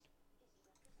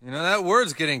You know, that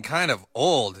word's getting kind of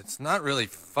old. It's not really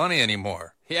funny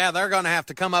anymore. Yeah, they're gonna have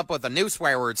to come up with a new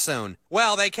swear word soon.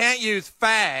 Well, they can't use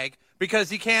fag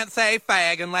because you can't say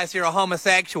fag unless you're a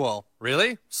homosexual.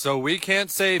 Really? So we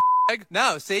can't say fag?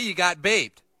 No, see, you got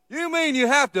beeped. You mean you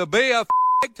have to be a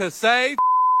fag to say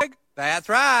fag? That's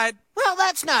right. Well,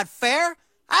 that's not fair.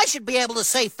 I should be able to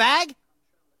say fag.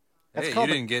 Hey, you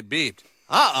didn't get beeped.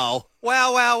 Uh-oh.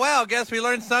 Well, guess we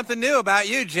learned something new about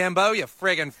you, Jimbo, you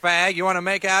friggin' fag. You want to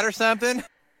make out or something?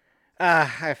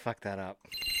 I fucked that up.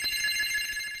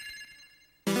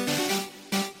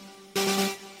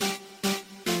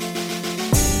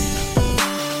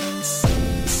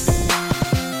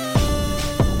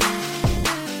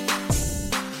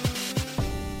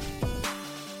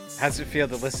 How's it feel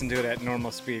to listen to it at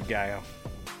normal speed, Gallo?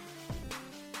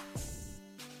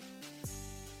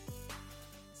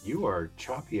 You are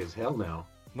choppy as hell now.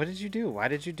 What did you do? Why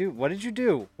did you do? What did you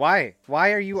do? Why?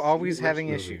 Why are you always having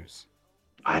issues?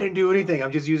 I didn't do anything.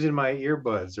 I'm just using my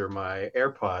earbuds or my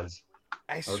AirPods.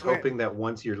 I was swear. hoping that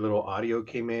once your little audio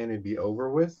came in, it'd be over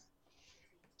with.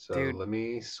 So Dude, let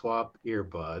me swap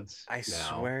earbuds. I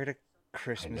swear to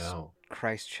Christmas,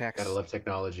 Christ checks. Gotta love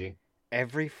technology.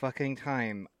 Every fucking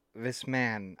time this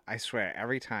man, I swear,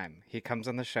 every time he comes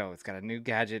on the show, it's got a new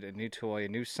gadget, a new toy, a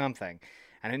new something,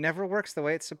 and it never works the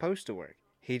way it's supposed to work.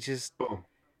 He just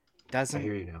doesn't. I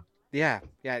hear you now. Yeah.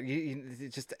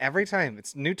 Just every time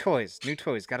it's new toys.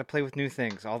 Got to play with new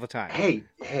things all the time. Hey!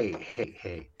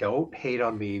 Don't hate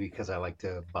on me because I like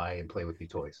to buy and play with new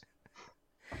toys.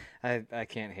 I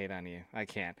can't hate on you. I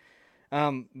can't.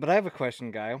 But I have a question,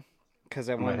 Guy, because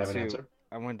I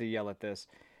wanted to yell at this.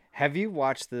 Have you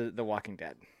watched The Walking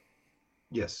Dead?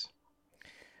 Yes.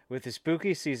 With the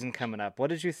spooky season coming up, what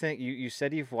did you think? You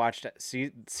said you've watched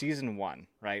season 1,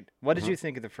 right? What did you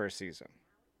think of the first season?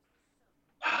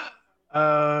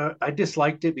 I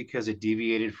disliked it because it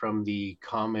deviated from the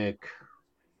comic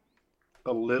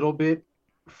a little bit.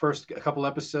 First a couple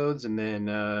episodes, and then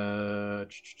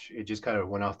it just kind of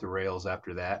went off the rails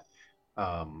after that,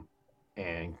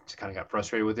 and just kind of got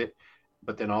frustrated with it.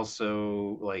 But then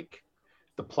also, like,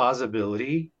 the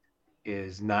plausibility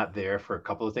is not there for a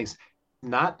couple of things.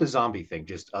 Not the zombie thing,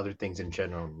 just other things in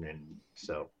general. And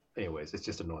so, anyways, it's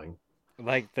just annoying.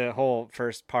 Like the whole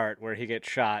first part where he gets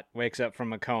shot, wakes up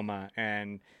from a coma,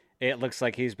 and it looks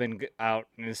like he's been out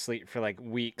in his sleep for like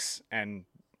weeks. And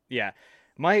yeah,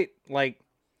 we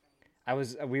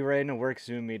were in a work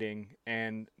Zoom meeting,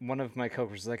 and one of my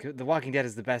coworkers was like, "The Walking Dead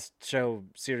is the best show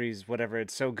series, whatever.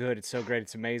 It's so good, it's so great,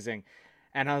 it's amazing."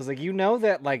 And I was like, you know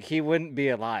that like he wouldn't be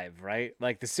alive, right?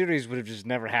 Like the series would have just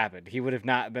never happened. He would have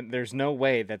not been. There's no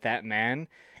way that man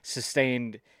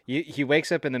sustained. He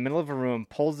wakes up in the middle of a room,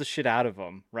 pulls the shit out of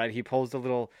him, right? He pulls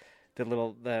the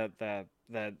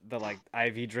like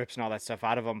IV drips and all that stuff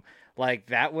out of him. Like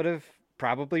that would have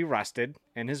probably rusted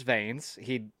in his veins.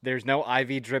 There's no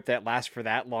IV drip that lasts for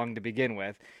that long to begin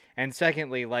with. And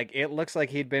secondly, like it looks like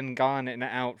he'd been gone and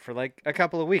out for like a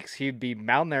couple of weeks. He'd be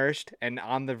malnourished and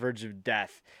on the verge of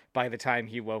death by the time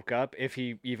he woke up, if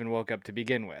he even woke up to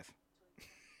begin with.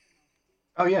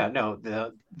 Oh yeah, no,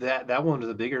 that one of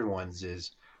the bigger ones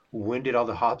is when did all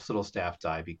the hospital staff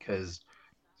die? Because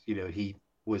he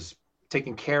was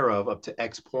taken care of up to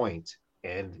X point,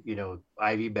 and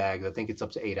IV bag. I think it's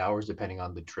up to 8 hours depending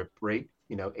on the drip rate.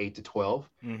 8 to 12,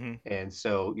 and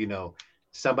so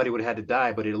somebody would have had to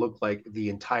die, but it looked like the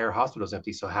entire hospital was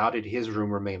empty. So how did his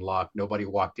room remain locked? Nobody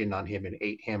walked in on him and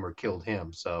ate him or killed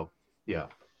him. So yeah,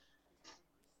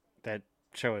 that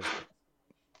show is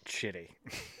shitty.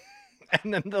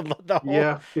 And then the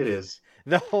whole, it is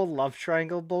the whole love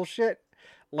triangle bullshit.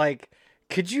 Like,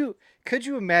 could you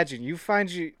imagine?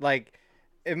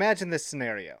 Imagine this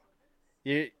scenario.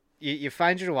 You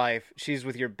find your wife. She's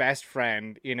with your best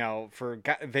friend.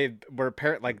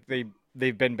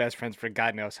 They've been best friends for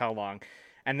God knows how long,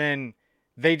 and then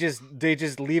they just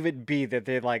leave it be that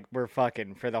they like were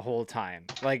fucking for the whole time.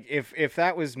 Like if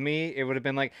that was me, it would have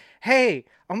been like, hey,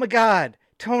 oh my God,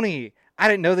 Tony, I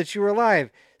didn't know that you were alive.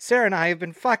 Sarah and I have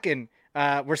been fucking.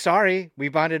 We're sorry. We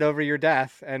bonded over your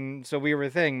death, and so we were a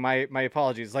thing. My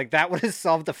apologies. Like that would have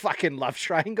solved the fucking love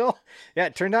triangle. Yeah,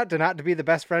 it turned out to not to be the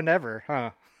best friend ever,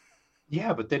 huh?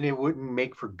 Yeah, but then it wouldn't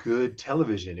make for good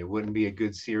television. It wouldn't be a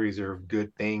good series or a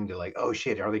good thing to like, oh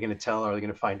shit, are they going to tell? Are they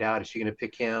going to find out? Is she going to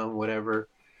pick him? Whatever.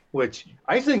 Which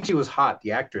I think she was hot,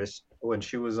 the actress, when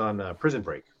she was on Prison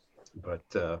Break. But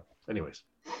anyways.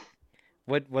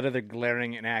 What other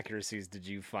glaring inaccuracies did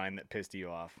you find that pissed you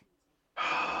off?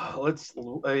 Let's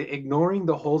ignoring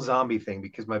the whole zombie thing,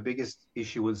 because my biggest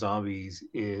issue with zombies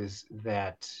is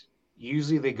that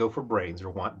usually they go for brains or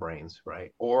want brains,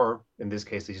 right? Or in this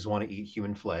case, they just want to eat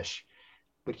human flesh.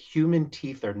 but human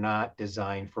teeth are not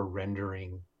designed for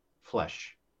rendering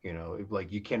flesh.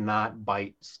 Like you cannot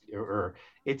bite, or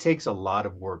it takes a lot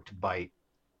of work to bite,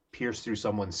 pierce through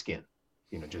someone's skin.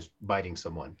 Just biting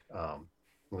someone,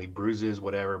 leave bruises,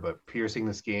 whatever. But piercing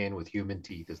the skin with human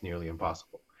teeth is nearly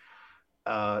impossible.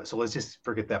 So let's just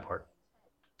forget that part.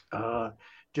 Uh,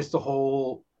 just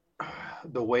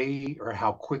the way or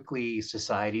how quickly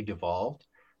society devolved,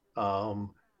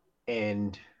 um,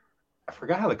 and I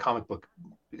forgot how the comic book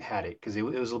had it, because it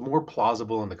was more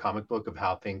plausible in the comic book of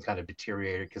how things kind of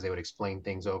deteriorated, because they would explain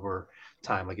things over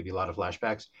time, like it'd be a lot of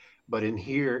flashbacks. But in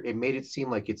here, it made it seem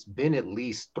like it's been at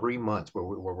least 3 months where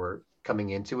we're coming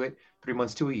into it, 3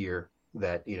 months to a year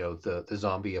that the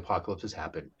zombie apocalypse has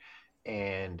happened,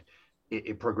 and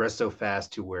it progressed so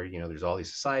fast to where there's all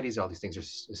these societies, all these things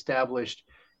are established,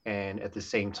 and at the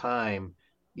same time,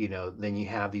 then you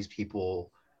have these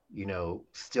people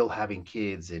still having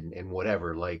kids and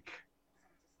whatever. Like,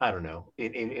 I don't know.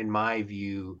 In my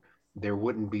view, there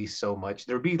wouldn't be so much.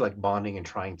 There'd be like bonding and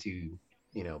trying to,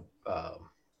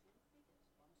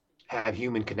 have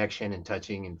human connection and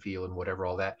touching and feel and whatever,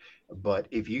 all that. But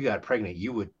if you got pregnant,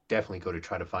 you would definitely go to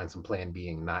try to find some plan B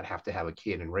and not have to have a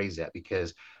kid and raise that,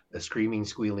 because a screaming,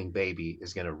 squealing baby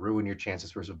is going to ruin your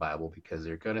chances for survival, because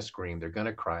they're going to scream, they're going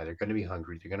to cry, they're going to be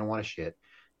hungry, they're going to want to shit,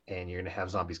 and you're going to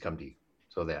have zombies come to you.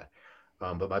 So that.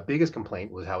 But my biggest complaint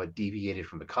was how it deviated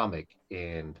from the comic,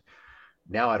 and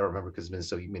now I don't remember because it's been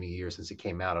so many years since it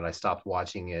came out, and I stopped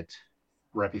watching it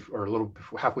right before, or a little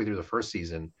before, halfway through the first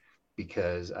season,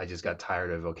 because I just got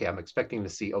tired of, okay, I'm expecting to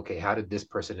see, okay, how did this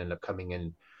person end up coming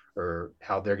in, or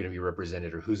how they're going to be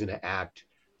represented, or who's going to act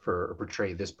for or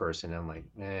portray this person. And I'm like,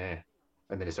 and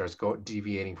then it starts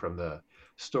deviating from the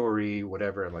story,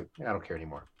 whatever. I'm like, I don't care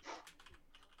anymore.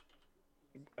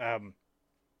 Um,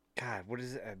 God, what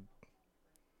is it?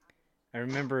 I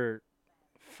remember.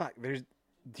 Fuck. There's.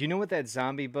 Do you know what that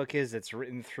zombie book is? That's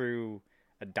written through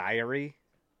a diary.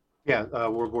 Yeah,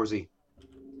 World War Z.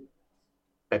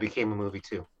 That became a movie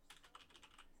too.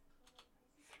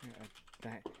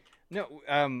 No,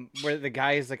 where the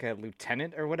guy is like a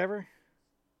lieutenant or whatever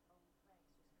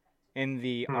in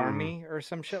the Hmm. army or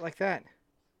some shit like that.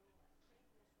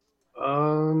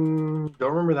 Don't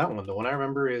remember that one. The one I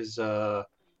remember is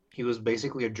he was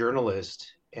basically a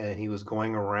journalist, and he was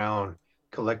going around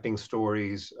collecting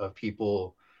stories of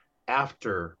people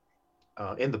after.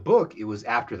 In the book, it was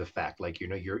after the fact. Like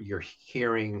you're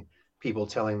hearing people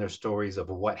telling their stories of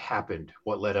what happened,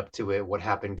 what led up to it, what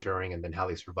happened during, and then how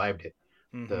they survived it.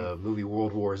 Mm-hmm. The movie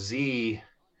World War Z.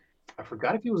 I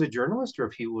forgot if he was a journalist or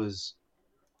if he was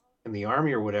in the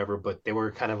army or whatever, but they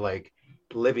were kind of like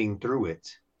living through it.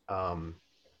 Um,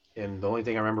 and the only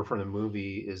thing I remember from the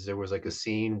movie is there was like a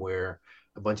scene where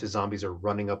a bunch of zombies are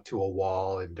running up to a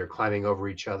wall and they're climbing over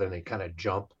each other, and they kind of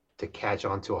jump to catch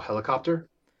onto a helicopter.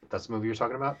 That's the movie you're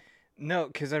talking about? No,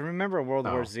 because I remember World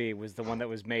War Oh, Z was the one that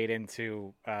was made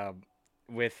into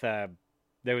with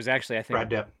there was actually I think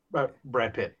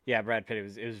Brad Pitt. yeah Brad Pitt.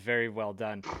 It was very well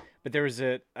done, but there was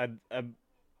a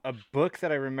book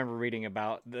that I remember reading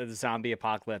about the zombie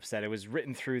apocalypse that it was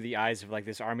written through the eyes of like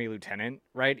this army lieutenant,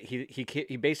 right?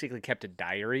 He basically kept a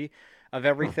diary of Hmm.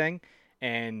 everything,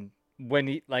 and when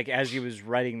he like as he was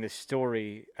writing this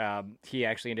story, he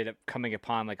actually ended up coming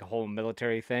upon like a whole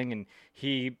military thing, and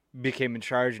he became in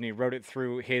charge, and he wrote it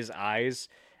through his eyes.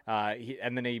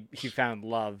 And then he found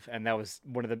love, and that was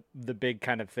one of the big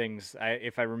kind of things.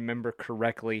 If I remember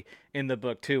correctly, in the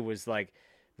book too, was like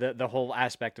the whole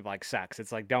aspect of like sex.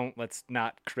 It's like let's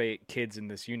not create kids in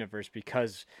this universe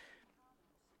because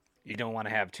you don't want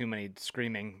to have too many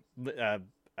screaming uh,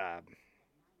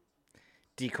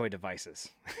 decoy devices.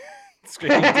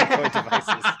 Screaming decoy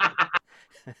devices.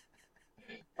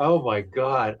 Oh my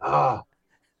God.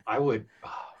 I would.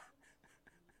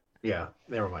 Yeah,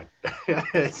 never mind.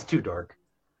 It's too dark.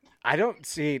 I don't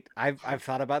see. I've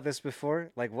thought about this before.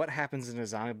 Like, what happens in a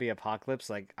zombie apocalypse?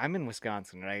 Like, I'm in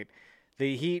Wisconsin, right?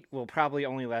 The heat will probably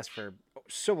only last for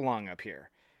so long up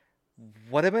here.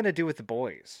 What am I gonna do with the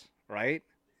boys, right?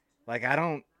 Like,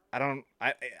 I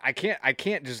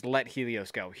can't just let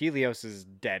Helios go. Helios is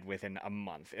dead within a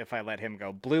month if I let him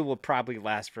go. Blue will probably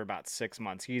last for about 6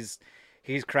 months. He's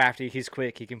crafty, he's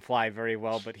quick, he can fly very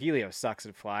well, but Helios sucks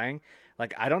at flying.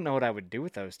 Like, I don't know what I would do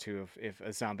with those two if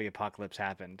a zombie apocalypse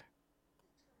happened.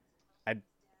 I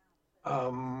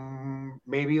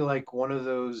Maybe like one of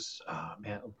those. Oh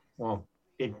man. Well,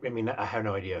 I mean, I have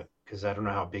no idea because I don't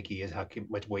know how big he is,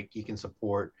 much weight he can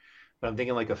support. But I'm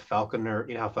thinking like a falconer.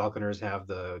 You know how falconers have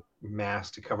the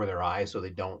mask to cover their eyes so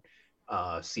they don't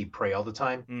see prey all the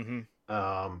time. mm-hmm.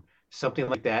 Um, something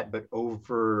like that, but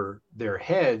over their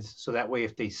heads, so that way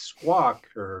if they squawk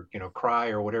or cry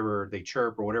or whatever they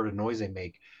chirp or whatever noise they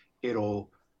make,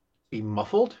 it'll be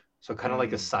muffled. So kind of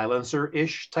like a Mm.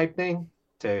 silencer-ish type thing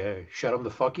to shut them the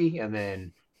fucky. And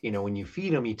then, when you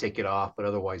feed them, you take it off, but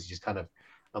otherwise you just kind of,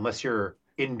 unless you're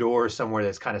indoors somewhere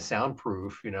that's kind of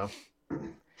soundproof.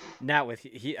 Not with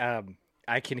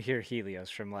I can hear Helios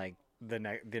from like the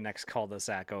next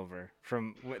cul-de-sac over.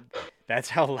 That's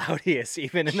how loud he is,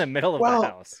 even in the middle of the Well,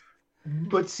 house.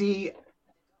 but see,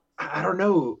 I don't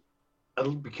know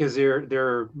because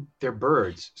they're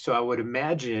birds. So I would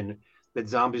imagine that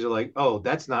zombies are like, oh,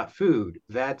 that's not food,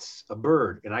 that's a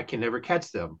bird, and I can never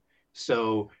catch them.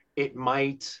 So it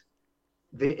might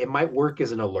work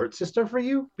as an alert system for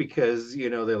you because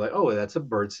they're like, oh, that's a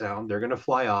bird sound. They're gonna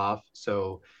fly off.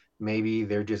 So maybe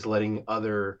they're just letting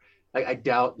other. I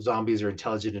doubt zombies are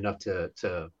intelligent enough to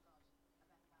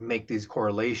make these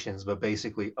correlations, but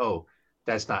basically, oh,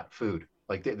 that's not food.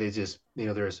 Like they just,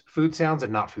 there's food sounds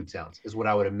and not food sounds is what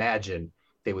I would imagine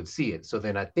they would see it. So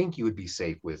then I think you would be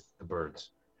safe with the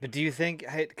birds. But do you think,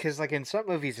 because like in some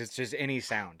movies, it's just any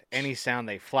sound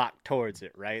they flock towards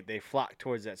it, right? They flock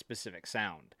towards that specific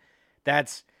sound.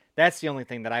 That's that's the only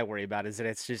thing that I worry about is that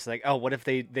it's just like, oh, what if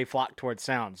they flock towards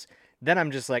sounds? Then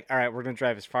I'm just like, all right, we're gonna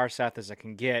drive as far south as I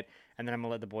can get, and then I'm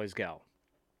gonna let the boys go.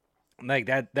 Like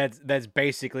that's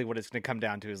basically what it's gonna come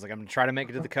down to is like I'm gonna try to make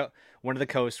it to one of the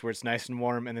coasts where it's nice and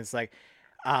warm, and it's like,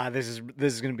 this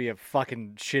is gonna be a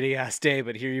fucking shitty ass day,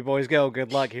 but here you boys go.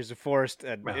 Good luck. Here's a forest,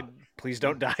 and Well, please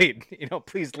don't die.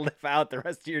 Please live out the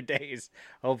rest of your days,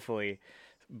 hopefully.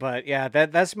 But yeah,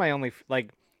 that's my only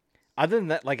like. Other than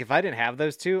that, like if I didn't have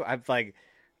those two, I'd like,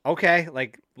 okay,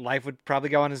 like life would probably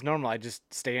go on as normal. I'd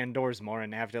just stay indoors more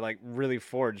and have to like really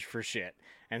forage for shit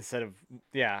instead of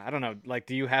yeah. I don't know. Like,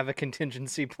 do you have a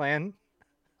contingency plan?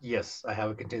 yes, I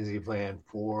have a contingency plan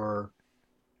for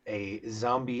a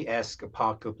zombie-esque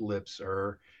apocalypse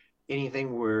or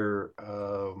anything where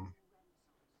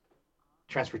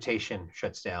transportation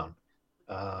shuts down.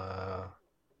 Uh,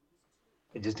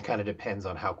 it just kind of depends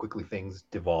on how quickly things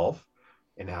devolve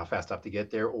and how fast I have to get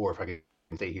there, or if I can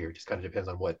stay here. It just kind of depends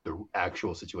on what the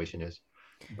actual situation is.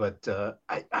 But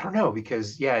I don't know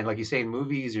because yeah, like you say in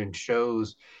movies and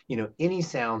shows, any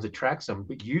sounds attracts them,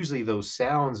 but usually those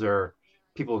sounds are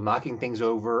people knocking things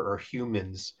over or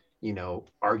humans,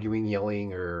 arguing,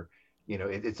 yelling, or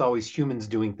it's always humans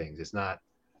doing things. It's not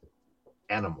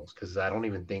animals because I don't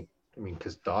even think. I mean,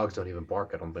 because dogs don't even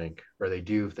bark. I don't think, or they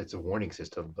do if it's a warning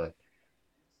system. But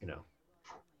you know,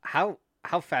 How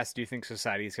fast do you think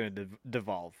society is going to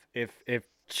devolve if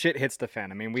shit hits the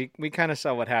fan? I mean, we kind of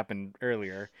saw what happened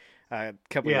earlier, a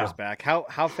couple years yeah. back.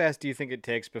 How fast do you think it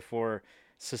takes before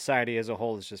society as a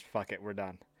whole is just fuck it, we're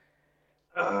done?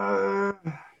 Uh,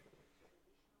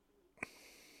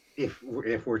 if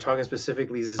we're talking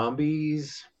specifically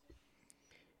zombies,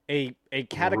 A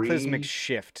cataclysmic 3,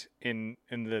 shift in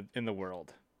the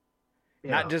world.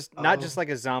 Not yeah. just like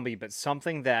a zombie, but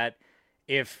something that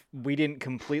if we didn't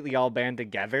completely all band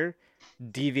together,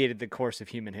 deviated the course of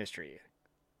human history.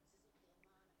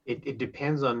 It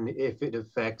depends on if it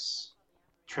affects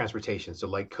transportation. So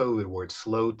like COVID, where it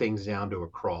slowed things down to a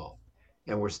crawl,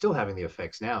 and we're still having the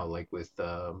effects now, like with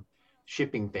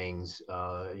shipping things.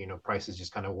 Prices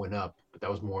just kind of went up, but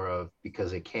that was more of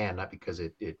because it can, not because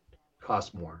it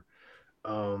costs more.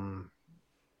 Um,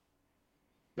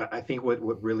 I think what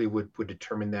really would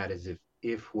determine that is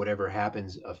if whatever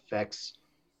happens affects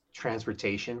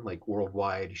transportation, like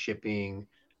worldwide shipping,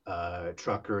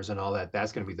 truckers, and all that.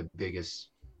 That's going to be the biggest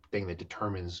thing that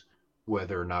determines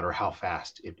whether or not or how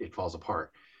fast it falls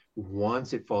apart.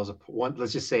 Once it falls apart,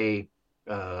 let's just say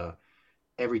uh,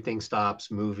 everything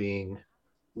stops moving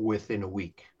within a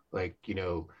week. Like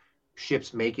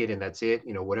ships make it, and that's it.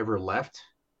 Whatever left,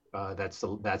 that's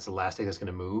the last thing that's going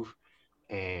to move,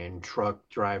 and truck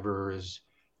drivers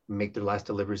make their last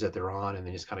deliveries that they're on, and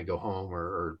then just kind of go home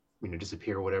or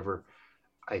disappear or whatever.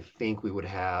 I think we would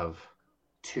have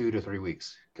 2 to 3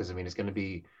 weeks because I mean it's going to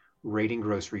be raiding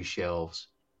grocery shelves,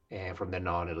 and from then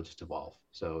on it'll just evolve.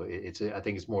 So I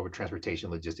think it's more of a transportation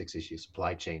logistics issue,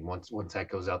 supply chain. Once that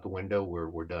goes out the window,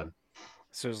 we're done.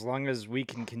 So as long as we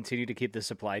can continue to keep the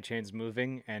supply chains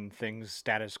moving and things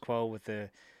status quo with the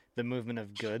movement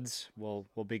of goods, we'll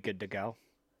be good to go.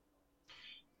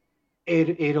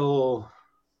 It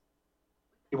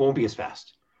won't be as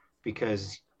fast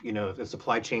because if the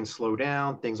supply chains slow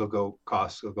down,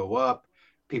 costs will go up,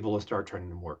 people will start turning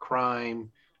to more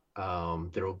crime.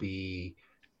 There will be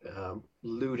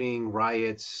looting,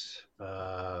 riots,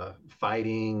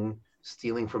 fighting,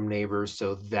 stealing from neighbors.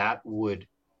 So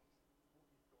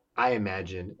I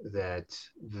imagine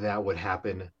that would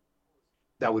happen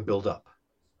that would build up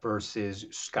versus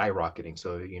skyrocketing.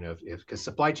 So, if because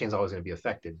supply chain is always going to be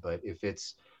affected, but if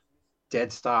it's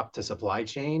dead stop to supply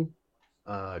chain,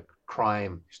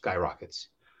 crime skyrockets.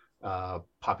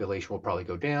 Population will probably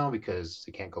go down because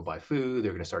they can't go buy food.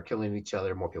 They're going to start killing each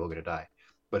other. More people are going to die.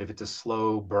 But if it's a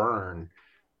slow burn,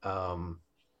 um,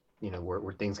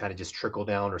 where things kind of just trickle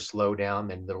down or slow down,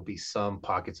 then there'll be some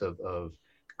pockets of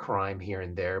crime here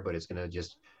and there, but it's going to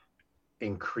just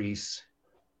increase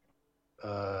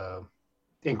uh,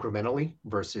 incrementally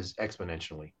versus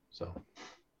exponentially. So,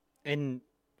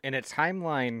 in a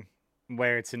timeline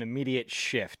where it's an immediate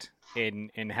shift in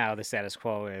how the status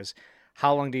quo is,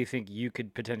 how long do you think you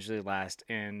could potentially last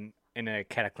in a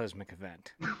cataclysmic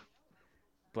event?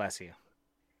 Bless you.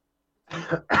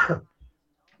 I'd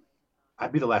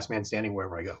be the last man standing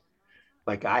wherever I go.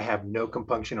 Like, I have no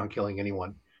compunction on killing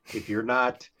anyone. If you're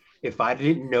not, if I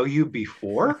didn't know you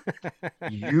before,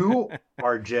 you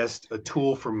are just a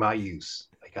tool for my use.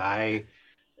 Like, I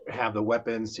have the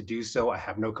weapons to do so. I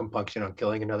have no compunction on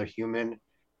killing another human.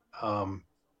 Um,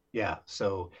 yeah.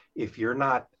 So if you're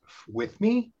not with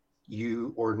me,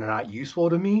 you or not useful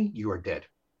to me, you are dead.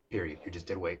 Period. You're just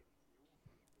dead weight.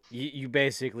 You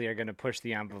basically are going to push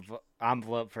the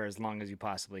envelope for as long as you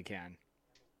possibly can.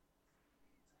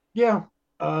 Yeah.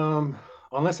 Um,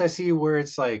 Unless I see where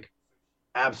it's like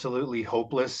absolutely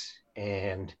hopeless,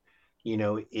 and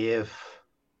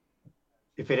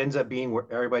if it ends up being where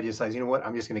everybody decides,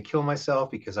 I'm just going to kill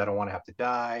myself because I don't want to have to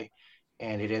die,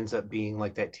 and it ends up being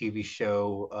like that TV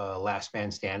show, Last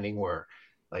Man Standing, where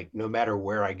like no matter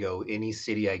where I go, any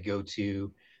city I go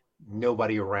to,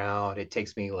 nobody around. It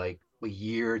takes me like a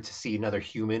year to see another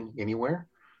human anywhere.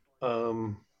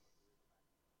 Um,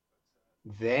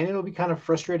 then it'll be kind of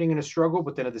frustrating and a struggle,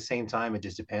 but then at the same time, it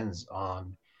just depends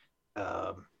on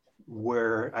um,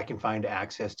 where I can find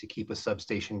access to keep a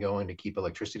substation going, to keep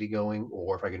electricity going,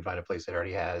 or if I can find a place that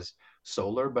already has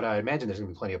solar. But I imagine there's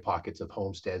going to be plenty of pockets of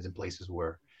homesteads and places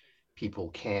where people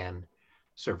can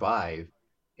survive.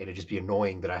 It'd just be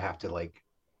annoying that I have to like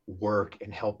work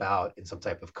and help out in some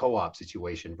type of co-op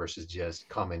situation versus just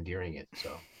commandeering it.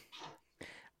 So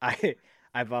I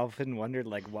I've often wondered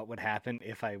like what would happen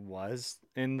if I was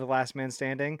in the last man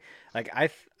standing. Like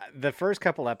the first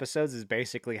couple episodes is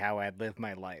basically how I'd live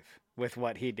my life with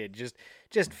what he did.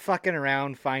 Just fucking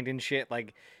around finding shit.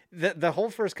 Like the whole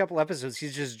first couple episodes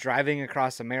he's just driving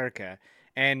across America,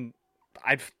 and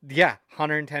I'd yeah,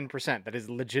 110%. That is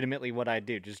legitimately what I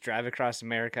do. Just drive across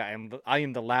America. I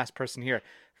am the last person here.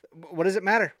 What does it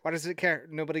matter? Why does it care?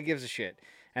 Nobody gives a shit.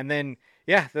 And then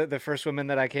yeah, the first woman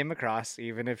that I came across,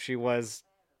 even if she was,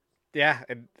 yeah,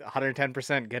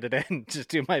 110% get it in, just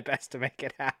do my best to make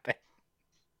it happen.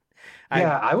 I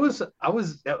yeah, I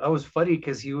was funny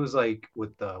because he was like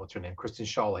with what's her name, Kristen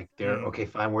Shaw. Like, they're mm, okay,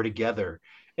 fine, we're together,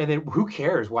 and then who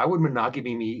cares? Why would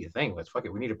monogamy be a thing? Let's fuck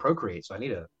it. We need to procreate, so I need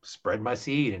to spread my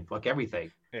seed and fuck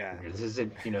everything. yeah,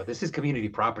 This is community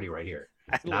property right here,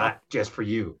 I love. not just for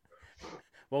you.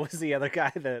 What was the other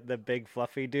guy, the big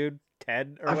fluffy dude,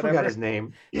 Ted or I forgot whatever? his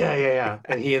name. Yeah.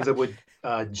 And he ends up with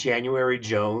January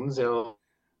Jones.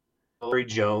 January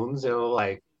Jones.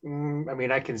 Like, I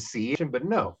mean, I can see it, but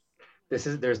no,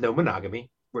 there's no monogamy.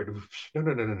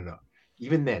 No.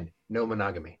 Even then, no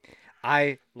monogamy.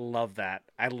 I love that.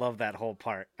 I love that whole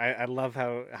part. I love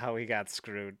how he got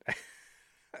screwed.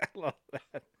 I love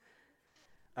that.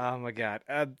 Oh my god.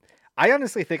 I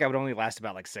honestly think I would only last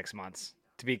about like 6 months.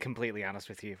 To be completely honest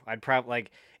with you, I'd probably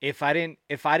like if I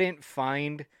didn't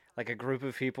find like a group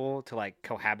of people to like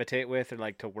cohabitate with or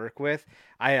like to work with.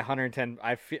 I 110.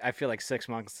 I feel like 6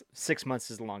 months. 6 months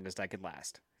is the longest I could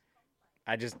last.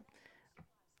 I just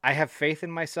I have faith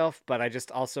in myself, but I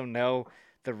just also know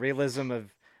the realism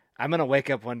of I'm gonna wake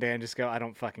up one day and just go, I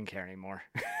don't fucking care anymore.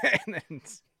 And then,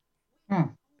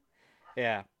 Hmm.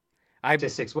 yeah, I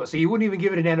Just 6 months. So you wouldn't even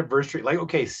give it an anniversary. Like,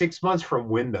 okay, 6 months from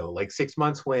when though? Like 6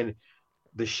 months when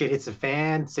the shit hits the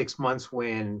fan, 6 months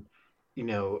when you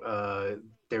know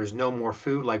there's no more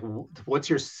food. Like, what's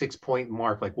your 6 point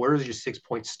mark? Like, where does your 6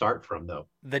 point start from though?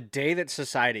 the day that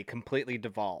society completely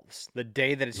devolves, the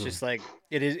day that it's Hmm. just like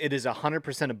it is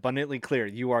 100% abundantly clear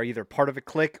you are either part of a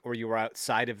clique or you are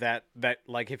outside of that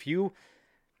like if you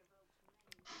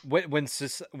when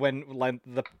like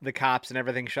the cops and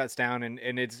everything shuts down and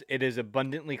it is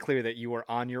abundantly clear that you are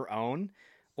on your own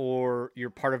or you're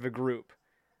part of a group.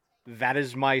 That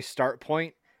is my start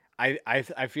point. I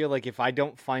feel like if I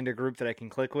don't find a group that I can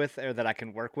click with or that I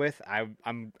can work with,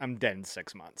 I'm dead in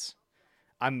 6 months.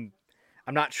 I'm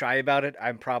I'm not shy about it.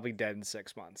 I'm probably dead in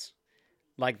 6 months.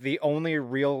 Like the only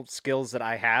real skills that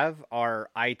I have are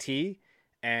IT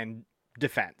and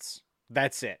defense.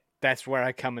 That's it. that's where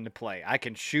I come into play. I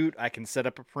can shoot, I can set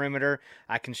up a perimeter,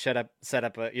 I can set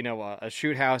up a a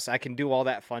shoot house, I can do all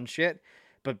that fun shit.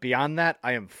 But beyond that,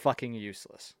 I am fucking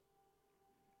useless.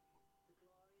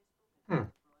 Hmm.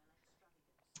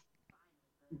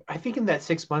 I think in that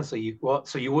 6 months, so you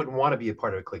wouldn't want to be a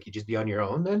part of a clique. You'd just be on your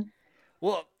own then.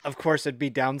 Well, of course, it'd be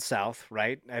down south,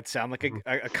 right? I'd sound like Mhm.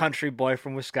 a country boy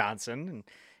from Wisconsin, and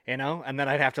and then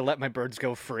I'd have to let my birds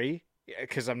go free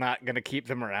because I'm not gonna keep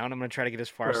them around. I'm gonna try to get as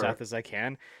far Right, right. south as I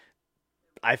can.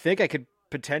 I think I could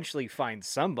potentially find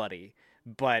somebody,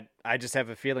 but I just have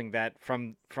a feeling that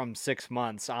from 6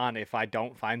 months on, if I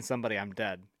don't find somebody, I'm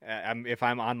dead. If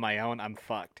I'm on my own, I'm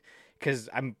fucked. Because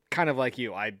I'm kind of like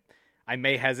you. I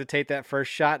may hesitate that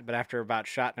first shot, but after about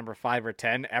shot number 5 or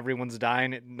 10, everyone's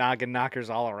dying, noggin knockers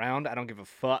all around. I don't give a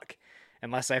fuck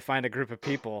unless I find a group of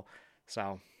people.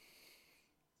 So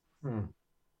Hmm.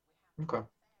 Okay.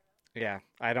 yeah,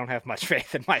 I don't have much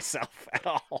faith in myself at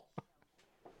all.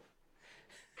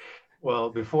 Well,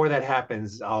 before that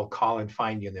happens, I'll call and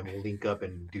find you, and then we'll link up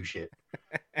and do shit.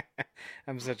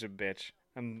 I'm such a bitch.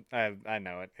 I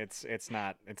know it. It's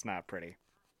not pretty.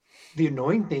 The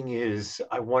annoying thing is,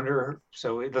 I wonder.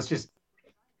 So let's just,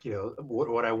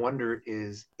 what I wonder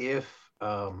is if,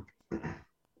 I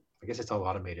guess it's all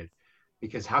automated,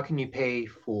 because how can you pay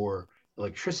for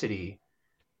electricity,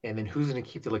 and then who's going to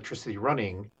keep the electricity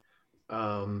running?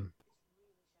 Um,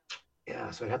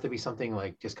 yeah, so it'd have to be something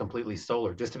like just completely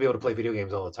solar, just to be able to play video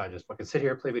games all the time. Just fucking sit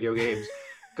here, play video games,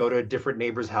 go to different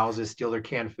neighbors' houses, steal their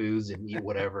canned foods, and eat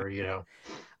whatever.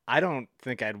 I don't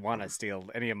think I'd want to steal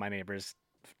any of my neighbors'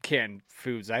 canned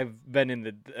foods. I've been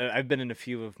in a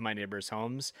few of my neighbors'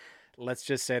 homes. Let's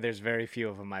just say there's very few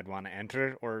of them I'd want to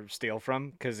enter or steal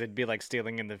from because it'd be like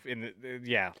stealing in the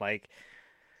yeah. Like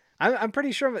I'm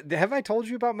pretty sure. Have I told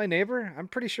you about my neighbor? I'm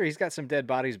pretty sure he's got some dead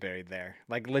bodies buried there.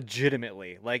 Like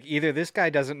legitimately. Like either this guy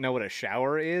doesn't know what a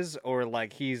shower is, or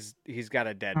like he's got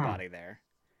a dead Hmm. body there.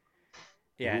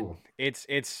 Yeah, Ooh. it's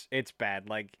bad.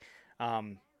 Like,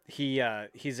 he's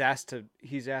asked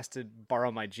to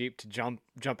borrow my Jeep to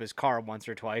jump his car once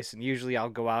or twice, and usually I'll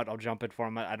go out, I'll jump it for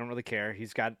him. I don't really care.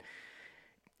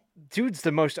 Dude's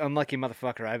the most unlucky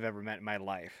motherfucker I've ever met in my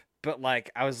life. But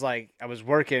I was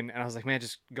working, and I was like, man,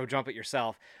 just go jump it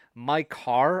yourself. My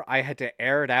car, I had to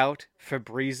air it out,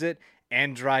 Febreze it,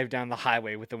 and drive down the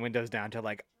highway with the windows down to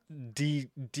like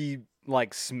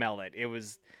like smell it. It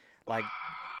was like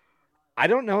I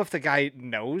don't know if the guy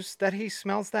knows that he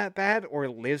smells that bad or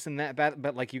lives in that bad,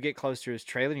 but like you get close to his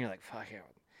trailer and you're like, fuck it.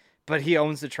 But he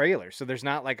owns the trailer, so there's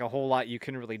not like a whole lot you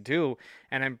can really do.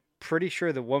 And I'm pretty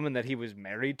sure the woman that he was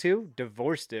married to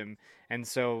divorced him, and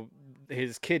so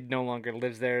his kid no longer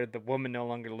lives there. The woman no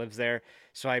longer lives there.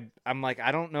 So I'm like,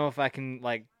 I don't know if I can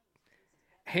like,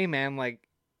 hey man, like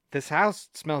this house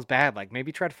smells bad. Like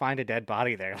maybe try to find a dead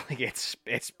body there. Like it's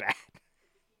bad.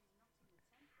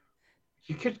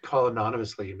 You could call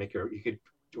anonymously and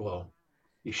well,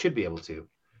 you should be able to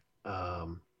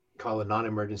call a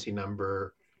non-emergency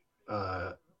number,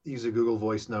 uh, use a Google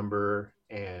Voice number,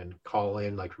 and call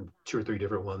in like from two or three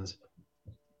different ones,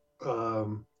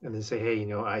 and then say, hey,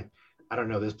 I don't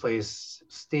know, this place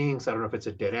stinks. I don't know if it's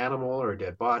a dead animal or a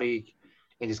dead body,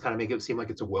 and just kind of make it seem like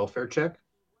it's a welfare check.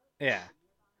 Yeah.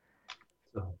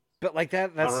 So But like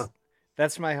that, I don't that's know.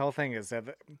 that's my whole thing is that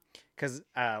because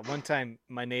one time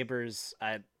my neighbor's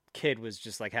kid was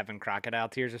just like having crocodile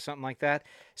tears or something like that.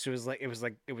 So it was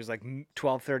like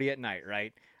 12:30 at night,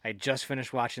 right? I just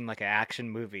finished watching like an action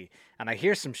movie, and I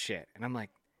hear some shit, and I'm like,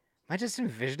 am I just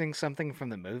envisioning something from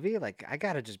the movie? Like I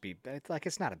gotta just be it's like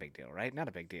it's not a big deal, right? Not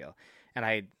a big deal. And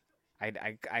I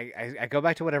go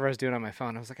back to whatever I was doing on my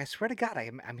phone. I was like, I swear to God,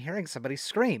 I'm hearing somebody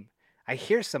scream. I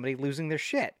hear somebody losing their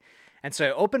shit. And so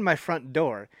I open my front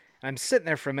door, and I'm sitting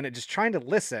there for a minute just trying to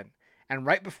listen. And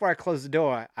right before I close the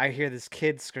door, I hear this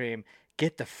kid scream,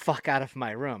 "Get the fuck out of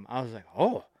my room." I was like,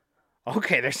 oh,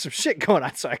 okay, there's some shit going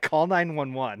on. So I call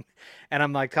 911, and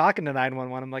I'm like talking to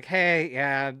 911. I'm like, hey,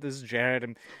 yeah, this is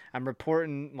Jared. I'm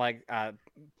reporting like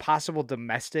possible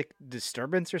domestic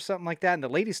disturbance or something like that. And the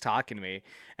lady's talking to me.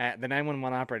 The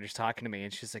 911 operator's talking to me,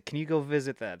 and she's like, can you go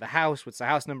visit the house? What's the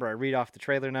house number? I read off the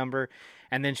trailer number.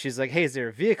 And then she's like, hey, is there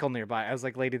a vehicle nearby? I was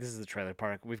like, lady, this is the trailer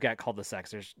park. We've got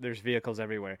cul-de-sacs. There's vehicles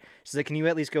everywhere. She's like, can you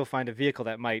at least go find a vehicle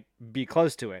that might be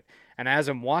close to it? And as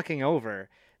I'm walking over,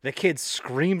 the kid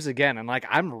screams again, and like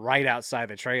I'm right outside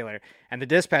the trailer, and the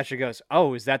dispatcher goes,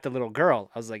 "Oh, is that the little girl?"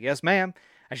 I was like, "Yes, ma'am."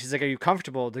 And she's like, "Are you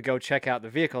comfortable to go check out the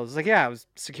vehicle?" I was like, "Yeah, I was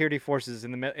security forces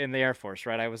in the Air Force,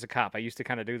 right? I was a cop. I used to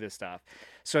kind of do this stuff."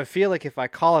 So I feel like if I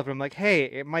call up, I'm like, "Hey,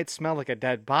 it might smell like a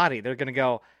dead body." They're gonna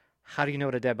go, "How do you know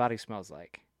what a dead body smells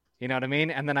like?" You know what I mean?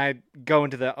 And then I go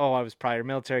into the, I was prior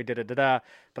military, but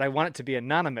I want it to be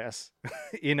anonymous,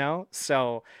 you know?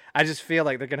 So I just feel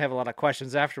like they're going to have a lot of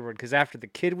questions afterward, because after the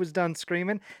kid was done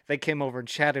screaming, they came over and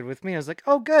chatted with me. I was like,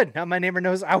 oh, good. Now my neighbor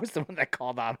knows I was the one that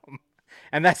called on him.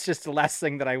 And that's just the last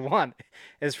thing that I want,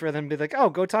 is for them to be like, oh,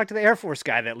 go talk to the Air Force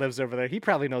guy that lives over there. He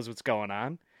probably knows what's going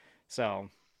on. So,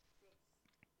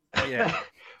 yeah.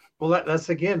 Well, that's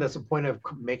the point of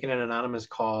making an anonymous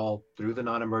call through the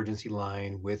non-emergency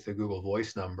line with the Google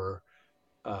Voice number.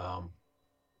 Um,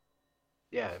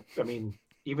 yeah, I mean,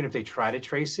 even if they try to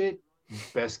trace it,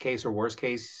 best case or worst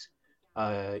case,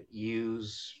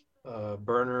 use a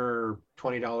burner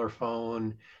 $20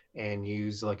 phone and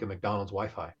use like a McDonald's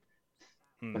Wi-Fi,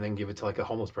 and then give it to like a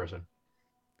homeless person.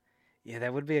 Yeah,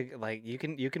 that would be like, you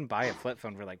can buy a flip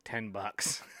phone for like $10.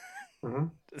 Mm-hmm.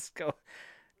 Just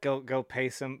go pay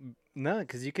some. No,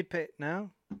 because you could pay.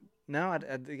 No,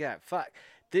 yeah, fuck.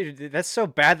 Dude, that's so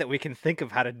bad that we can think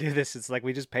of how to do this. It's like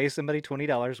we just pay somebody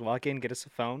 $20, walk in, get us a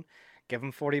phone, give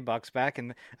them $40 back,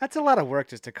 and that's a lot of work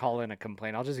just to call in a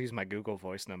complaint. I'll just use my Google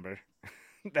Voice number.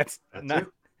 that's not.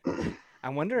 It. I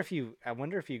wonder if you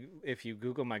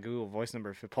Google my Google Voice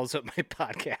number, if it pulls up my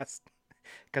podcast,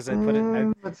 because I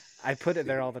put it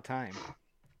there all the time.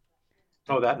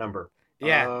 Oh, that number.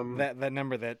 Yeah, that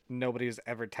number that nobody's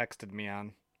ever texted me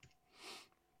on.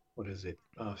 What is it?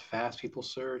 Fast People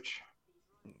Search.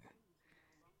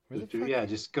 Where the fuck? Yeah,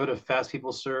 just go to Fast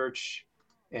People Search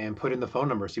and put in the phone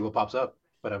number, see what pops up.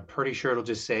 But I'm pretty sure it'll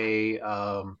just say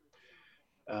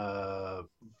VoIP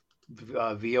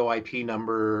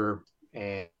number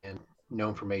and no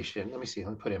information. Let me see.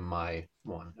 Let me put in my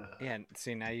one. Yeah,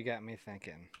 see, now you got me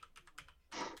thinking.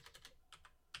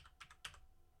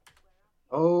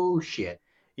 Oh, shit.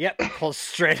 Yep, pulls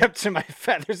straight up to my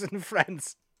Feathers and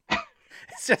Friends.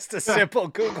 It's just a simple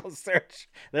Google search.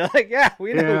 They're like, yeah,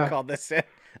 we know who called this in.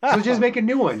 So just make a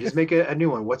new one. Just make a new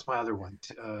one. What's my other one?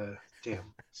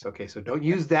 Damn. It's okay, so don't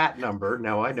use that number.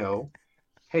 Now I know.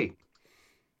 Hey,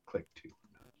 click to.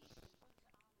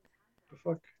 The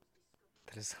fuck?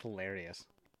 That is hilarious.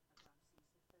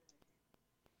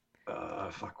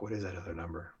 Fuck. What is that other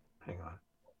number? Hang on.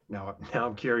 Now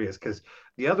I'm curious, because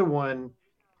the other one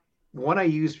I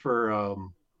use for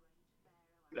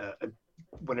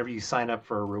whenever you sign up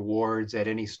for rewards at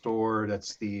any store.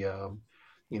 That's the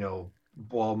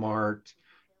Walmart,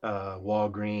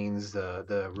 Walgreens,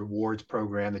 the rewards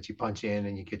program that you punch in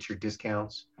and you get your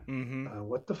discounts. Mm-hmm.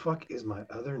 What the fuck is my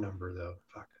other number though?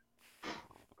 Fuck.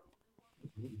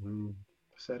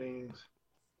 Settings.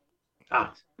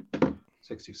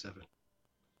 627.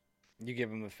 You give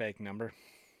them a fake number.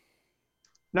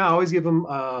 No, I always give them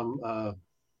a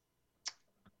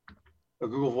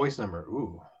Google Voice number.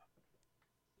 Ooh.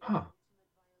 Huh.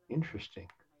 Interesting.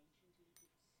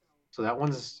 So that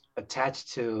one's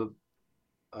attached to.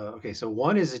 Okay, so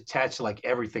one is attached to like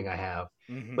everything I have,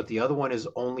 but the other one is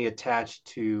only attached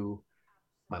to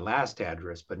my last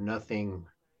address, but nothing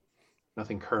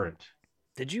current.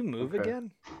 Did you move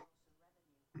again?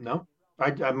 No,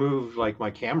 I moved like my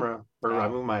camera, or I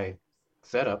moved my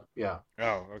setup. Yeah.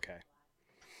 Oh, okay.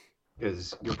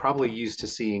 Because you're probably used to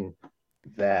seeing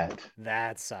that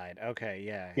side. Okay,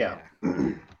 yeah. Yeah.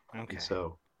 Okay.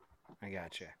 So I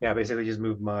gotcha. Yeah, basically just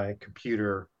moved my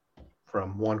computer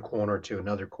from one corner to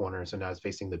another corner, so now it's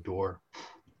facing the door.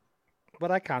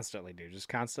 What I constantly do, just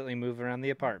constantly move around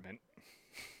the apartment.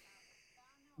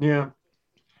 Yeah.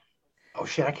 Oh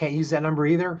shit, I can't use that number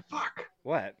either. Fuck.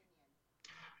 What?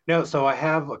 No, so I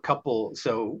have a couple.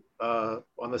 So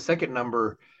on the second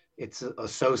number, it's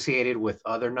associated with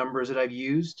other numbers that I've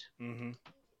used. Mm-hmm.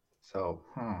 So,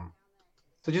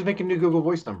 so just make a new Google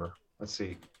Voice number. Let's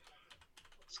see.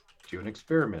 Let's do an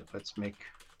experiment.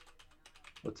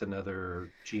 What's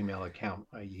another Gmail account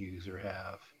I use or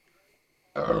have?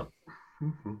 Mr.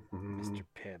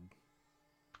 Pibb.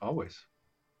 Always.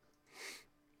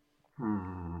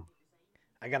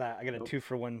 I got a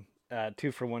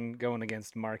 2-for-1 going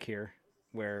against Mark here,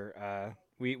 where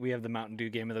we have the Mountain Dew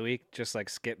game of the week, just like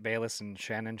Skip Bayless and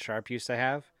Shannon Sharp used to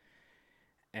have,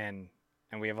 and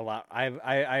we have a lot.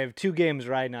 I have 2 games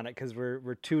riding on it because we're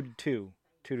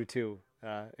 2-2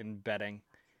 in betting,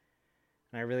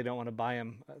 and I really don't want to buy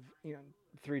him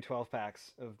 3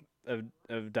 12-packs of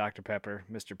Dr. Pepper,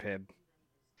 Mr. Pibb.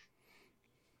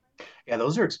 Yeah,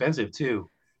 those are expensive too.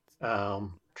 Trying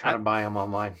to buy them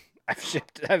online.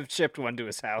 I've shipped one to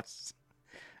his house.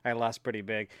 I lost pretty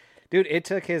big, dude. It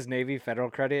took his Navy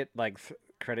Federal credit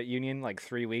credit union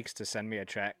 3 weeks to send me a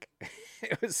check.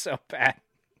 It was so bad.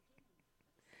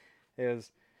 It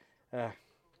was.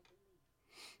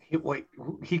 Wait,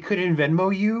 he couldn't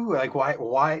Venmo you? Like,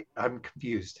 why? I'm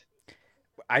confused.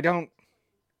 I don't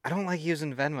I don't like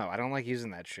using Venmo. I don't like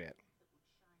using that shit.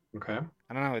 Okay.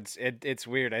 I don't know. It's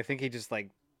weird. I think he just like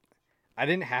I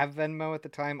didn't have Venmo at the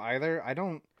time either. I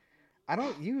don't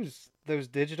use those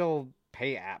digital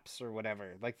pay apps or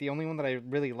whatever. Like the only one that I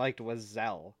really liked was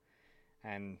Zelle,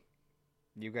 and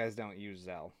you guys don't use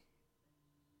Zelle.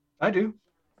 I do.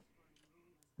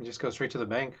 You just go straight to the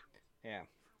bank. Yeah.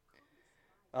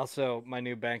 Also, my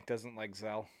new bank doesn't like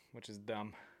Zelle, which is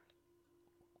dumb.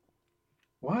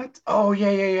 What? Oh, yeah,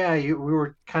 yeah, yeah. We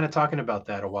were kind of talking about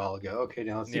that a while ago. Okay,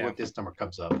 now let's see Yeah. what this number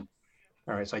comes up.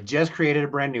 All right, so I just created a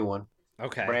brand new one.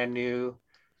 Okay. Brand new.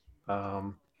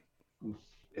 Um,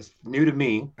 it's new to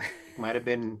me. Might have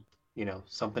been,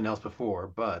 something else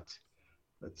before, but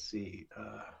let's see.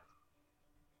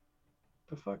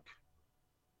 The fuck?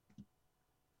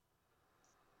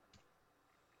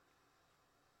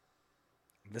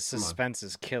 The Come on. suspense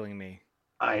is killing me.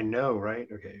 I know, right?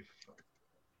 Okay.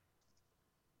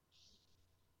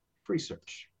 Free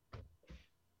search.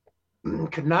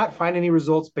 Could not find any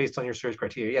results based on your search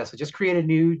criteria. Yeah, so just create a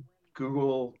new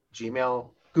Google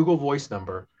Voice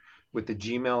number with the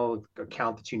Gmail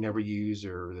account that you never use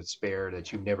or that's spare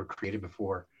that you've never created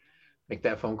before. Make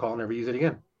that phone call, never use it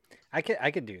again. I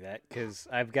could do that because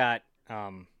I've got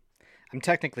I'm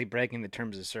technically breaking the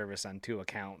terms of service on 2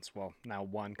 accounts. Well, now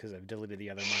 1 because I've deleted the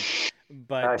other one.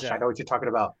 But Gosh, I know what you're talking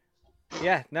about.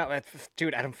 yeah, no,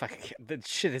 dude, I don't fucking. The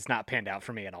shit has not panned out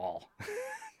for me at all. Well,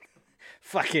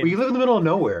 you Fucking live in the middle of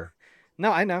nowhere.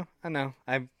 no, I know, I know.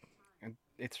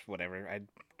 It's whatever. I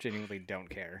genuinely don't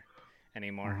care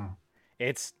anymore. Mhm.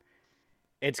 It's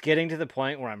it's getting to the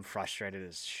point where I'm frustrated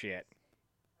as shit.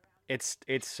 It's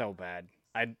so bad.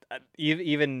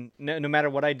 Even no matter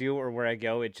what I do or where I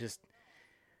go, it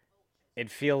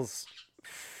feels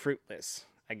fruitless.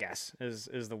 I guess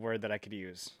is the word that I could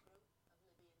use.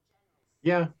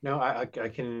 Yeah, no, I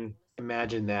can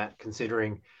imagine that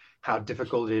considering how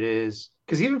difficult it is.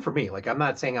 Because even for me, like I'm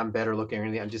not saying I'm better looking or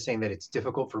anything. I'm just saying that it's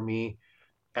difficult for me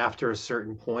after a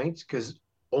certain point because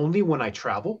only when I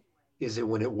travel is it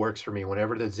when it works for me.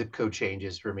 Whenever the zip code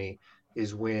changes for me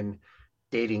is when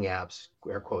dating apps,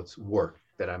 air quotes, work.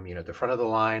 That I'm, at the front of the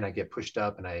line, I get pushed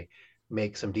up and I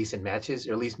make some decent matches,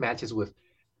 or at least matches with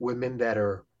women that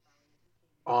are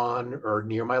on or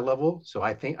near my level. So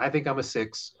I think I'm a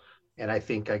 6, and I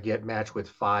think I get matched with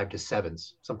 5 to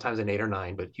 7s, sometimes an 8 or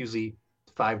 9, but usually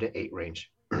 5 to 8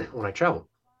 range when I travel.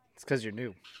 It's because you're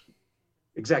new.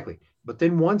 Exactly. But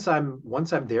then once I'm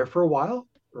there for a while,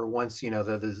 or once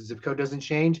the zip code doesn't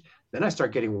change, then I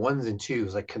start getting ones and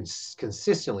twos, like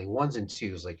consistently ones and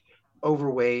twos, like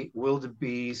overweight,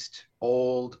 wildebeest,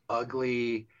 old,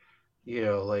 ugly,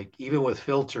 like even with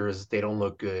filters, they don't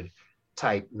look good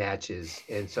type matches.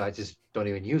 And so I just don't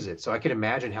even use it. So I can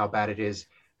imagine how bad it is.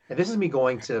 And this is me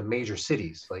going to major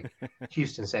cities like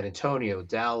Houston, San Antonio,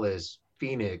 Dallas,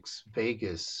 Phoenix,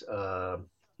 Vegas, all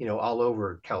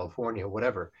over California,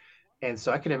 whatever. And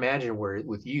so I can imagine where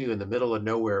with you in the middle of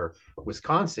nowhere,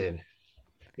 Wisconsin,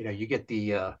 you get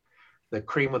the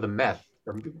cream of the meth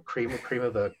or cream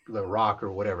of the rock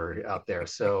or whatever out there.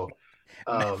 So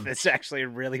Meth um is actually a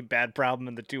really bad problem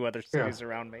in the 2 other yeah. cities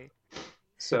around me.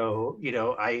 So,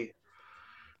 I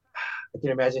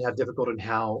can imagine how difficult and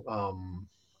how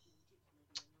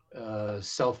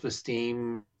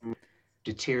self-esteem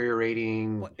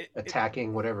deteriorating, Well,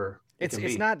 attacking, whatever it can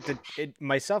it's be. not that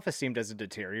my self esteem doesn't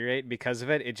deteriorate because of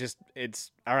it.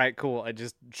 It's all right, cool. I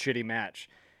just shitty match.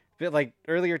 But like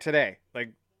earlier today,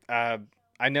 like uh,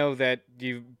 I know that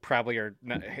you probably are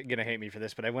not gonna hate me for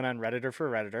this, but I went on Redditor for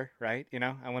Redditor, right?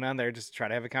 I went on there just to try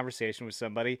to have a conversation with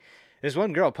somebody. This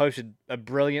one girl posted a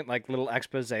brilliant like little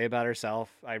expose about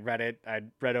herself. I read it. I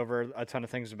read over a ton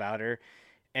of things about her,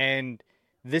 and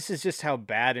this is just how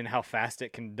bad and how fast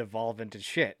it can devolve into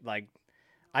shit. Like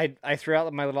I threw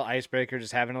out my little icebreaker,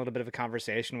 just having a little bit of a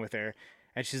conversation with her,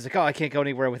 and she's like, "Oh, I can't go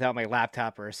anywhere without my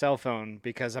laptop or a cell phone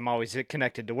because I'm always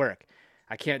connected to work.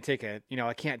 I can't take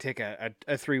a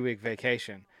 3 week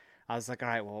vacation." I was like, "All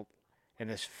right, well, in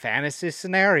this fantasy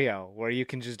scenario where you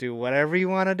can just do whatever you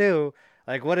want to do,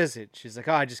 like what is it?" She's like,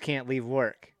 "Oh, I just can't leave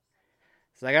work."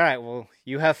 It's like, "All right, well,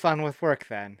 you have fun with work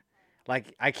then."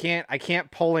 Like I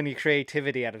can't pull any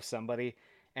creativity out of somebody.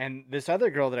 And this other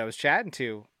girl that I was chatting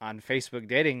to on Facebook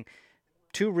dating,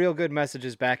 2 real good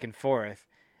messages back and forth.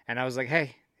 And I was like,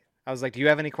 "Hey," I was like, "Do you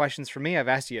have any questions for me? I've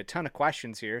asked you a ton of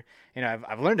questions here.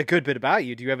 I've learned a good bit about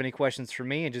you. Do you have any questions for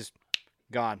me?" And just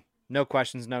gone. No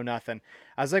questions, no nothing.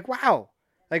 I was like, "Wow.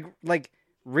 Like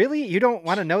really? You don't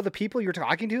want to know the people you're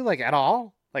talking to like at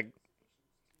all? Like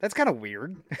that's kind of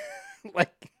weird."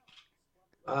 Like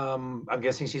I'm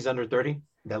guessing she's under 30.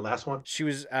 That last one. she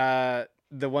was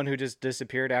the one who just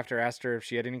disappeared after I asked her if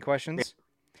she had any questions.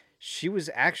 She was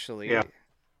actually. Yeah.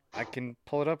 I can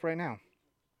pull it up right now.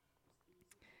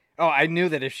 Oh, I knew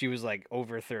that if she was like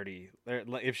over 30, or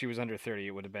if she was under 30,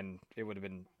 it would have been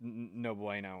no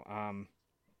bueno.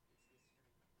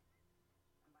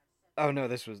 Oh no,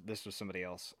 this was somebody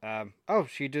else. Oh,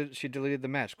 she deleted the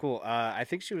match. Cool. I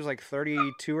think she was like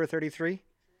 32 or 33.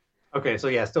 Okay, so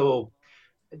yeah, still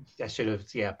I should have,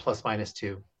 yeah, plus minus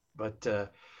two. But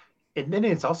and then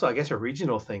it's also, I guess, a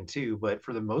regional thing too. But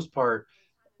for the most part,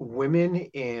 women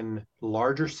in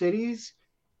larger cities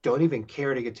don't even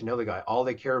care to get to know the guy. All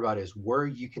they care about is where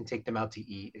you can take them out to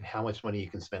eat and how much money you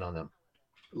can spend on them.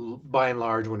 By and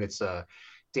large, when it's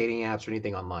dating apps or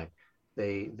anything online,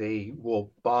 they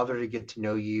will bother to get to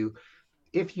know you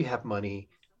if you have money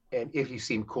and if you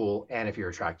seem cool and if you're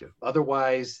attractive.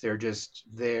 Otherwise, they're just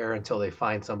there until they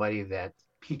find somebody that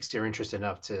piques their interest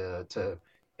enough to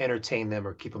entertain them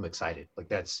or keep them excited. Like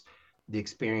that's the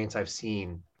experience I've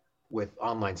seen with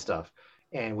online stuff.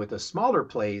 And with a smaller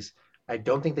place, I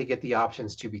don't think they get the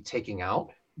options to be taking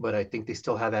out, but I think they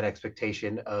still have that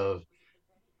expectation of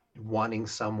wanting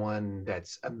someone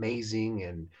that's amazing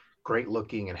and great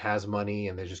looking and has money,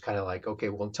 and they're just kind of like, okay,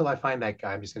 well, until I find that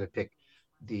guy, I'm just going to pick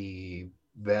the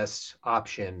best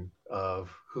option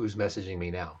of who's messaging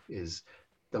me now, is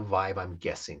the vibe I'm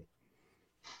guessing.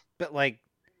 But like,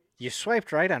 you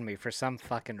swiped right on me for some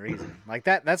fucking reason. Like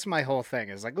that's my whole thing.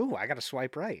 Is like, ooh, I gotta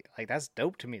swipe right. Like that's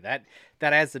dope to me. That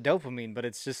adds the dopamine. But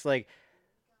it's just like,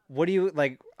 what do you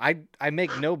like? I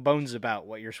make no bones about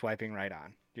what you're swiping right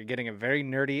on. You're getting a very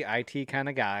nerdy IT kind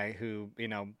of guy who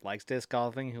likes disc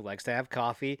golfing, who likes to have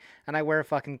coffee, and I wear a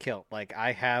fucking kilt. Like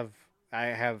I have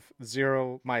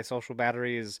zero. My social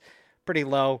battery is pretty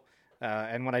low,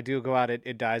 and when I do go out,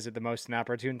 it dies at the most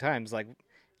inopportune times. Like,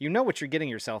 you know what you're getting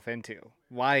yourself into.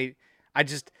 Why? I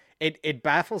just it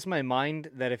baffles my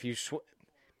mind that if you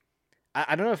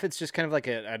I don't know if it's just kind of like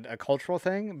a cultural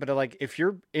thing, but like if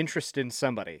you're interested in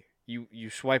somebody, you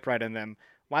swipe right on them.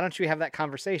 Why don't you have that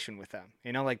conversation with them?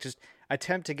 Like just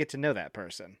attempt to get to know that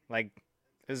person. Like,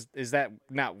 is that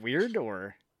not weird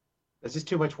or? It's just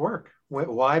too much work.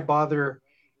 Why bother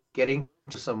getting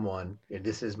to someone? And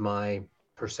this is my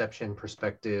perception,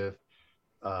 perspective,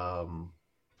 um,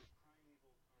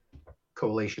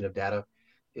 collation of data,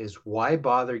 is why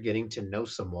bother getting to know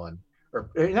someone, or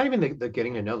not even the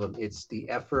getting to know them, it's the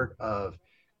effort of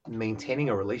maintaining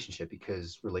a relationship,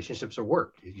 because relationships are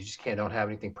work. You just can't don't have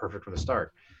anything perfect from the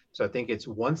start. So I think it's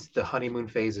once the honeymoon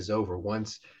phase is over,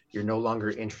 once you're no longer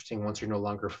interesting, once you're no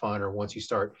longer fun, or once you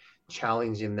start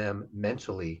challenging them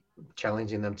mentally,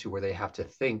 challenging them to where they have to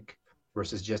think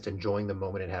versus just enjoying the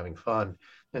moment and having fun,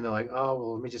 and they're like, oh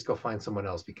well, let me just go find someone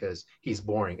else because he's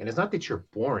boring. And it's not that you're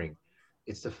boring,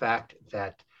 it's the fact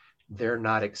that they're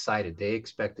not excited. They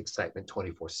expect excitement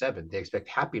 24/7. They expect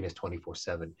happiness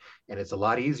 24/7. And it's a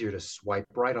lot easier to swipe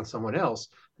right on someone else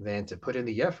than to put in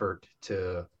the effort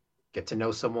to get to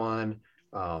know someone,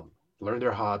 learn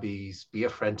their hobbies, be a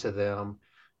friend to them,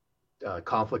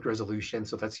 conflict resolution.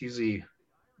 So that's usually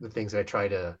the things that I try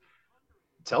to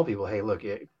tell people. Hey, look,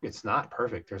 it's not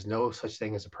perfect. There's no such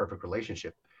thing as a perfect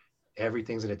relationship.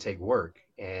 Everything's going to take work.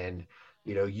 And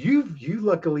you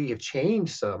luckily have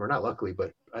changed some, or not luckily,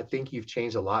 but I think you've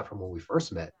changed a lot from when we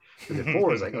first met. Because before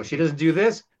it was like, oh, she doesn't do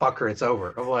this, fuck her, it's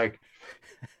over. I'm like,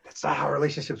 that's not how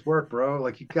relationships work, bro.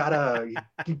 Like you gotta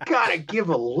give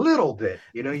a little bit.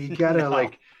 You gotta No.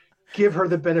 like give her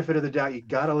the benefit of the doubt. You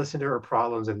gotta listen to her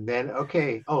problems, and then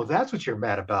okay, oh, that's what you're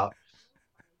mad about.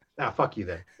 Ah, fuck you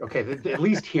then. Okay, at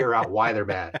least hear out why they're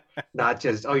mad, not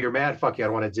just, oh, you're mad, fuck you, I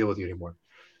don't want to deal with you anymore.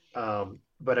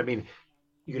 But I mean,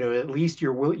 at least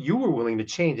you were willing to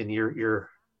change, and you're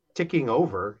ticking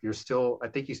over. I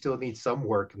think you still need some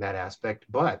work in that aspect,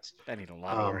 but I need a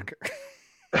lot of um, work.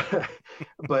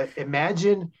 but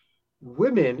imagine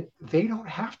women, they don't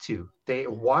have to.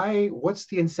 What's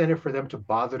the incentive for them to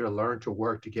bother to learn, to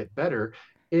work, to get better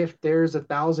if there's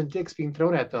 1,000 dicks being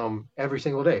thrown at them every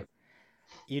single day?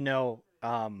 You know,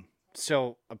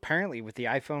 so apparently with the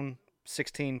iPhone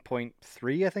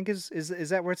 16.3, I think is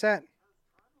that where it's at?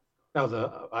 No, the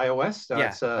iOS, Yeah,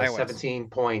 it's iOS.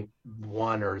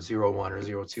 17.1 or 01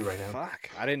 or 02 right now. Fuck,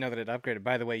 I didn't know that it upgraded.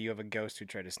 By the way, you have a ghost who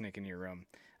tried to sneak in your room.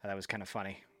 That was kind of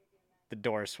funny. The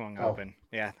door swung Oh, open.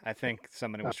 Yeah, I think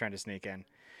somebody was trying to sneak in.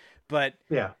 But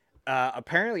yeah.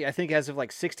 apparently, I think as of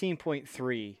like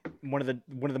 16.3, one of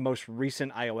the most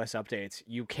recent iOS updates,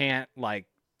 you can't like.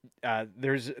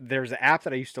 There's an app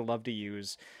that I used to love to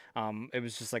use. It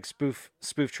was just like spoof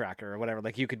tracker or whatever.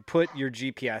 Like you could put your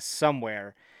GPS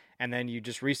somewhere, and then you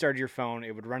just restart your phone.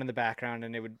 It would run in the background,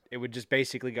 and it would just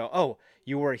basically go, oh,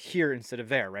 you were here instead of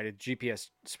there, right? A GPS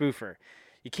spoofer.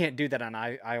 You can't do that on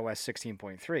iOS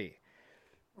 16.3.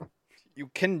 you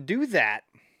can do that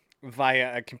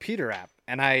via a computer app.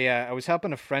 And I was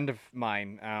helping a friend of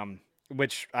mine,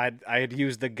 which I had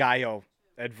used the Gallo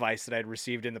advice that I'd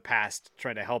received in the past,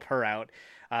 trying to help her out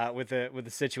with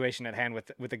the situation at hand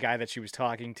with the guy that she was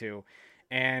talking to,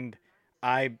 and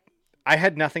I I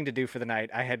had nothing to do for the night.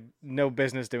 I had no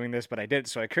business doing this, but I did.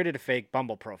 So I created a fake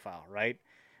Bumble profile, right?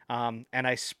 And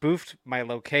I spoofed my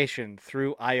location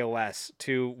through iOS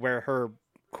to where her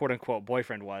quote unquote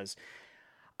boyfriend was.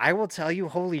 I will tell you,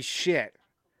 holy shit.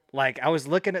 Like I was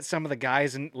looking at some of the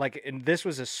guys and this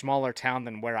was a smaller town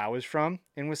than where I was from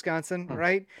in Wisconsin, Hmm.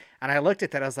 right? And I looked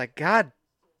at that, I was like, God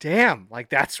damn, like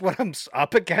that's what I'm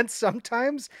up against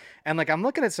sometimes. And like I'm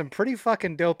looking at some pretty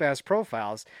fucking dope ass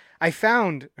profiles. I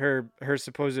found her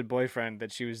supposed boyfriend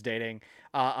that she was dating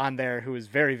on there, who was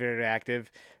very very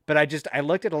active. But I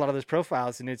looked at a lot of those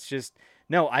profiles, and it's just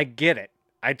no, I get it.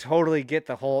 I totally get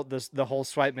the whole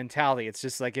swipe mentality. It's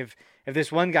just like if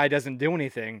this one guy doesn't do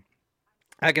anything,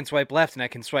 I can swipe left and I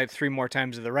can swipe three more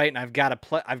times to the right, and I've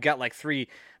got like three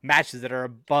matches that are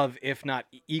above, if not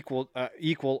equal,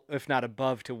 if not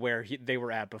above to where they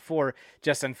were at before,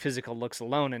 just on physical looks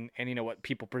alone, and you know what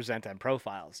people present on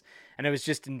profiles, and it was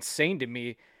just insane to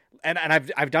me, and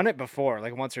I've done it before,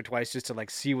 like once or twice, just to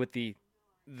like see what the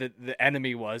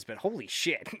enemy was, but holy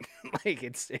shit, like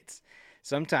it's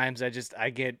sometimes I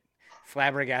get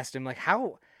flabbergasted. I'm like,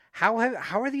 how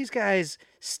are these guys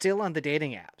still on the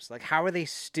dating apps? Like, how are they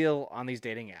still on these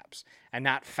dating apps and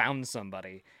not found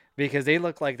somebody? Because they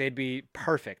look like they'd be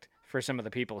perfect for some of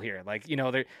the people here. Like, you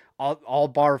know, they're all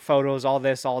bar photos, all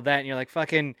this, all that, and you're like,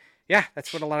 fucking, yeah,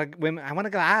 that's what a lot of women. I want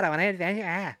to go out. I want to,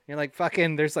 yeah. You're like,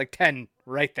 fucking, there's like 10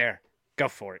 right there. Go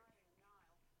for it.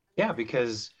 Yeah,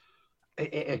 because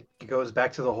it goes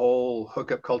back to the whole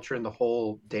hookup culture and the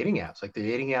whole dating apps. Like the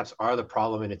dating apps are the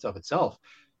problem in its of itself,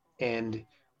 and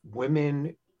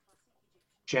women,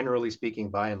 generally speaking,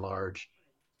 by and large,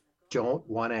 don't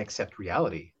want to accept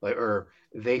reality, like, or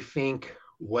they think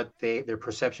what their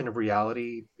perception of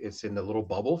reality is in the little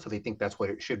bubble, so they think that's what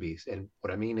it should be. And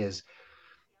what I mean is,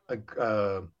 a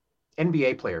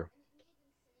NBA player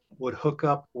would hook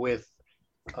up with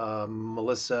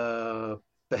Melissa,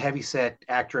 the heavyset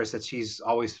actress that she's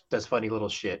always does funny little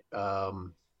shit.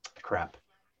 Crap,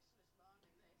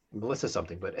 Melissa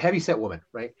something, but heavyset woman,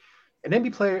 right? An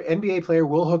NBA player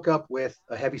will hook up with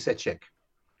a heavyset chick,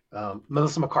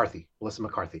 Melissa McCarthy.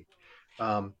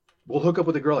 Um, will hook up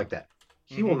with a girl like that.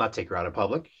 He will Mm-hmm. not take her out in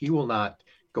public. He will not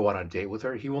go out on a date with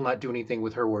her. He will not do anything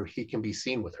with her where he can be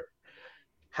seen with her.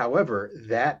 However,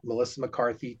 that Melissa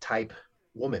McCarthy type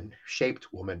woman,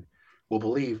 shaped woman, will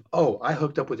believe, oh, I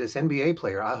hooked up with this NBA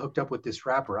player. I hooked up with this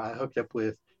rapper. I hooked up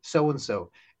with so and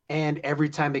so. And every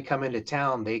time they come into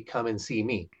town, they come and see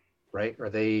me, right? Or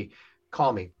they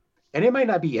call me. And it might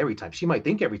not be every time. She might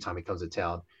think every time he comes to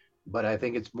town, but I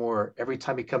think it's more every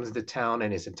time he comes to town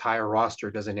and his entire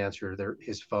roster doesn't answer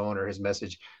his phone or his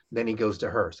message, then he goes to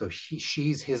her. So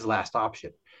she's his last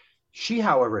option. She,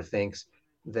 however, thinks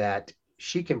that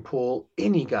she can pull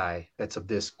any guy that's of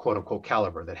this quote unquote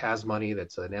caliber, that has money,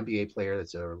 that's an NBA player,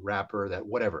 that's a rapper, that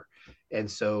whatever. And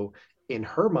so in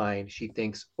her mind, she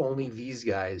thinks only these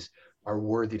guys are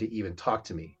worthy to even talk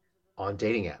to me on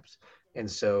dating apps. And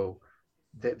so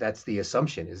that's the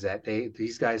assumption, is that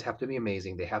these guys have to be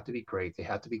amazing, they have to be great, they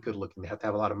have to be good looking, they have to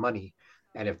have a lot of money.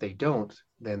 And if they don't,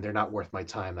 then they're not worth my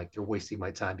time. Like they're wasting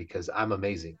my time because I'm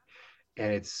amazing.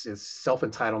 And it's self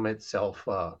entitlement, self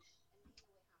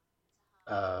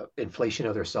inflation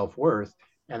of their self worth,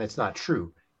 and it's not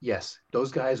true. Yes,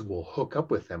 those guys will hook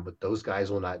up with them, but those guys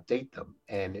will not date them.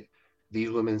 And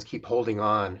these women keep holding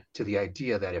on to the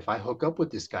idea that if I hook up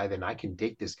with this guy, then I can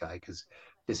date this guy because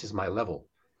this is my level.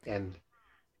 And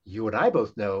you and I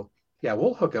both know, yeah,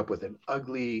 we'll hook up with an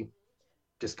ugly,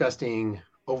 disgusting,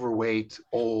 overweight,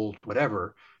 old,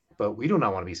 whatever, but we do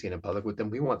not want to be seen in public with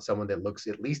them. We want someone that looks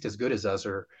at least as good as us,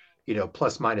 or,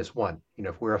 plus minus one.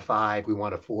 If we're a five, we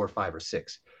want a four, five, or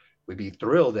six. We'd be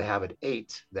thrilled to have an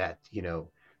eight that,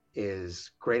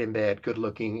 is great in bed, good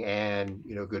looking, and,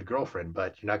 good girlfriend,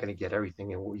 but you're not going to get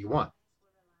everything in what you want.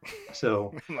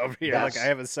 So I'm over here like I that's,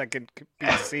 have a second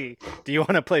PC. Do you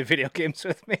want to play video games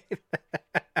with me?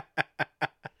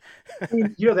 I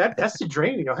mean, that's the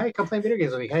dream. Hey, come play video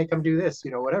games with me. Hey, come do this.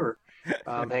 Whatever,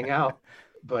 hang out,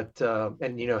 but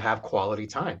and have quality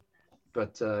time.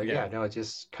 But Yeah. yeah, no, it's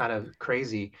just kind of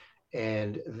crazy,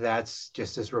 and that's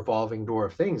just this revolving door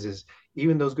of things. Is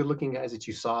even those good-looking guys that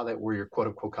you saw that were your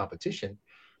quote-unquote competition,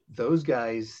 those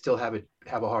guys still have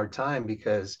a hard time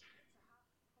because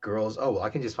girls, oh well, I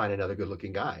can just find another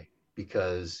good-looking guy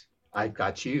because I've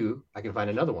got you. I can find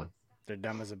another one. They're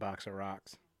dumb as a box of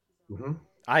rocks. Hmm.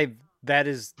 I've That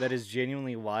is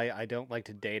genuinely why I don't like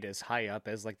to date as high up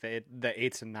as like the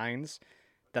eights and nines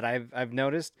that I've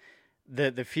noticed.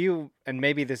 The few, and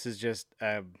maybe this is just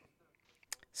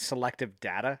selective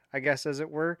data, I guess, as it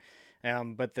were.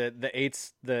 But the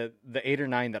eights, the 8 or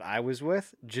 9 that I was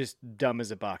with, just dumb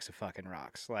as a box of fucking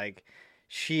rocks. Like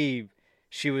she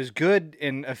she was good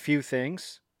in a few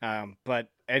things, but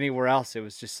anywhere else it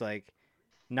was just like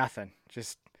nothing.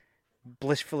 Just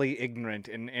blissfully ignorant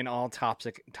in all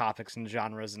topics and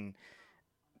genres, and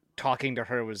talking to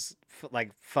her was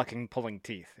like fucking pulling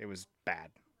teeth. It was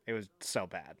bad. It was so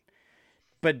bad.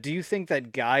 But do you think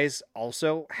that guys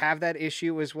also have that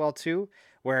issue as well too,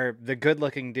 where the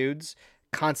good-looking dudes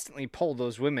constantly pull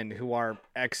those women who are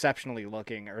exceptionally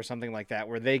looking or something like that,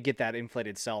 where they get that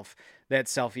inflated that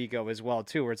self ego as well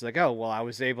too, where it's like, oh well, I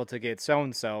was able to get so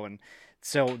and so, and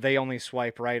so they only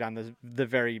swipe right on the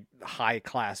very high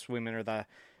class women, or the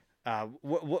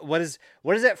what is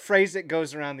that phrase that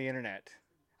goes around the internet?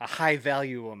 A high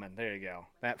value woman. There you go.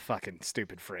 That fucking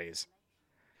stupid phrase.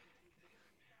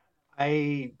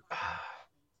 I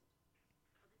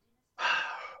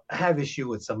I have issue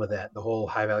with some of that, the whole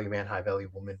high value man, high value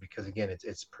woman, because again,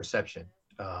 it's perception.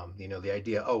 The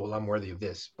idea, oh well, I'm worthy of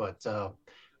this, but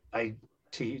I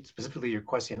to specifically your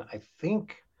question, I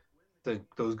think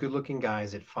those good looking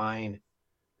guys that find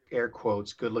air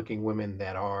quotes good looking women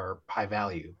that are high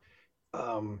value,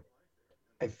 um,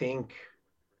 I think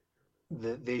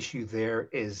the issue there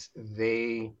is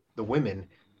the women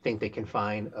think they can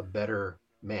find a better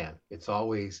man. It's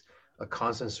always a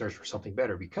constant search for something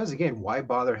better, because again, why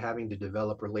bother having to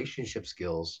develop relationship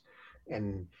skills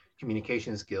and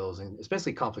communication skills, and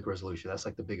especially conflict resolution? That's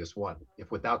like the biggest one. If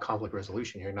without conflict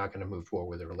resolution you're not going to move forward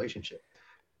with a relationship.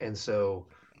 And so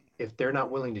if they're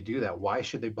not willing to do that, why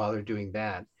should they bother doing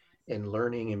that and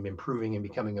learning and improving and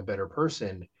becoming a better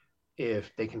person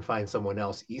if they can find someone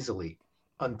else easily,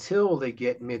 until they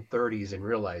get mid 30s and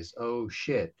realize, oh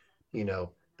shit,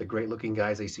 the great looking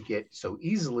guys I used to get so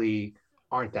easily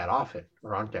aren't that often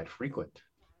or aren't that frequent.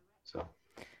 So,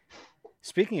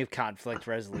 Speaking of conflict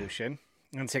resolution,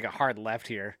 I'm going to take a hard left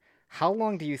here. How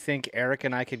long do you think Eric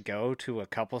and I could go to a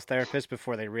couples therapist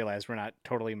before they realize we're not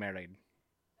totally married?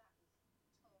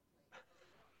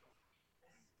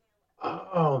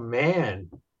 oh man.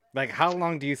 Like, how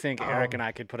long do you think Eric and Um,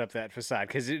 I could put up that facade?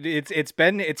 Because it's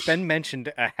been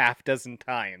mentioned a half dozen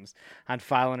times on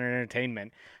File and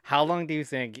Entertainment. How long do you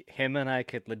think him and I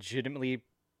could legitimately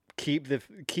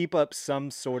keep up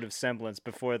some sort of semblance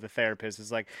before the therapist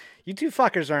is like, "You two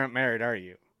fuckers aren't married, are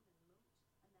you?"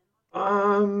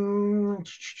 um,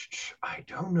 I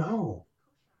don't know,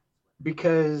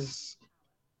 because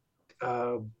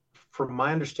uh, from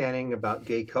my understanding about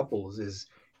gay couples is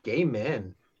gay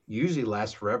men usually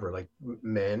last forever. Like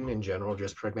men in general,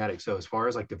 just pragmatic. So as far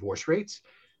as like divorce rates,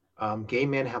 gay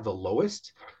men have the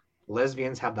lowest,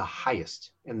 lesbians have the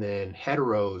highest, and then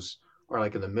heteros are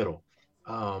like in the middle.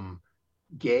 Um,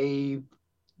 gay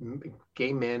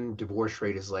gay men divorce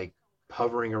rate is like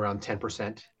hovering around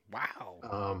 10%. Wow.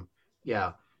 Um,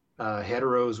 yeah,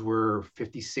 heteros were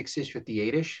 56ish,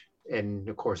 58ish, and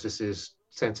of course this is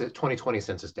census 2020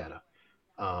 census data.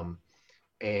 Um,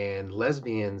 and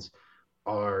lesbians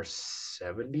are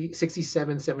 70,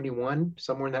 67, 71,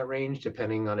 somewhere in that range,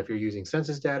 depending on if you're using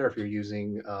census data or if you're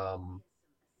using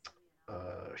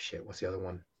shit, what's the other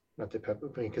one? Not the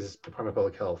because it's Department of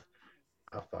Public Health.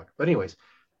 Oh fuck. But anyways,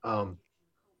 um,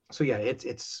 so yeah,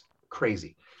 it's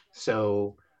crazy.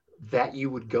 So that you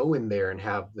would go in there and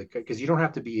have the, because you don't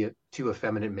have to be two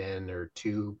effeminate men or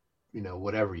two,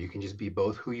 whatever. You can just be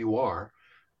both who you are.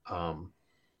 Um,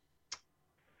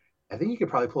 I think you could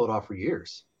probably pull it off for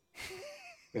years,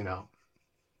 you know,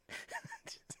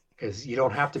 because you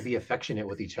don't have to be affectionate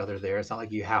with each other there. It's not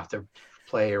like you have to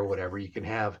play or whatever. You can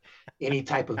have any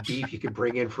type of beef you could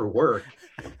bring in for work.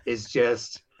 It's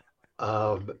just,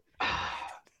 um,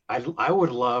 I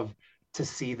would love to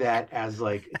see that as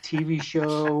like a TV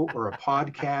show or a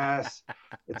podcast.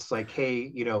 It's like,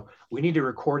 hey, we need to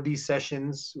record these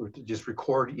sessions, or to just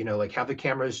record, like have the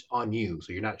cameras on you,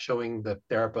 so you're not showing the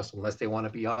therapist unless they want to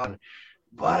be on.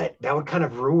 But that would kind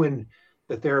of ruin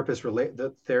the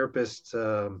therapist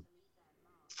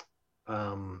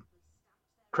um,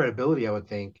 credibility, I would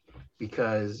think,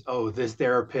 because, oh, this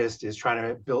therapist is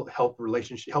trying to help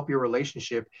your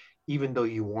relationship, even though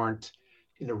you weren't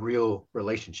in a real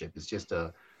relationship. It's just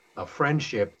a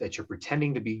friendship that you're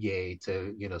pretending to be gay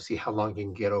to, see how long you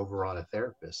can get over on a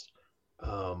therapist.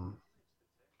 um,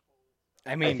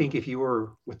 I I mean, think if you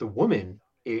were with a woman,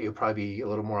 it would probably be a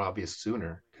little more obvious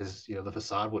sooner, because the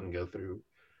facade wouldn't go through.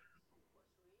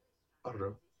 I don't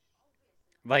know.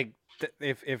 Like,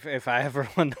 if I ever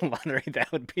won the lottery,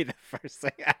 that would be the first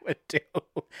thing I would do.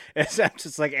 Is I'm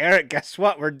just like, Eric, guess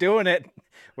what? We're doing it.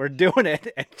 We're doing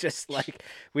it. And just like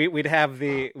we'd have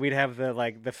the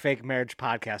like the fake marriage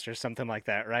podcast or something like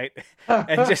that, right?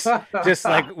 And just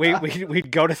like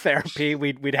we'd go to therapy.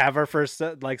 We'd have our first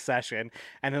like session,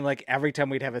 and then like every time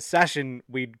we'd have a session,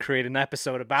 we'd create an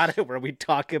episode about it where we'd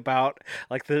talk about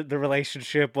like the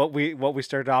relationship, what we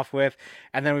started off with,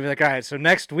 and then we'd be like, all right, so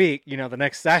next week, you know, the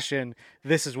next session,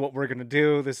 this is what we're gonna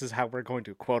do. This is how we're going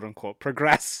to quote unquote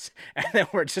progress, and then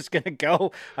we're just gonna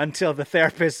go until the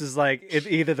therapist is like,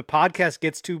 either the podcast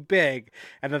gets too big,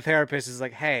 and the therapist is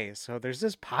like, hey, so there's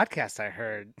this podcast I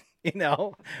heard, you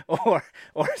know, or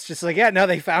it's just like, yeah, no,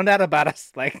 they found out about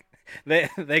us, like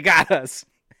they got us,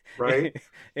 Right?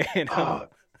 you know.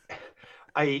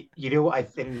 I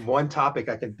think one topic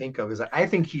I can think of is that I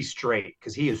think he's straight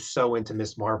because he is so into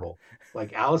Miss Marvel,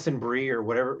 like Allison Brie or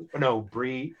whatever. No,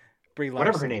 Brie, Brie whatever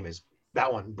her Larson. name is.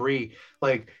 That one, Brie.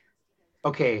 Like,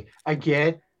 okay, I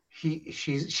get she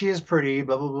is pretty,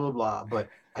 blah blah blah blah, but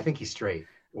I think he's straight.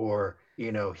 Or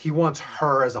he wants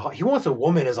her he wants a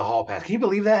woman as a hall pass. Can you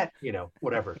believe that?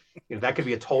 Whatever. That could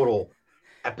be a total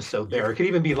episode there. It could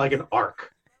even be like an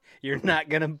arc. You're not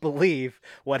gonna believe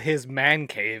what his man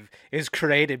cave is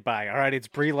created by. All right, it's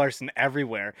Brie Larson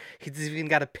everywhere. He's even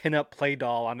got a pinup play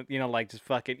doll on it. You know, like just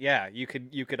fucking yeah. You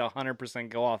could 100%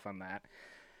 go off on that,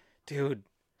 dude.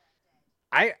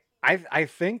 I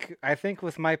think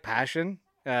with my passion,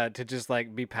 to just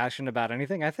like be passionate about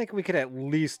anything, I think we could at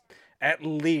least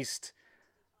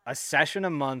a session a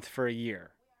month for a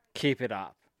year. Keep it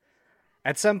up.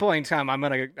 At some point in time, I'm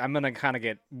gonna kind of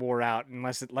get wore out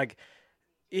unless it like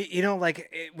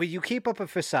when you keep up a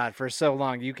facade for so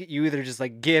long, you either just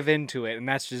like give into it and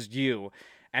that's just you,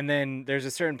 and then there's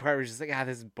a certain part where you're just like,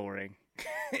 this is boring.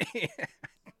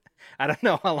 I don't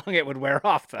know how long it would wear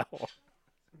off though.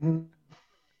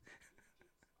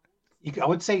 I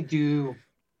would say do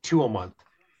 2 a month.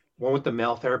 One with the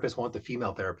male therapist, one with the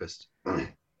female therapist. Just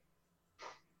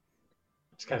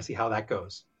kind of see how that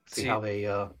goes. See how they,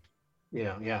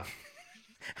 yeah.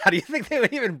 How do you think they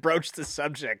would even broach the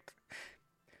subject?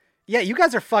 Yeah, you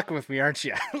guys are fucking with me, aren't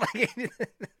you?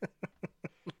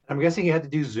 I'm guessing you had to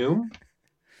do Zoom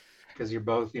because you're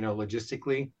both,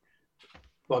 logistically.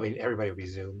 Well, I mean, everybody would be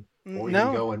Zoom. Or you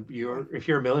can go and if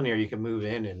you're a millionaire, you can move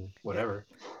in and whatever.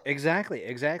 Exactly.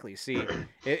 See,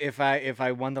 if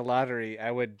I won the lottery,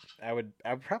 I would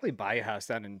probably buy a house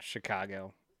down in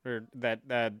Chicago or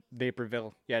that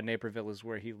Naperville. Yeah, Naperville is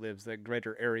where he lives, the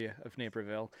greater area of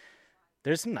Naperville.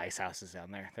 There's some nice houses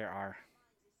down there. There are.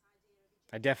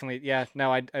 I definitely,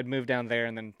 I'd move down there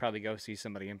and then probably go see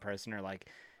somebody in person or like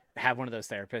have one of those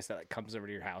therapists that like comes over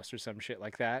to your house or some shit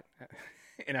like that.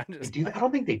 And I'm just I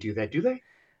don't think they do that, do they?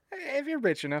 If you're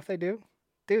rich enough, they do.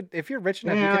 Dude, if you're rich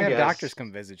enough, Yeah, you can I have guess. doctors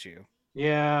come visit you.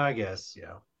 Yeah, I guess,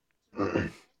 yeah.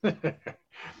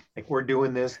 Like we're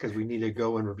doing this because we need to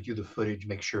go and review the footage,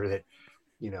 make sure that,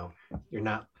 you're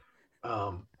not,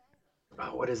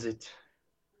 what is it?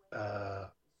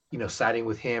 Siding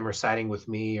with him or siding with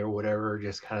me or whatever.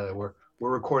 Just kind of we're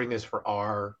recording this for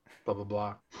our blah blah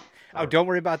blah. Oh, don't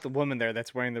worry about the woman there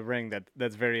that's wearing the ring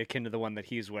that's very akin to the one that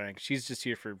he's wearing. She's just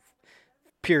here for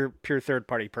pure third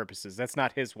party purposes. That's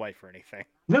not his wife or anything.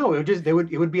 No, it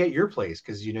would be at your place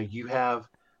because you have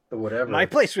the whatever. My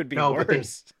place would be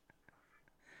worse.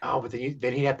 But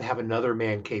then he'd have to have another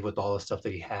man cave with all the stuff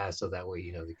that he has, so that way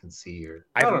they can see. Or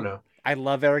I don't know. I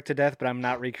love Eric to death, but I'm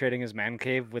not recreating his man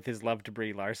cave with his love to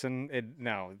Brie Larson.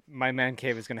 No, my man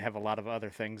cave is going to have a lot of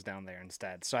other things down there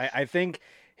instead. So I think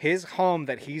his home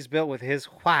that he's built with his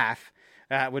wife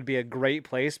would be a great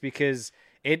place because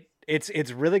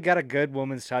it's really got a good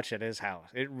woman's touch at his house.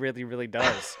 It really, really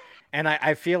does. And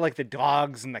I feel like the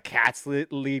dogs and the cats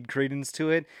lead credence to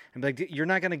it. I'm like, you're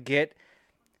not going to get...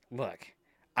 Look,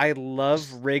 I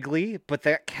love Wrigley, but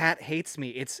that cat hates me.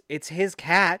 It's his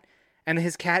cat, and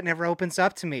his cat never opens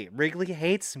up to me. Wrigley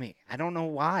hates me. I don't know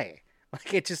why.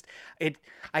 Like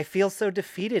I feel so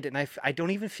defeated, and I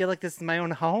don't even feel like this is my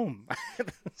own home.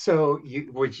 So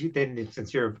then,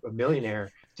 since you're a millionaire,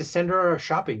 just send her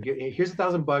shopping. Here's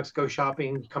 $1,000. Go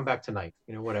shopping. Come back tonight.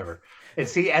 Whatever.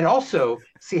 And also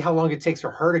see how long it takes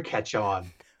for her to catch on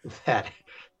that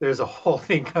there's a whole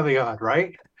thing coming on,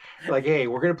 right? Like, hey,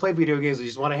 we're gonna play video games. We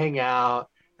just want to hang out.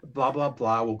 Blah blah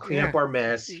blah. We'll clean up our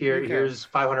mess. Here's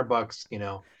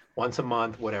 $500. Once a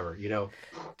month, whatever.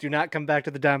 Do not come back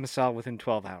to the domicile within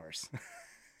 12 hours.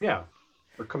 Yeah,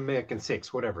 or come back in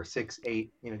 6, whatever, 6,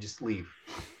 8. Just leave.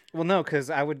 Well, no, because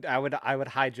I would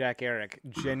hijack Eric,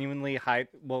 genuinely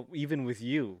well, even with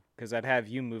you, because I'd have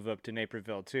you move up to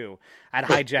Naperville too. I'd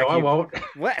hijack No, I you. won't.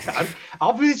 What?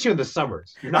 I'll visit you in the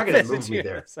summers. You're not going to move me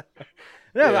there.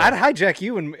 No, Yeah. I'd hijack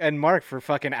you and Mark for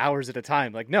fucking hours at a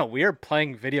time. Like, no, we are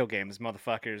playing video games,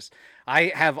 motherfuckers.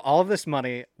 I have all of this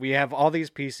money. We have all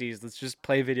these PCs. Let's just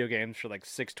play video games for like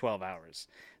 12 hours.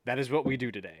 That is what we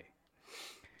do today.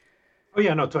 Oh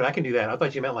yeah, no, totally. I can do that. I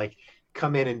thought you meant like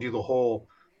come in and do the whole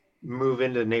move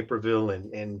into Naperville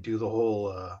and do the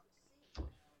whole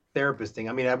therapist thing.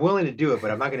 I mean, I'm willing to do it,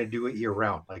 but I'm not going to do it year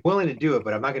round. Like willing to do it,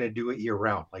 but I'm not going to do it year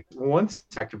round. Like once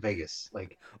back to Vegas,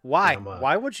 like Why? I'm,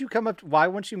 Why would you come up? Why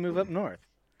won't you move up north?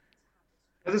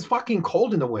 because it's fucking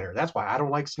cold in the winter. That's why I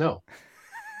don't like snow.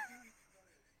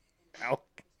 Oh,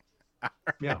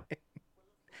 Yeah,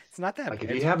 it's not that like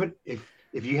bad.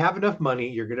 if you have enough money,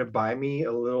 you're going to buy me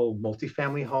a little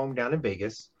multifamily home down in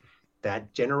Vegas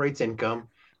that generates income.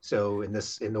 So in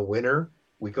the winter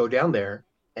we go down there,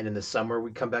 and in the summer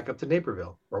we come back up to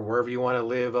Naperville or wherever you want to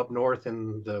live up north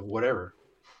in the whatever.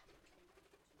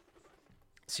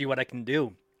 See, what I can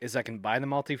do is I can buy the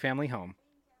multifamily home.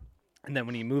 And then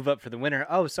when you move up for the winter,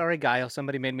 oh, sorry, Gallo,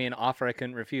 somebody made me an offer I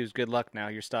couldn't refuse. Good luck now.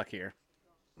 You're stuck here.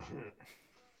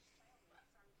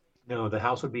 No, the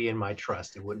house would be in my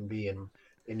trust. It wouldn't be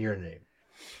in your name.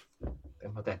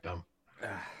 I'm not that dumb.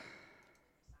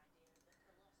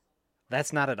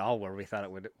 That's not at all where we thought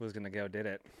was going to go, did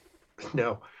it?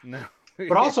 No. No.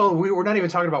 But also, we're not even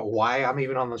talking about why I'm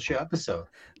even on the show episode.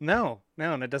 No,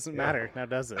 and it doesn't matter now,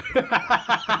 does it?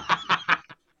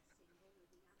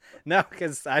 No,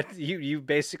 because you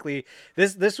basically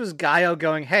this was Gallo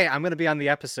going, hey, I'm going to be on the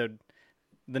episode,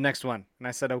 the next one, and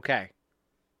I said okay.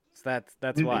 So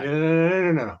that's why.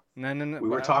 No. We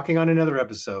were talking on another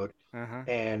episode, Uh-huh.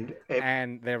 and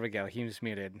there we go. He was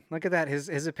muted. Look at that.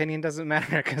 His opinion doesn't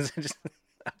matter because just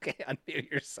okay. Unmute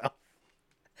yourself.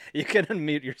 You can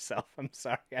unmute yourself. I'm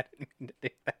sorry, I didn't mean to do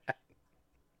that.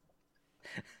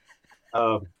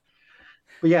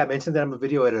 but yeah, I mentioned that I'm a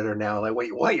video editor now. Like,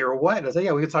 wait, what? You're a what? And I was like,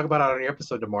 yeah, we can talk about it on your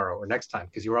episode tomorrow or next time,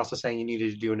 because you were also saying you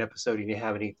needed to do an episode. You didn't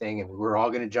have anything, and we were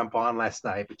all going to jump on last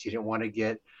night, but you didn't want to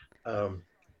get a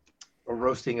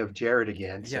roasting of Jared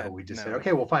again. So we just said,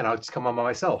 okay, well, fine. I'll just come on by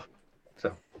myself.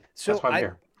 So that's why I'm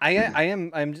here.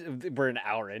 We're an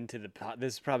hour into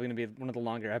this is probably going to be one of the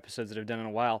longer episodes that I've done in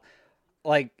a while.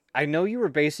 Like, I know you were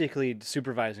basically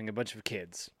supervising a bunch of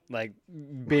kids, like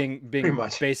being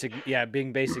basic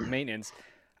maintenance.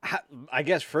 I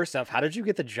guess first off, how did you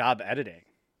get the job editing?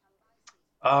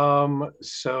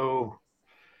 So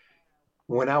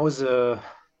when I was a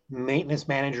maintenance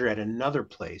manager at another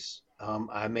place,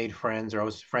 I made friends, or I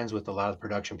was friends with a lot of the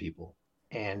production people.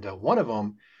 And one of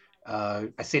them,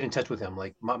 I stayed in touch with him.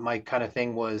 Like my kind of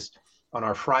thing was on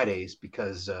our Fridays,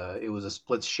 because it was a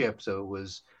split shift. So it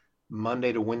was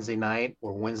Monday to Wednesday night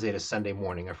or Wednesday to Sunday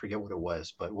morning. I forget what it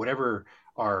was, but whatever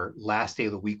our last day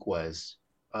of the week was,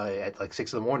 at like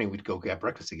 6 a.m, we'd go get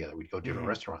breakfast together. We'd go to different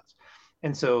restaurants.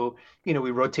 And so, we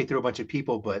rotate through a bunch of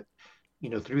people, but,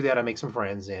 through that, I make some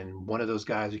friends. And one of those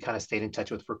guys we kind of stayed in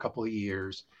touch with for a couple of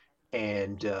years.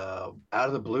 And out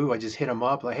of the blue, I just hit him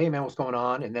up like, hey, man, what's going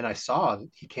on? And then I saw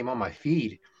he came on my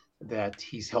feed that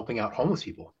he's helping out homeless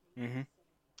people. Mm-hmm.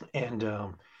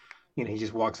 And, he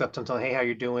just walks up to them, telling, hey, how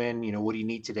you doing? What do you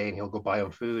need today? And he'll go buy them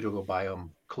food. He'll go buy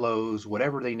them clothes,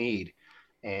 whatever they need,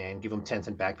 and give them tents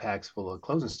and backpacks full of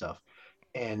clothes and stuff.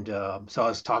 And so I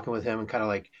was talking with him and kind of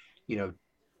like,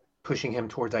 pushing him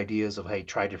towards ideas of, hey,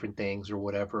 try different things or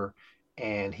whatever.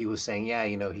 And he was saying, yeah,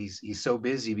 he's so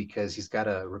busy because he's got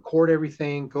to record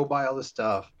everything, go buy all this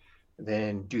stuff,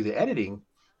 then do the editing.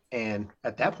 And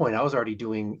at that point, I was already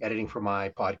doing editing for my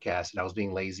podcast, and I was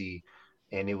being lazy.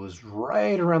 And it was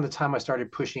right around the time I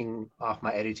started pushing off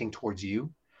my editing towards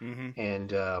you. Mm-hmm. And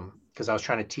because I was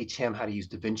trying to teach him how to use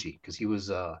DaVinci, because he was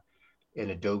an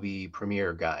Adobe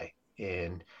Premiere guy.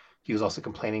 And he was also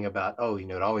complaining about,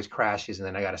 it always crashes, and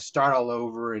then I got to start all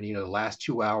over, and the last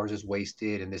 2 hours is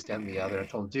wasted, and this, that, and the other. I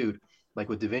told him, dude, like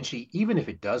with DaVinci, even if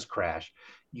it does crash,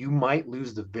 you might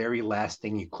lose the very last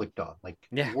thing you clicked on. Like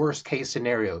worst case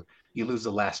scenario, you lose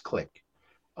the last click.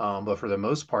 But for the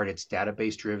most part, it's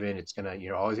database driven. It's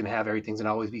you're always gonna have everything's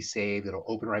gonna always be saved. It'll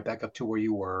open right back up to where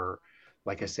you were.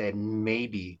 Like I said,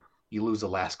 maybe you lose the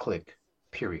last click,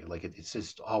 period. Like it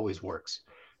just always works.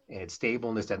 And it's stable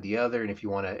and this, that, and the other. And if you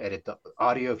want to edit the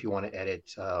audio, if you want to edit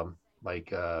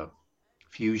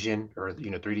Fusion or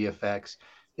 3D effects,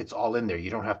 it's all in there.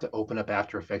 You don't have to open up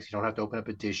After Effects. You don't have to open up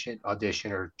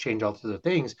Audition or change all the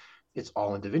things. It's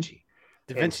all in DaVinci.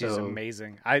 DaVinci is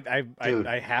amazing. I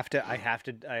have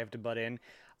to butt in.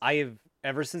 I have,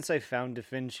 ever since I found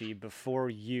DaVinci before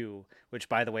you, which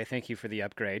by the way, thank you for the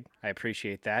upgrade. I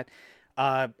appreciate that.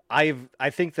 I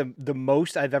think the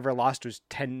most I've ever lost was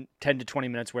 10 to 20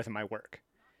 minutes worth of my work.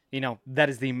 That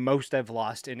is the most I've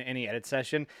lost in any edit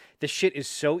session. The shit is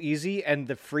so easy, and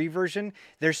the free version,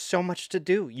 there's so much to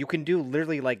do. You can do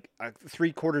literally like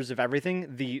 3/4 of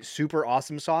everything. The super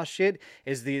awesome sauce shit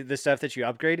is the stuff that you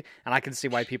upgrade, and I can see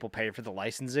why people pay for the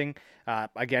licensing.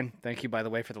 Again, thank you, by the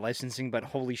way, for the licensing, but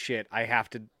holy shit, I had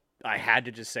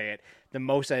to just say it. The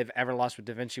most I've ever lost with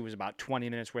DaVinci was about 20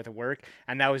 minutes worth of work,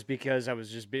 and that was because I was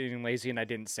just being lazy and I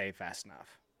didn't save fast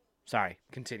enough. Sorry,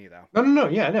 continue though. No.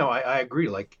 Yeah, no, I agree.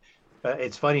 Like,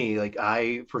 it's funny. Like,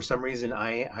 for some reason,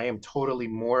 I am totally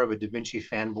more of a Da Vinci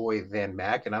fanboy than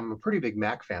Mac, and I'm a pretty big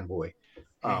Mac fanboy.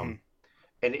 Hmm. Um,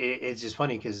 and it's just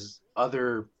funny because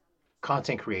other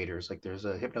content creators, like there's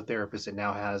a hypnotherapist that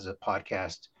now has a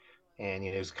podcast, and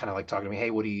it's kind of like talking to me,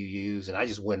 hey, what do you use? And I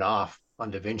just went off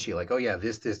on Da Vinci, like, oh yeah,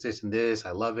 this, and this,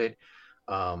 I love it.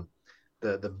 Um,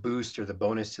 the boost or the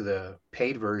bonus to the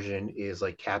paid version is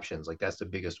like captions, like that's the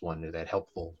biggest one that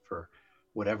helpful for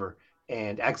whatever.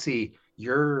 And actually,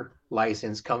 your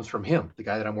license comes from him, the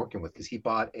guy that I'm working with, because he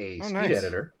bought a Oh, speed nice.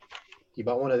 editor. He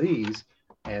bought one of these,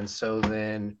 and so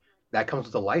then that comes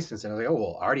with a license. And I was like, oh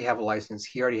well, I already have a license.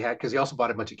 He already had, because he also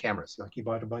bought a bunch of cameras. Like he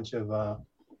bought a bunch of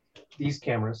these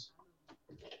cameras,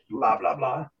 blah blah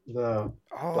blah, the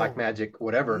Black Oh, Magic,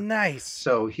 whatever. nice.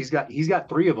 So he's got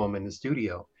three of them in the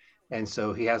studio, and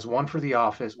so he has one for the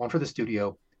office, one for the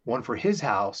studio, one for his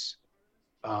house,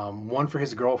 one for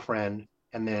his girlfriend,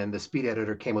 and then the speed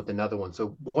editor came with another one.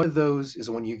 So one of those is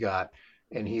the one you got,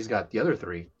 and he's got the other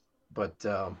three. But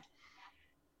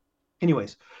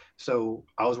anyways, so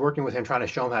I was working with him trying to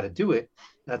show him how to do it.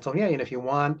 And I told him, yeah, if you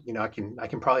want, I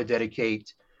can probably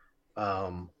dedicate,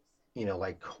 um,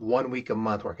 like 1 week a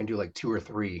month where I can do like two or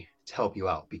three to help you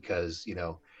out because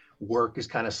work is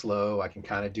kind of slow. I can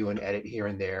kind of do an edit here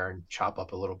and there and chop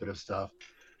up a little bit of stuff.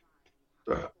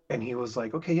 And he was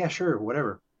like, okay, yeah, sure,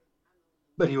 whatever.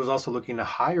 But he was also looking to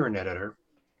hire an editor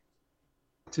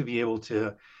to be able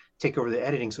to take over the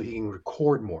editing so he can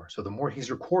record more. So the more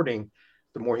he's recording,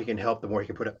 the more he can help, the more he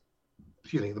can put out,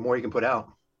 excuse me, the more he can put out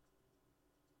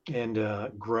and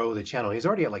grow the channel. He's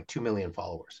already at like 2 million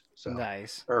followers. So,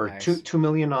 Nice. or Nice. 2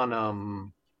 million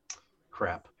on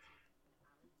crap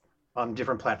on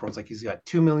different platforms. Like he's got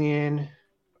 2 million,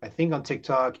 I think, on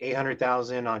TikTok,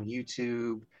 800,000 on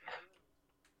YouTube,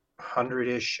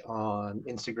 100-ish on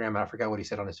Instagram. I forgot what he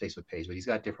said on his Facebook page, but he's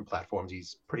got different platforms.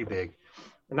 He's pretty big,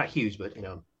 not huge, but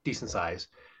decent size,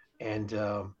 and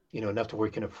enough to where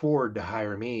he can afford to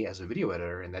hire me as a video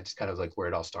editor, and that's kind of like where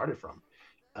it all started from.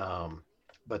 Um,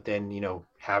 but then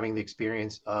having the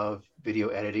experience of video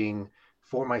editing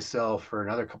for myself for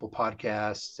another couple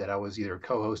podcasts that I was either a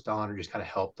co-host on or just kind of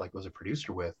helped, like was a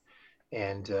producer with,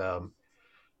 and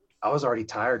I was already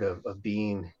tired of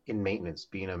being in maintenance,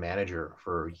 being a manager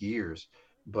for years,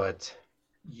 but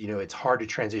it's hard to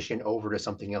transition over to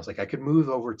something else. Like I could move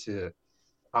over to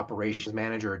operations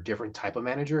manager, a different type of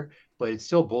manager, but it's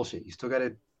still bullshit. You still got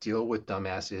to deal with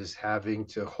dumbasses having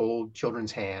to hold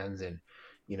children's hands and,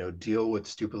 deal with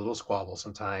stupid little squabbles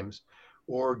sometimes,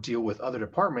 or deal with other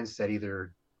departments that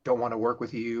either don't want to work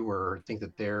with you or think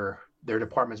that their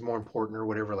department's more important or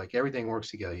whatever. Like everything works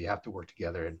together. You have to work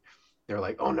together. And they're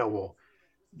like, oh no, well,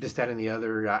 this, that, and the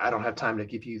other. I don't have time to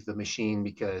give you the machine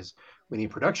because we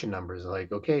need production numbers.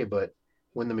 Like, okay, but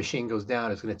when the machine goes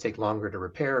down, it's going to take longer to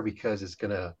repair because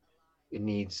it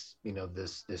needs,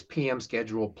 this PM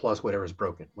schedule plus whatever's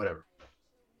broken, whatever.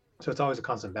 So it's always a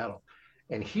constant battle.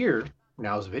 And here,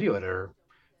 now as a video editor,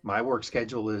 my work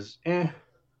schedule is,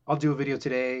 I'll do a video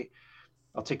today.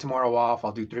 I'll take tomorrow off.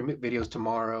 I'll do 3 videos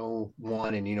tomorrow,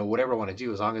 one, and whatever I want to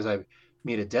do, as long as I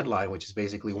meet a deadline, which is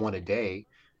basically one a day.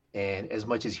 And as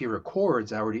much as he records,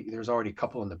 there's already a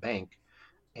couple in the bank,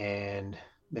 and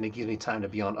then it gives me time to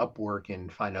be on Upwork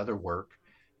and find other work.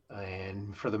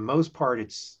 And for the most part,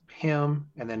 it's him,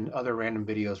 and then other random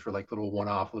videos for like little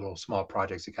one-off, little small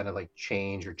projects that kind of like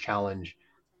change or challenge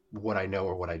what I know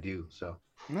or what I do. So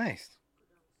Nice.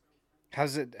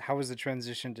 How was the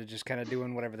transition to just kind of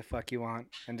doing whatever the fuck you want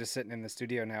and just sitting in the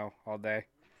studio now all day?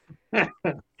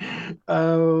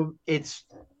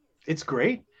 it's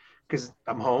great because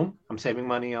I'm home. I'm saving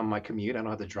money on my commute. I don't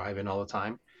have to drive in all the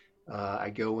time. I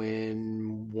go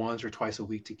in once or twice a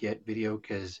week to get video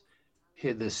because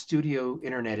the studio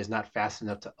internet is not fast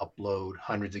enough to upload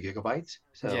hundreds of gigabytes.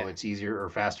 So Yeah. it's easier or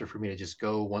faster for me to just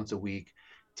go once a week,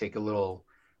 take a little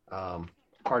um,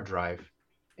 hard drive,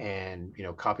 and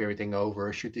copy everything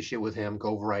over, shoot the shit with him, go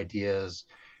over ideas,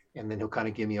 and then he'll kind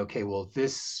of give me, okay, well,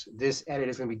 this edit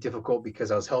is going to be difficult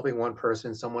because I was helping one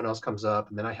person, someone else comes up,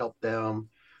 and then I help them,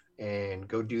 and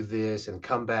go do this and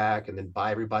come back and then buy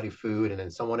everybody food and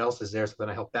then someone else is there, so then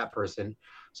I help that person.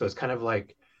 So it's kind of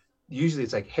like usually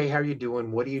it's like, hey, how are you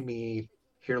doing? What do you need?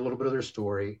 Hear a little bit of their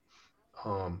story.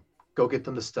 um, Go get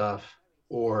them the stuff,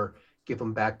 or give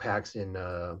them backpacks and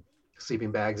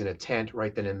sleeping bags in a tent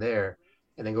right then and there,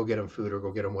 and then go get them food or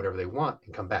go get them whatever they want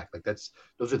and come back. Like that's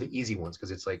those are the easy ones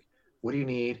because it's like, what do you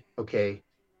need? Okay,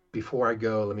 before I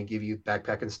go, let me give you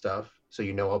backpack and stuff so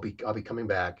you know I'll be coming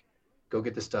back. Go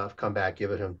get the stuff, come back,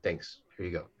 give it to him. Thanks. Here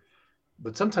you go.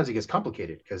 But sometimes it gets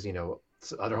complicated because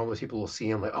other homeless people will see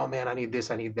him like, oh man, I need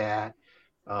this, I need that.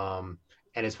 Um,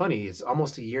 and it's funny, it's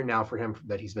almost a year now for him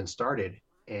that he's been started,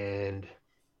 and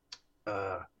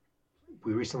uh,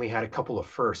 we recently had a couple of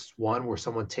firsts. One where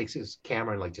someone takes his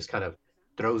camera and like just kind of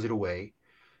throws it away.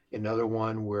 Another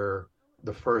one where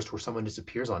the first where someone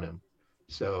disappears on him.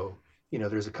 So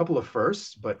there's a couple of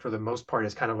firsts, but for the most part,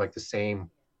 it's kind of like the same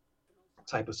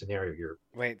type of scenario. You're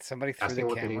Wait, somebody threw the asking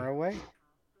what they need. camera away?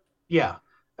 Yeah,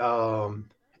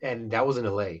 and that was in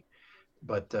LA,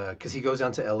 but because he goes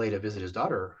down to LA to visit his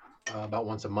daughter about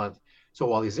once a month. So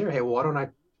while he's there, hey, well, why don't I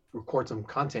record some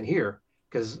content here?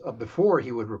 Because before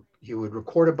he would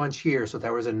record a bunch here, so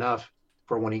there was enough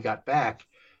for when he got back.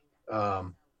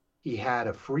 Um, he had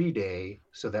a free day,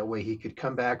 so that way he could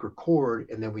come back, record,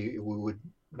 and then we would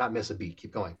not miss a beat,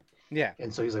 keep going. Yeah.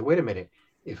 And so he's like, wait a minute,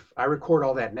 if I record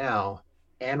all that now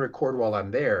and record while I'm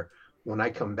there, when I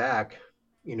come back,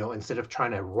 instead of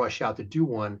trying to rush out to do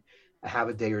one, I have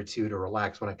a day or two to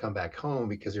relax when I come back home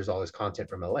because there's all this content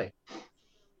from LA.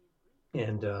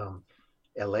 And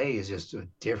LA is just a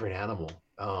different animal.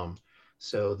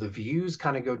 So the views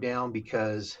kind of go down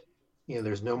because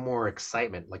there's no more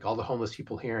excitement. Like all the homeless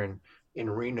people here in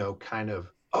Reno, kind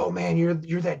of, oh man,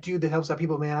 you're that dude that helps out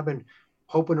people, man. I've been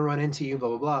hoping to run into you, blah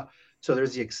blah blah. So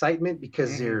there's the excitement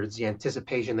because Hmm. there's the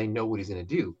anticipation. They know what he's going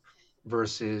to do,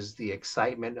 versus the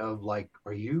excitement of like,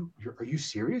 are you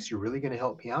serious? You're really going to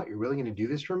help me out? You're really going to do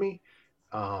this for me?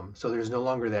 So there's no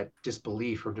longer that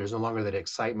disbelief, or there's no longer that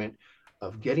excitement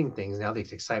of getting things. Now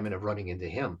there's excitement of running into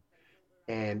him.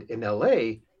 And in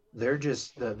LA, they're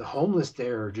just the homeless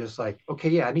there are just like, okay,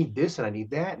 yeah, I need this and I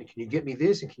need that. And can you get me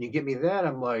this? And can you get me that?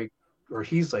 I'm like, or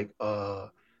he's like,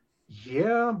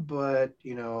 yeah, but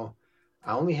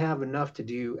I only have enough to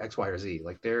do X, Y, or Z.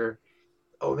 Like they're,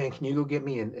 oh man, can you go get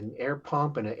me an air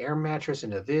pump and an air mattress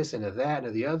and a this and a that and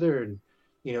a the other? And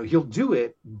he'll do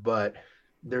it, but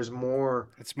there's more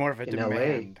It's more of a in LA.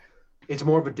 demand. It's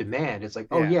more of a demand. It's like,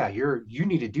 oh Yeah. yeah, you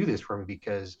need to do this for me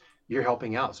because you're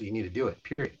helping out, so you need to do it.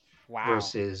 Period. Wow.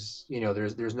 Versus,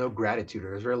 there's no gratitude, or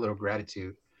there's very little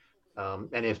gratitude.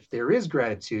 And if there is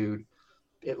gratitude,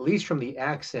 at least from the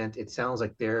accent, it sounds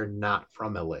like they're not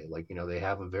from LA. Like they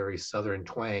have a very southern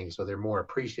twang, so they're more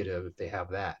appreciative if they have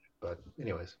that. But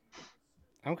anyways,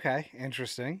 Okay,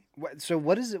 interesting. So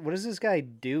what does this guy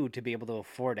do to be able to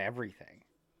afford everything?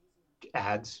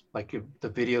 ads, like the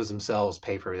videos themselves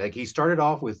pay for it. Like he started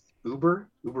off with Uber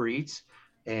Eats,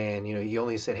 and he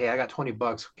only said, hey, I got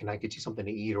 $20, can I get you something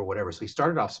to eat or whatever. So he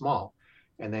started off small,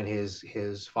 and then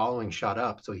his following shot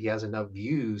up, so he has enough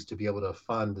views to be able to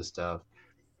fund the stuff.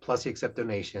 Plus he accepts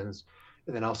donations,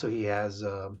 and then also he has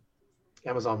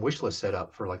Amazon wish list set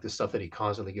up for like the stuff that he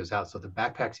constantly gives out. So the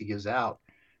backpacks he gives out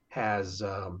has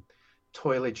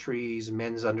toiletries,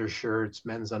 men's undershirts,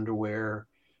 men's underwear.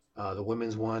 The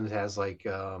women's one has like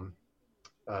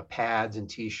pads and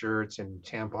t-shirts and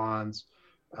tampons,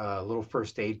 a little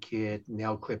first aid kit,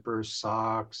 nail clippers,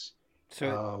 socks,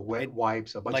 So wet it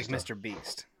wipes, a bunch of like stuff. Mr.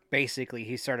 Beast. Basically,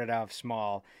 he started off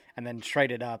small and then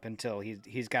traded up until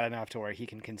he's got enough to where he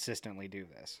can consistently do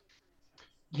this.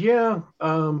 Yeah,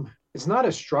 it's not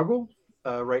a struggle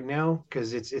right now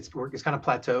because it's kind of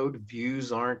plateaued.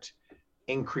 Views aren't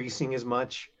increasing as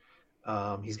much.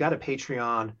 He's got a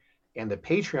Patreon, and the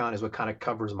Patreon is what kind of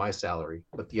covers my salary,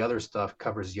 but the other stuff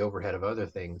covers the overhead of other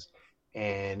things.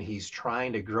 And he's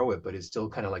trying to grow it, but it's still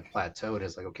kind of like plateaued.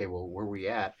 It's like, okay, well, where are we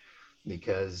at?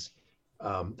 Because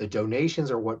the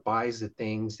donations are what buys the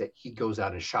things that he goes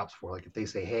out and shops for. Like if they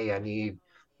say, hey, I need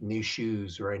new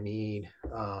shoes, or I need,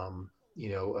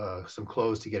 some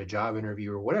clothes to get a job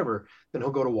interview or whatever, then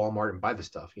he'll go to Walmart and buy the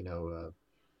stuff,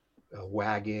 a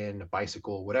wagon, a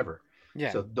bicycle, whatever.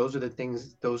 Yeah. So those are the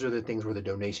things. Those are the things where the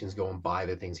donations go and buy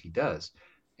the things he does.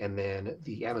 And then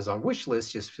the Amazon wish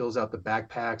list just fills out the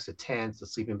backpacks, the tents, the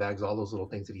sleeping bags, all those little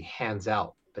things that he hands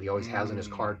out, that he always has in his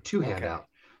Mm, card to hand okay. out.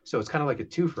 So it's kind of like a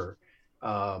twofer.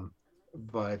 Um,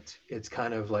 but it's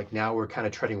kind of like now we're kind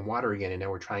of treading water again, and now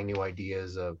we're trying new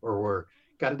ideas of, or we're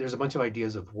got there's a bunch of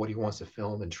ideas of what he wants to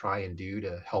film and try and do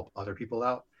to help other people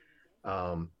out.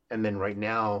 And then right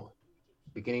now,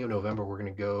 beginning of November, we're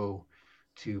going to go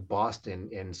to Boston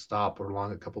and stop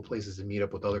along a couple places and meet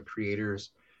up with other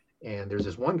creators. And there's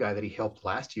this one guy that he helped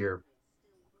last year.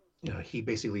 He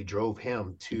basically drove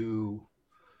him to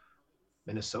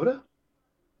Minnesota.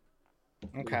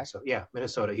 Okay.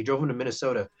 Minnesota. He drove him to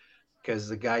Minnesota because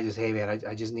the guy just, hey man,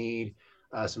 I just need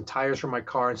some tires for my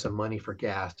car and some money for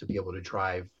gas to be able to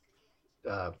drive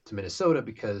to Minnesota,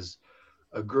 because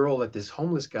a girl that this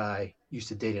homeless guy used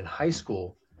to date in high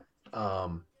school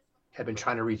um, had been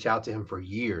trying to reach out to him for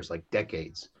years, like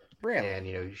decades. Really?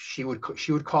 And she would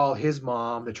call his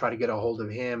mom to try to get a hold of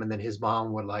him, and then his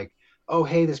mom would like, oh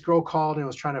hey, this girl called and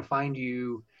was trying to find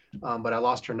you, but I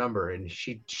lost her number. And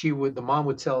the mom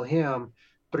would tell him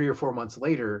 3 or 4 months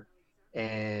later,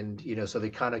 and so they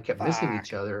kind of kept missing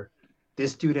each Fuck. other.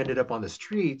 This dude ended up on the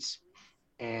streets,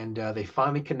 and they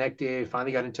finally connected,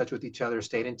 finally got in touch with each other,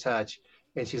 stayed in touch.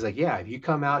 And she's like, yeah, if you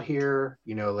come out here,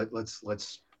 let's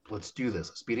do this,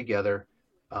 let's be together.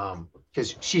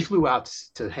 Because she flew out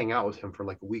to hang out with him for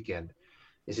like a weekend.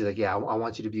 And she's like, yeah, I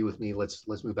want you to be with me, let's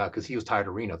move out, because he was tired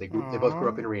of Reno. They both grew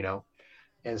up Aw. in Reno.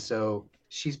 And so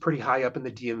she's pretty high up in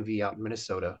the DMV out in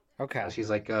Minnesota. Okay. She's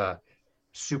like a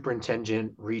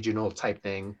superintendent regional type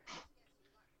thing.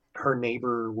 Her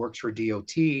neighbor works for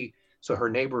DOT. So her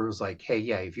neighbor was like, hey,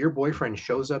 yeah, if your boyfriend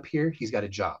shows up here, he's got a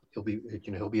job. He'll be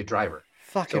a driver.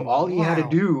 So Fucking all he had to wow.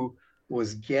 do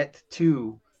was get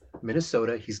to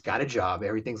Minnesota. He's got a job.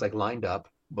 Everything's like lined up.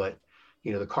 But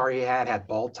the car he had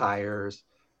bald tires,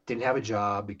 didn't have a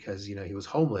job because he was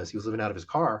homeless. He was living out of his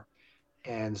car.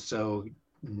 And so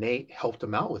Nate helped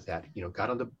him out with that, got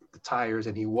on the tires,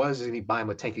 and he was going to buy him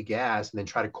a tank of gas and then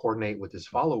try to coordinate with his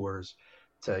followers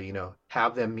to,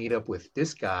 have them meet up with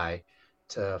this guy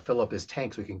to fill up his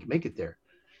tank so he can make it there.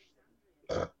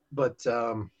 But,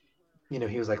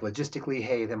 he was like, logistically,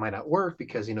 hey, that might not work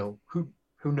because,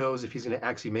 who knows if he's going to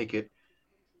actually make it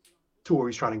to where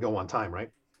he's trying to go on time, right?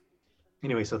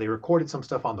 Anyway, so they recorded some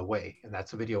stuff on the way, and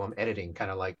that's a video I'm editing,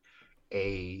 kind of like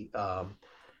a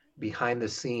behind the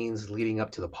scenes leading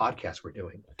up to the podcast we're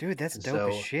doing. Dude, that's And dope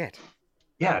as so, shit.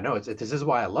 yeah, no, this is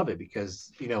why I love it,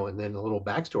 because, and then a little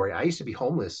backstory. I used to be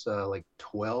homeless like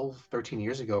 12, 13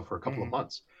 years ago for a couple of Hmm.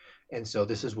 months. And so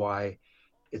this is why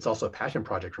it's also a passion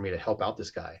project for me to help out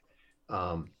this guy,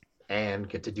 um, and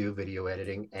get to do video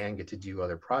editing and get to do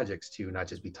other projects too, not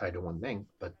just be tied to one thing.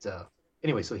 But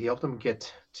anyway, so he helped him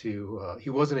get to, he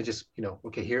wasn't just,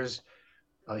 okay,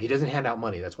 he doesn't hand out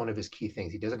money. That's one of his key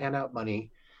things. He doesn't hand out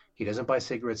money. He doesn't buy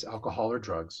cigarettes, alcohol, or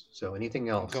drugs. So anything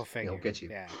Go else, figure. get you.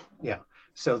 Yeah. Yeah.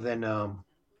 So then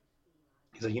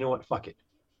he's like, you know what? Fuck it.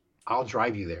 I'll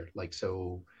drive you there. Like,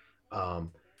 so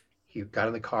um, he got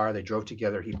in the car. They drove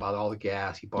together. He bought all the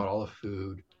gas. He bought all the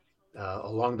food.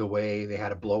 Along the way, they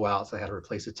had a blowout, so they had to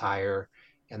replace a tire.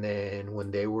 And then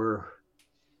when they were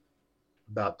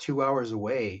about 2 hours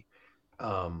away,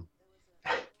 um,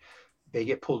 they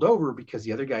get pulled over because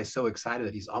the other guy's so excited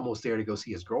that he's almost there to go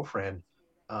see his girlfriend.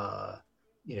 Uh,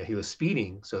 he was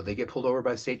speeding, so they get pulled over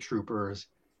by state troopers,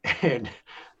 and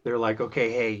they're like,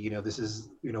 "Okay, hey, this is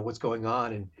what's going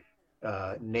on."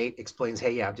 And Nate explains,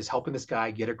 "Hey, yeah, I'm just helping this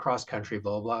guy get across country,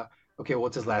 blah blah blah." Okay,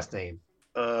 what's his last name?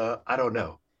 I don't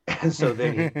know. And so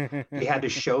then he had to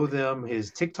show them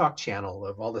his TikTok channel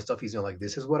of all the stuff he's doing. Like,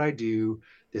 this is what I do.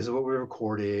 This is what we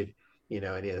recorded. And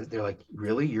they're like,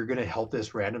 really, you're going to help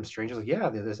this random stranger? Like, yeah,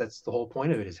 that's the whole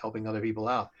point of it, is helping other people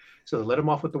out. So they let him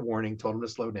off with the warning, told him to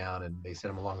slow down, and they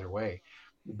sent him along their way.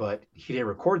 But he didn't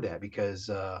record that because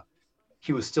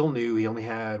he was still new. He only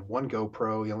had one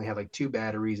GoPro. He only had like 2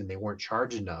 batteries, and they weren't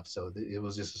charged enough. So it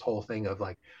was just this whole thing of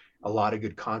like a lot of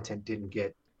good content didn't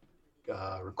get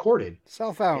recorded.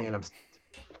 Cell phone. And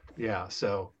yeah,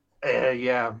 so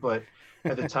yeah, but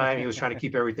at the time he was trying to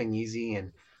keep everything easy.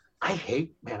 And I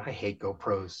hate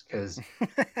GoPros because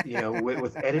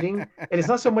with editing, and it's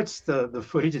not so much the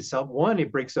footage itself. One,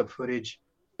 it breaks up footage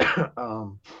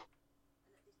um,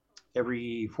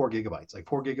 every 4 gigabytes, like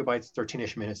 4 gigabytes,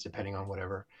 13ish minutes, depending on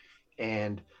whatever.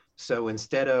 And so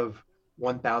instead of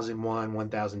 1001,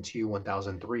 1002,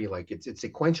 1003, like it's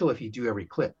sequential if you do every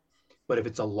clip. But if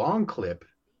it's a long clip,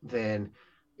 then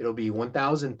it'll be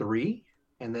 1003,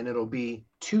 and then it'll be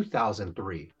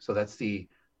 2003. So that's the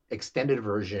extended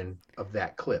version of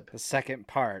that clip. The second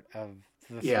part of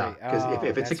the Yeah, three. because if, Oh,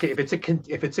 if it's that's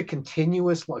if it's a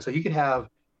continuous long, so you could have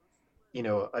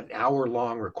an hour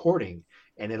long recording,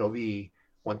 and it'll be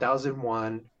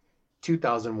 1001,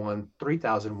 2001,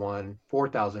 3001,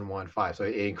 4001, 5. So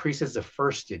it increases the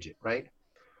first digit, right?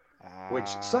 Which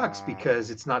sucks because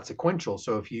it's not sequential.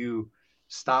 So if you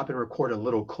stop and record a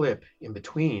little clip in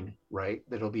between, right,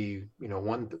 that'll be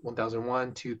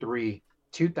 1001, 2, 3,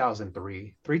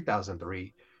 2003,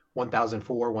 3003,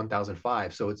 1004,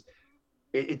 1005. So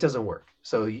it doesn't work.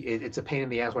 So it's a pain in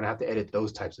the ass when I have to edit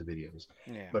those types of videos.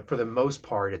 Yeah. But for the most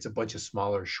part, it's a bunch of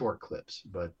smaller short clips.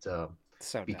 But So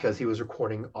dumb. because he was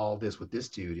recording all this with this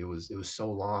dude, it was so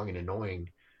long and annoying.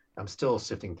 I'm still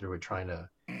sifting through it, trying to.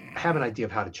 I have an idea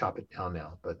of how to chop it down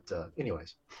now. But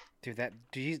anyways, Dude,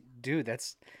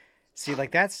 that's see,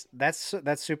 like that's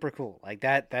super cool. Like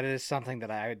that is something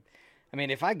that I mean,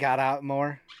 if I got out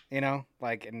more,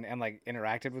 like and like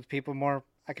interacted with people more,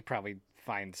 I could probably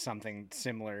find something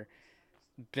similar.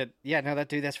 But yeah, no,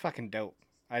 that's fucking dope.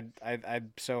 I'm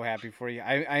so happy for you.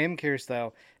 I am curious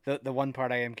though. The one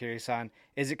part I am curious on,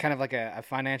 is it kind of like a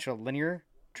financial linear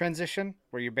transition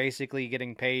where you're basically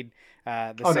getting paid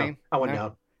the oh no, same? I went No,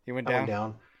 down. you went I went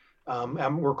down.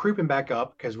 down. We're creeping back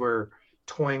up because we're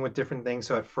toying with different things.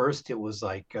 So at first it was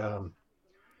like Well,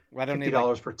 I don't fifty need like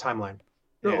dollars per timeline.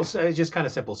 yeah. It's just kind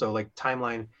of simple. So like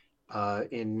timeline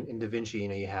in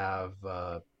DaVinci, you have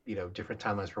different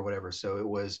timelines for whatever. So it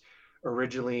was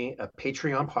originally a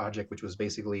Patreon project, which was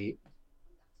basically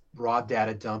raw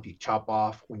data dump. You chop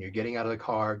off when you're getting out of the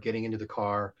car, getting into the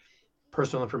car,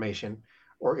 personal information,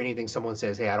 or anything someone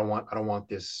says, hey, I don't want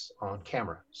this on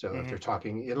camera. So if Hmm. they're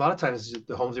talking, a lot of times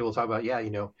the homes will talk about, yeah,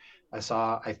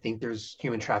 I think there's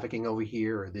human trafficking over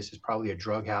here, or this is probably a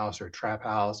drug house or a trap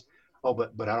house. Oh,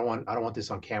 but I don't want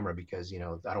this on camera because I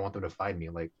don't want them to find me.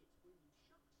 Like,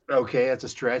 okay, that's a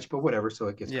stretch, but whatever. So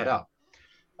it gets cut Yeah. out.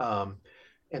 Um,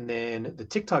 and then the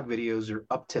TikTok videos are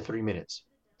up to 3 minutes.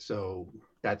 So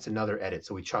that's another edit.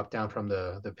 So we chop down from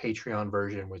the Patreon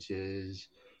version, which is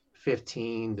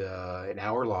 15 to an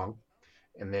hour long,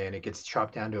 and then it gets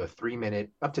chopped down to a 3 minute,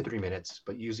 up to 3 minutes,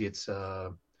 but usually it's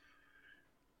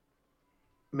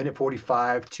minute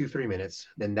 45 to 3 minutes.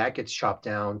 Then that gets chopped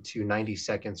down to 90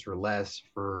 seconds or less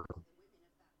for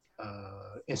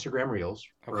Instagram Reels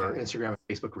or Okay. Instagram and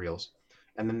Facebook Reels.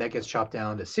 And then that gets chopped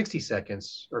down to 60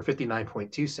 seconds or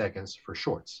 59.2 seconds for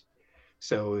shorts.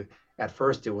 So at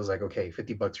first it was like, okay,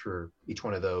 $50 for each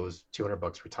one of those,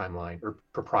 $200 for timeline or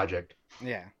per project.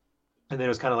 Yeah. And then it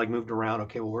was kind of like moved around.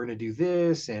 Okay, well, we're going to do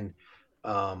this. And,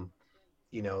 um,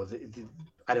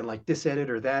 I didn't like this edit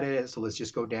or that edit. So let's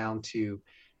just go down to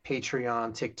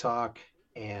Patreon, TikTok,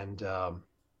 and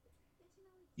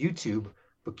YouTube,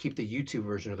 but keep the YouTube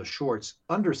version of the shorts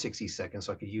under 60 seconds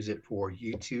so I could use it for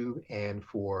YouTube and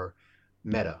for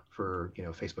Meta for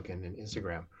Facebook and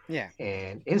Instagram. Yeah.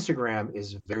 And Instagram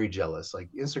is very jealous. Like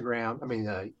Instagram, I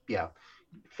mean, yeah,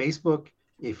 Facebook.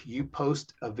 If you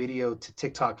post a video to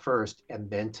TikTok first and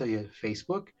then to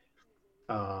Facebook,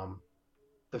 um,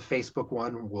 the Facebook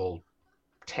one will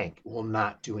tank, will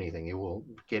not do anything. It will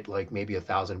get like maybe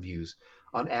 1,000 views.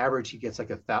 On average, he gets like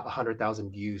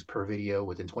 100,000 views per video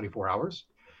within 24 hours.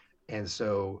 And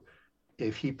so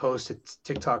if he posts it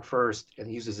TikTok first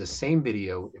and uses the same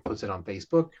video and puts it on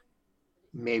Facebook,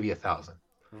 maybe 1,000.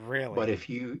 But Really? if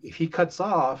he cuts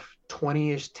off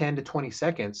 20ish, 10 to 20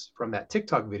 seconds from that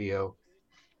TikTok video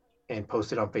and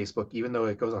post it on Facebook, even though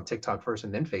it goes on TikTok first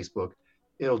and then Facebook,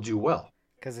 it'll do well.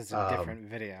 Because it's a Um, different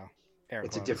video. Air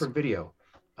it's a quotes. different video.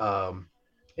 Um,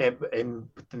 and then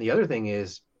the other thing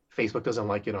is Facebook doesn't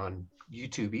like it on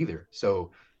YouTube either.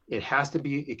 So it could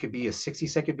be a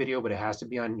 60-second video, but it has to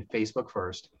be on Facebook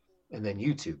first and then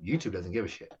YouTube. YouTube doesn't give a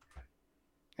shit.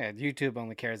 Yeah, YouTube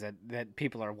only cares that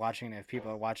people are watching it. If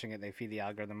people are watching it, they feed the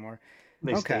algorithm more.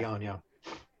 They stay Okay. on, yeah.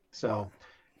 Well, So,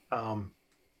 um,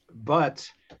 but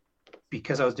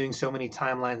because I was doing so many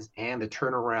timelines and the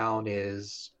turnaround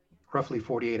is roughly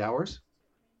 48 hours,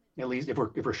 at least if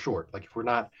we're short, like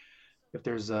if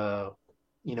there's a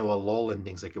lull in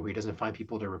things like where he doesn't find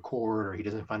people to record or he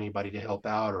doesn't find anybody to help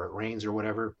out or it rains or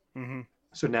whatever. hmm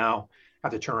So now I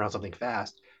have to turn around something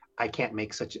fast. I can't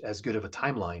make such as good of a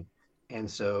timeline. And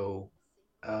so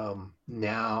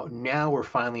now we're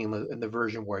finally in the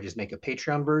version where I just make a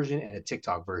Patreon version and a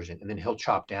TikTok version, and then he'll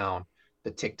chop down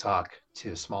the TikTok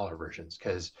to smaller versions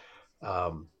because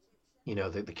um,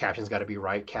 the captions got to be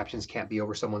right. Captions can't be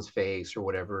over someone's face or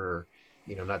whatever,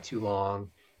 or, not too long.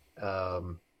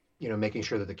 Um, making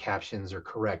sure that the captions are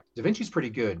correct. DaVinci's pretty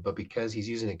good, but because he's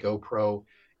using a GoPro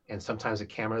and sometimes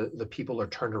the people are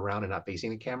turned around and not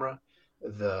facing the camera,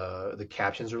 the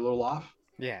captions are a little off.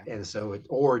 yeah. And so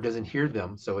or it doesn't hear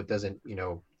them, so it doesn't,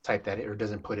 type that in or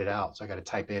doesn't put it out. So I got to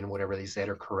type in whatever they said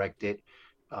or correct it.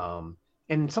 Um,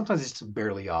 and sometimes it's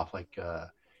barely off, like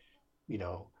you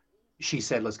know, she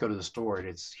said, let's go to the store. And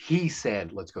it's he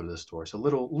said, let's go to the store. So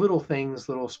little things,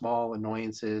 little small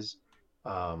annoyances.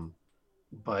 Um,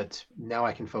 but now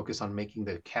I can focus on making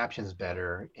the captions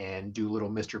better and do little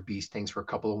Mr. Beast things for a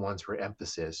couple of ones for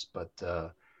emphasis. But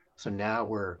so now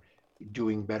we're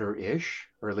doing better ish,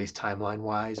 or at least timeline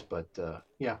wise. But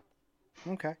yeah,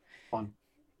 Okay. fun.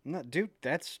 No, dude,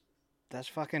 that's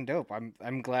fucking dope.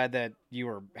 I'm glad that you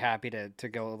were happy to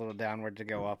go a little downward to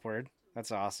go upward.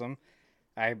 That's awesome.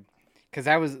 I because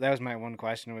that was my one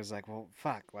question was like, well,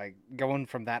 fuck, like going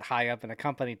from that high up in a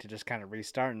company to just kind of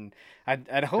restarting.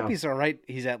 I'd hope No. he's all right.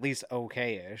 He's at least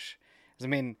okay-ish. 'Cause, I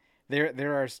mean,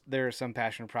 there are some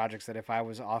passion projects that if I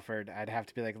was offered, I'd have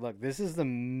to be like, look, this is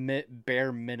the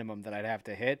bare minimum that I'd have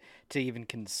to hit to even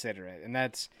consider it, and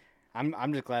that's.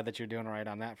 I'm just glad that you're doing all right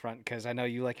on that front because I know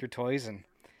you like your toys and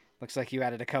looks like you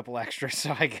added a couple extras.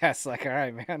 So I guess like, all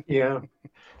right, man. Yeah.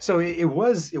 So it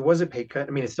was a pay cut.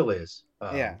 I mean, it still is.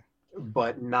 Yeah.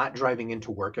 But not driving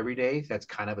into work every day, that's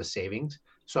kind of a savings.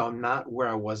 So I'm not where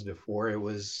I was before. It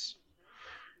was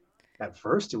at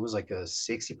first it was like a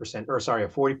 60% or sorry, a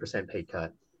 40% pay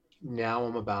cut. Now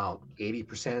I'm about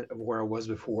 80% of where I was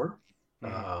before.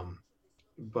 Hmm. Um,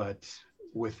 but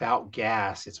without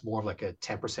gas, it's more of like a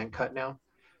 10% cut now.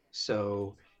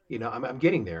 So, I'm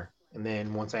getting there. And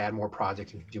then once I add more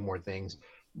projects and do more things,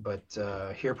 but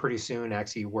here pretty soon,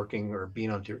 actually working or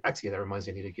being on, actually, that reminds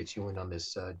me, I need to get you in on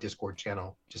this Discord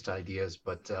channel, just ideas,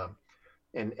 but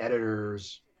an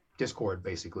editor's Discord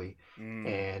basically, Mm.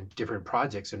 and different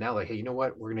projects. So now, like, hey, you know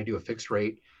what? We're going to do a fixed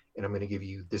rate and I'm going to give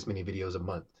you this many videos a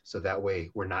month. So that way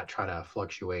we're not trying to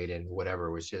fluctuate and whatever.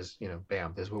 It was just,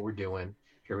 bam, this is what we're doing.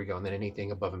 Here we go. And then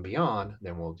anything above and beyond,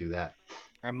 then we'll do that.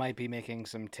 I might be making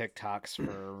some TikToks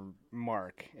for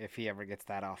Mark if he ever gets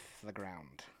that off the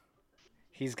ground.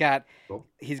 He's got Cool.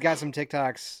 he's got some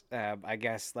TikToks. I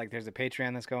guess like there's a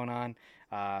Patreon that's going on.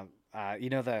 You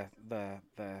know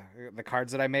the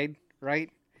cards that I made, right?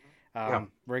 Yeah.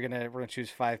 We're gonna choose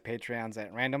 5 Patreons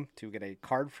at random to get a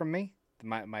card from me.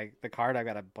 The card I've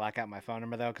got to black out my phone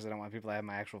number though because I don't want people to have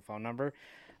my actual phone number.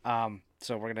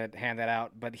 So we're gonna hand that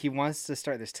out. But he wants to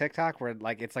start this TikTok where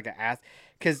like it's like a ask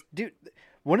because dude,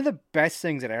 one of the best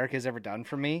things that Eric has ever done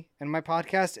for me in my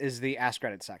podcast is the Ask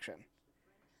Reddit section.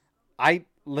 I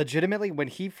legitimately, when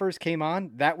he first came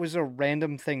on, that was a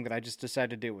random thing that I just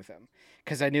decided to do with him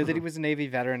because I knew that he Mhm. was a Navy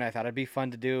veteran. I thought it'd be fun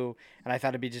to do, and I thought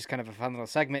it'd be just kind of a fun little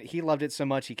segment. He loved it so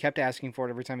much, he kept asking for it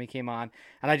every time he came on,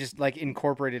 and I just like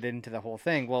incorporated it into the whole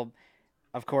thing. Well,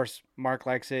 of course, Mark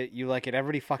likes it, you like it,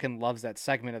 everybody fucking loves that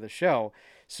segment of the show.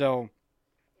 So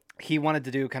he wanted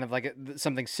to do kind of like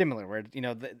something similar where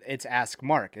it's Ask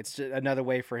Mark. It's another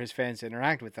way for his fans to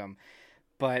interact with them.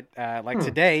 But like Hmm.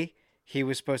 today, he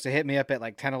was supposed to hit me up at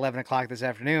like 10, 11 o'clock this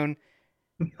afternoon.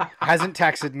 Hasn't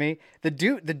texted me. The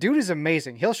dude is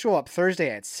amazing. He'll show up Thursday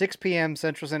at 6 p.m.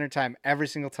 Central Standard Time every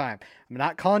single time. I'm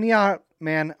not calling you out,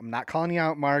 man. I'm not calling you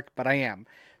out, Mark, but I am.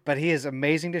 But he is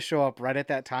amazing to show up right at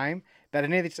that time. But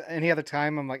any other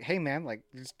time, I'm like, hey man, like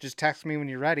just text me when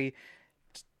you're ready.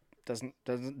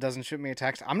 Doesn't shoot me a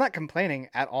text. I'm not complaining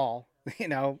at all.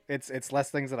 It's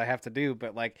less things that I have to do,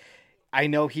 but like I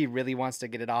know he really wants to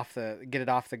get it off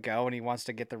the go, and he wants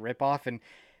to get the rip off. And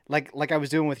like I was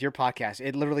doing with your podcast,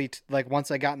 it literally like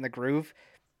once I got in the groove,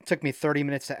 it took me 30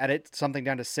 minutes to edit something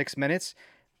down to 6 minutes.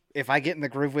 If I get in the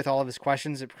groove with all of his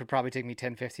questions, it could probably take me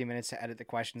 10, 15 minutes to edit the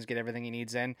questions, get everything he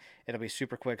needs in. It'll be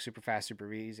super quick, super fast,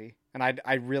 super easy. And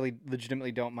I really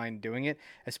legitimately don't mind doing it,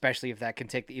 especially if that can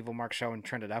take the Evil Mark show and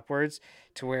trend it upwards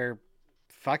to where,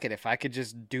 fuck it, if I could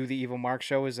just do the Evil Mark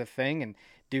show as a thing and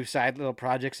do side little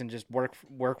projects and just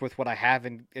work with what I have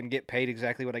and get paid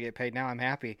exactly what I get paid now, I'm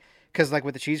happy. Because like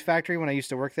with the cheese factory when I used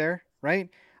to work there, right?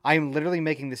 I'm literally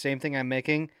making the same thing I'm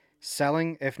making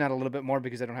selling, if not a little bit more,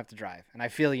 because I don't have to drive. And I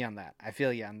feel you on that. I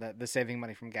feel you on the saving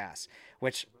money from gas,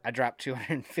 which I dropped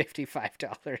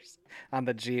 $255 on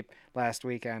the Jeep last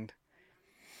weekend.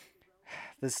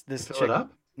 This Fill it chick,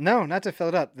 up. no, not to fill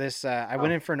it up. I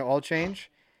went Oh. in for an oil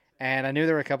change, and I knew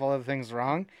there were a couple other things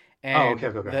wrong. Oh, okay,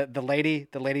 And okay, okay.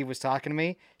 the lady was talking to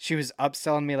me. She was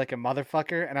upselling me like a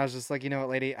motherfucker, and I was just like, you know what,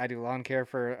 lady, I do lawn care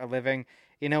for a living.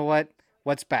 You know what?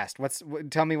 What's best?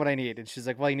 Tell me what I need. And she's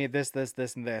like, well, you need this, this,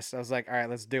 this, and this. I was like, all right,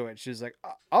 let's do it. She was like,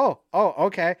 oh,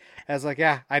 okay. I was like,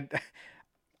 yeah,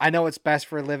 I know what's best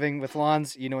for a living with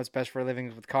lawns. You know what's best for a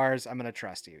living with cars. I'm gonna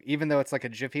trust you, even though it's like a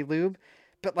Jiffy Lube.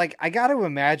 But like, I got to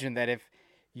imagine that if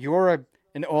you're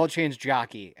an oil change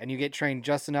jockey and you get trained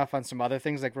just enough on some other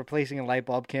things, like replacing a light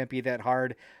bulb can't be that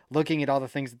hard. Looking at all the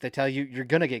things that they tell you, you're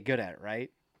gonna get good at it,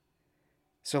 right?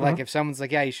 So like, Mhm. if someone's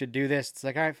like, yeah, you should do this, it's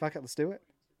like, all right, fuck it, let's do it.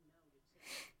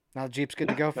 Now the Jeep's good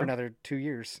to Yeah, go for no. another 2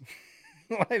 years.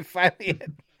 When I finally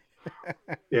hit.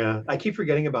 Yeah, I keep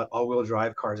forgetting about all-wheel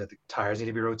drive cars that the tires need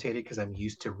to be rotated because I'm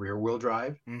used to rear-wheel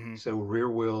drive. Mm-hmm. So rear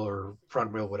wheel or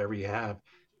front wheel, whatever you have,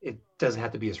 it doesn't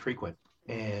have to be as frequent.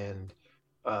 Mm-hmm. And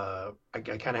I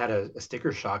kind of had a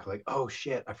sticker shock, like, oh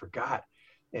shit, I forgot.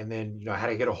 And then I had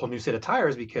to get a whole new set of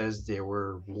tires because they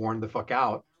were worn the fuck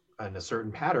out in a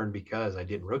certain pattern because I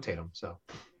didn't rotate them. So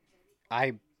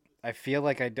I I feel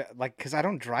like like because I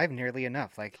don't drive nearly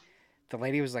enough. Like the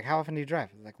lady was like, "How often do you drive?"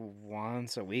 I was like,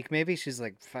 once a week maybe. She's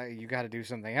like, "You got to do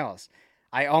something else."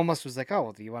 I almost was like, "Oh,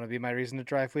 well, do you want to be my reason to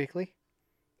drive weekly?"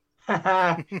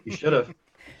 you should have.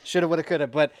 Shoulda, woulda, coulda.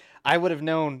 But I would have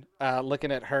known.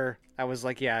 Looking at her, I was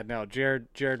like, "Yeah, no,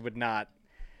 Jared would not.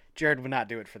 Jared would not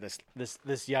do it for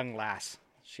this young lass.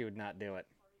 She would not do it."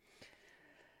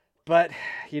 But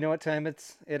you know what time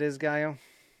it is, Gallo?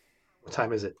 What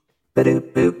time is it?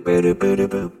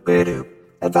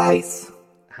 Advice.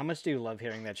 How much do you love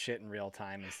hearing that shit in real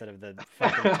time instead of the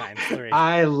fucking times three?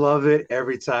 I love it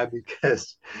every time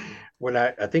because when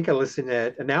I think I listened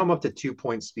at, and now I'm up to 2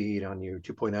 point speed on you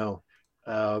 2.0.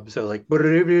 So like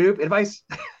advice.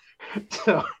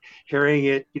 So hearing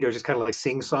it, just kind of like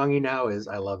sing songy now is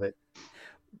I love it.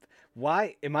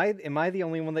 Why am I the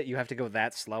only one that you have to go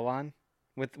that slow on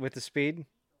with the speed?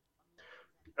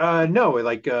 No,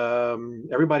 like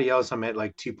everybody else, I'm at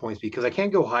like 2 points because I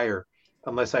can't go higher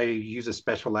unless I use a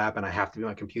special app and I have to be on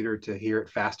my computer to hear it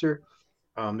faster.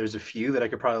 There's a few that I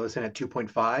could probably listen at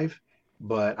 2.5,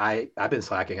 but I've been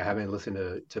slacking. I haven't listened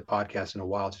to podcasts in a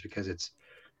while just because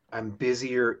I'm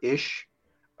busier ish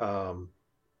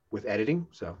with editing.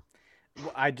 So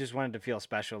I just wanted to feel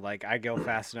special. Like I go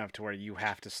fast enough to where you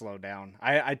have to slow down.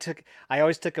 I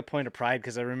always took a point of pride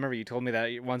because I remember you told me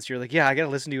that once. You're like, yeah, I got to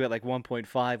listen to you at like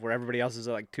 1.5, where everybody else is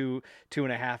at like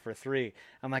 2.5 or 3.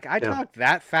 I'm like, I yeah, talk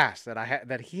that fast that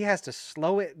that he has to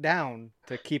slow it down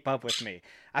to keep up with me.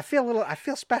 I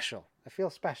feel special. I feel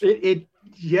special. it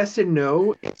yes and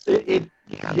no.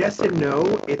 Yes and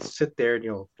no. It's sit there and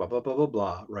blah blah blah blah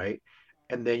blah, right?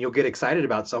 And then you'll get excited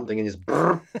about something and just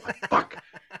brr, like fuck.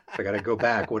 I got to go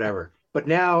back, whatever. But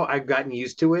now I've gotten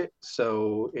used to it,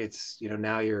 so it's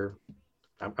now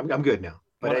I'm good now.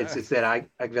 But Well, it's that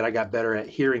I got better at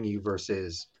hearing you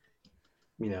versus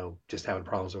just having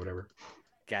problems or whatever.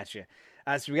 Gotcha.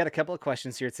 So we got a couple of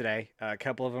questions here today. A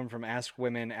couple of them from Ask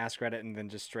Women, Ask Reddit, and then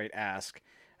just straight Ask.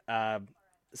 Uh,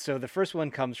 so the first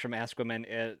one comes from Ask Women.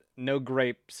 No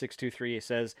Grape 623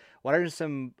 says, "What are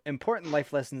some important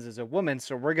life lessons as a woman?"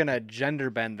 So we're gonna gender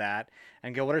bend that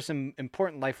and go, "What are some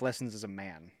important life lessons as a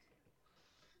man?"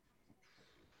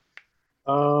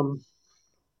 Um,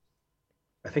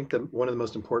 I think one of the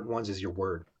most important ones is your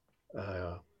word.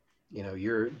 Uh,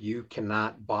 you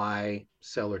cannot buy,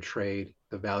 sell, or trade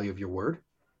the value of your word.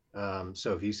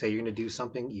 So if you say you're going to do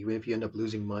something, even if you end up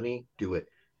losing money, do it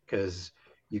because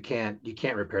you can't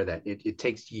repair that. It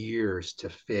takes years to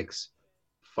fix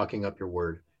fucking up your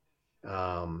word.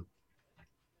 Um,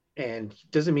 and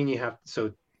it doesn't mean you have.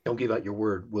 So don't give out your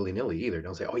word willy nilly either.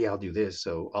 Don't say, oh yeah, I'll do this.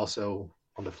 So also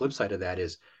on the flip side of that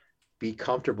is be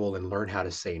comfortable and learn how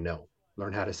to say no.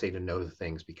 Learn how to say no to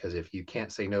things because if you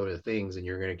can't say no to things, then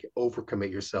you're going to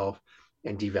overcommit yourself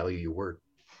and devalue your word.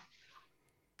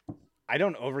 I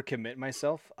don't overcommit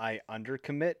myself. I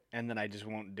undercommit and then I just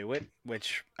won't do it,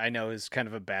 which I know is kind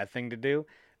of a bad thing to do,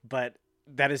 but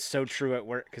that is so true at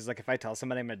work because like if I tell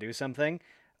somebody I'm gonna do something,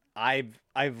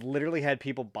 I've literally had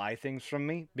people buy things from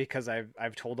me because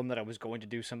I've told them that I was going to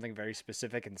do something very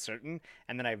specific and certain,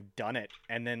 and then I've done it,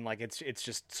 and then like it's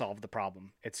just solved the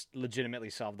problem. It's legitimately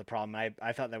solved the problem.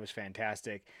 I thought that was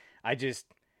fantastic. I just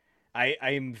I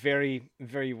am very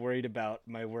very worried about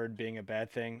my word being a bad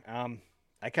thing.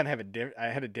 I kind of have I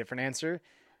had a different answer.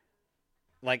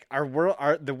 Like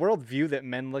the world view that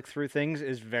men look through things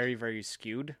is very very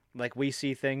skewed. Like we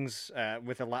see things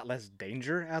with a lot less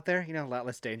danger out there, a lot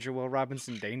less danger. Will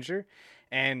Robinson danger,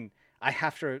 and I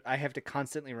have to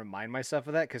constantly remind myself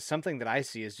of that because something that I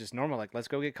see is just normal. Like let's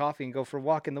go get coffee and go for a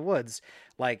walk in the woods.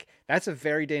 Like that's a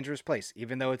very dangerous place,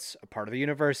 even though it's a part of the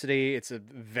university. It's a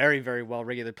very very well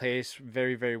regulated place,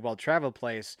 very very well traveled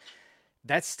place.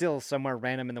 That's still somewhere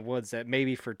random in the woods that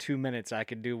maybe for 2 minutes I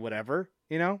could do whatever,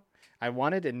 I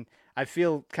wanted. And I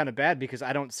feel kind of bad because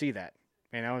I don't see that.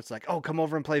 It's like, oh, come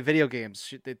over and play video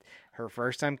games. Her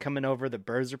first time coming over, the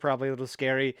birds are probably a little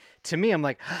scary. To me, I'm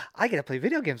like, I get to play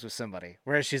video games with somebody.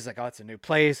 Whereas she's like, oh, it's a new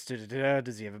place.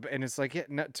 Does he have And it's like, yeah,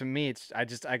 no, to me,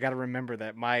 I got to remember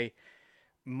that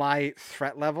my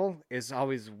threat level is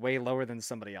always way lower than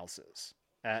somebody else's,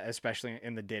 especially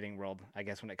in the dating world, I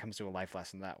guess, when it comes to a life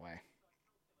lesson that way.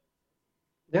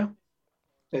 Yeah.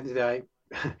 And I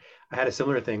had a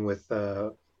similar thing with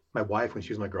my wife when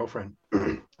she was my girlfriend.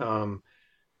 um,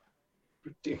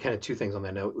 kind of two things on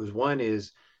that note. It was one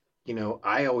is,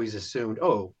 I always assumed,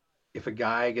 oh, if a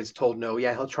guy gets told no,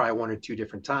 yeah, he'll try one or two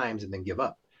different times and then give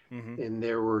up. Mm-hmm. And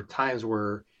there were times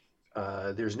where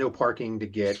there's no parking to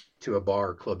get to a bar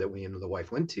or club that we and the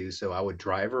wife went to. So I would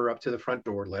drive her up to the front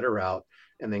door, let her out,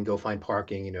 and then go find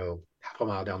parking, half a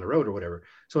mile down the road or whatever.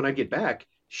 So when I get back,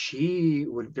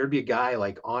 there'd be a guy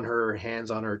like on her,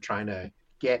 hands on her, trying to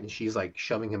get, and she's like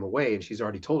shoving him away. And she's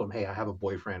already told him, hey, I have a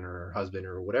boyfriend or husband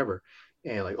or whatever.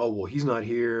 And like, oh, well, he's not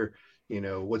here.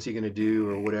 What's he going to do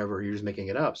or whatever? You're just making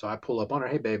it up. So I pull up on her,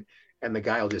 hey, babe. And the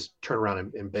guy will just turn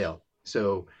around and bail.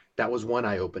 So that was one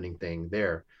eye opening thing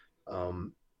there.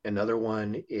 Another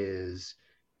one is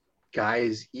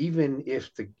guys, even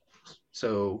if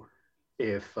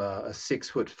if a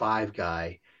 6'5"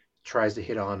 guy tries to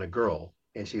hit on a girl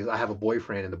and I have a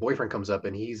boyfriend, and the boyfriend comes up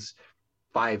and he's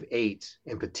 5'8"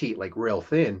 and petite, like real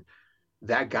thin,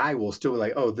 that guy will still be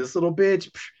like, oh, this little bitch,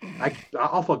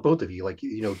 I'll fuck both of you. Like,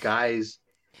 guys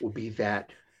will be that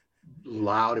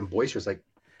loud and boisterous. Like,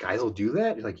 guys will do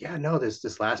that. You're like, yeah, no,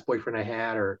 this last boyfriend I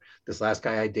had, or this last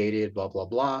guy I dated, blah blah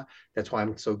blah. That's why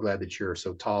I'm so glad that you're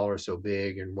so tall or so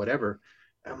big and whatever.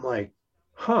 I'm like,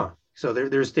 huh. So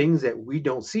there's things that we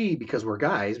don't see because we're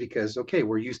guys, because okay,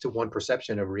 we're used to one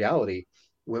perception of reality.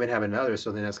 Women have another.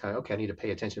 So then that's kind of okay. I need to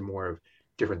pay attention more of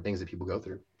different things that people go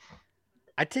through.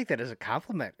 I take that as a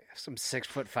compliment. If some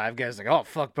 6'5" guys like, oh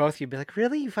fuck both, you'd be like,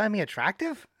 really? You find me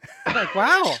attractive? Like,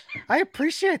 wow, I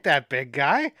appreciate that, big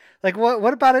guy. Like,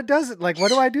 what about it does it? Like, what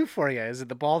do I do for you? Is it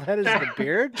the bald head? Is it the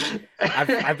beard?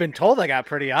 I've been told I got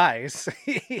pretty eyes.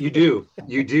 You do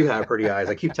have pretty eyes.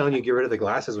 I keep telling you, get rid of the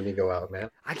glasses when you go out, man.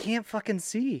 I can't fucking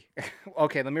see.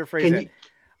 Okay, let me rephrase it.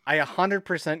 I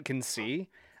 100% can see.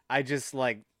 I just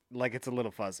like it's a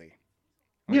little fuzzy.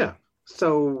 Okay. Yeah.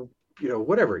 So,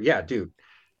 whatever. Yeah, dude.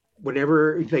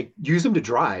 Whenever, like, use them to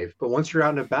drive, but once you're out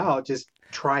and about, just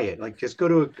try it. Like, just go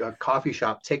to a coffee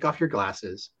shop, take off your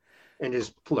glasses, and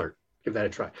just flirt. Give that a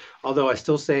try. Although I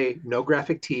still say no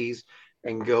graphic tees,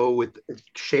 and go with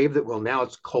shave that. Well, now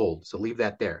it's cold, so leave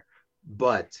that there.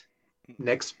 But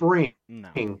next spring, No.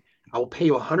 I will pay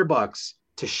you $100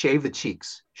 to shave the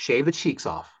cheeks. Shave the cheeks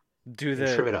off. Do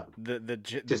the trim it up.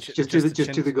 Just Do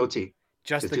the goatee.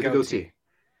 Just the goatee.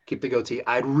 Keep the goatee.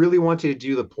 I'd really want you to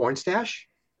do the porn stash,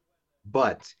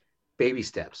 but baby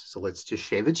steps. So let's just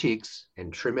shave the cheeks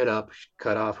and trim it up,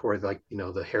 cut off where, like,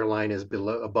 the hairline is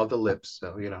above the lips.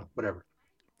 So, whatever.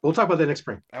 We'll talk about that next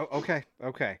spring. Oh, okay.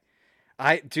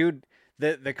 Dude,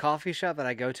 the coffee shop that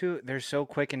I go to, they're so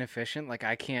quick and efficient. Like,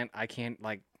 I can't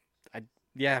like,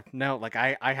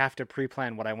 I have to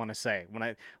pre-plan what I want to say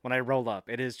when I roll up.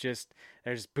 It is just,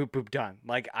 there's boop boop done.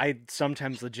 Like, I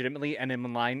sometimes legitimately and am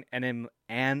in line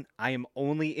and I am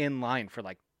only in line for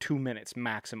like 2 minutes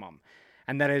maximum,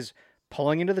 and that is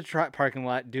pulling into the parking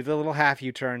lot, do the little half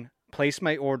U-turn, place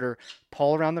my order,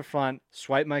 pull around the front,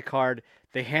 swipe my card,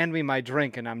 they hand me my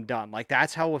drink, and I'm done. Like,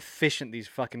 that's how efficient these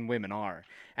fucking women are,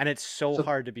 and it's so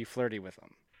hard to be flirty with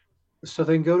them. So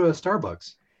then go to a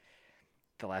Starbucks.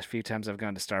 The last few times I've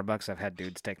gone to Starbucks, I've had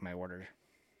dudes take my order.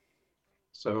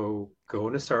 So go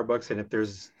into Starbucks, and if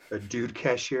there's a dude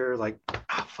cashier, like,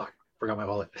 fuck, forgot my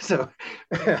wallet. So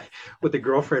with the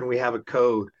girlfriend, we have a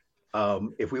code.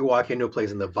 If we walk into a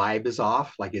place and the vibe is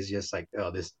off, like, it's just like,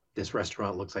 oh, this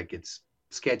restaurant looks like it's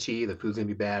sketchy, the food's gonna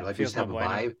be bad. Like, we just have a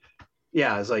vibe.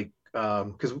 Yeah, it's like,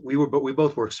 because we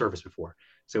both worked service before,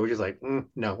 so we're just like,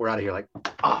 no, we're out of here. Like,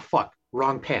 fuck,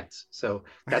 wrong pants. So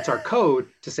that's our code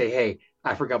to say, hey,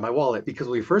 I forgot my wallet. Because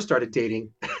when we first started dating,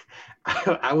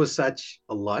 I was such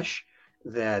a lush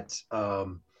that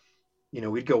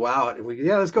we'd go out and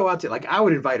let's go out to, like, I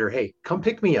would invite her, hey, come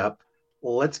pick me up,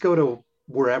 let's go to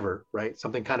wherever, right?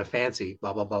 Something kind of fancy,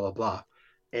 blah blah blah blah blah,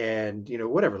 and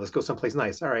whatever, let's go someplace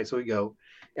nice. All right, so we go,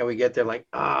 and we get there, like,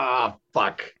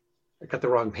 fuck, I got the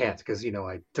wrong pants, because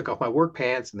I took off my work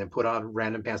pants and then put on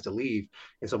random pants to leave,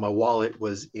 and so my wallet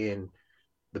was in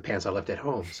the pants I left at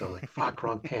home. So, like, fuck,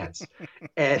 wrong pants.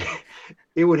 And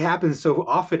it would happen so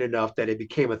often enough that it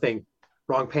became a thing.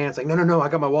 Wrong pants. Like, no, I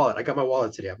got my wallet. I got my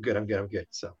wallet today. I'm good.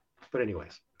 So, but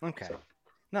anyways. Okay. So.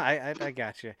 No, I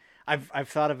got you. I've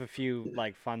thought of a few,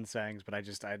 like, fun sayings, but I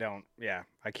don't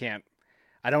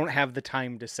have the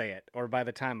time to say it. Or by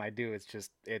the time I do, it's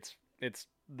just, it's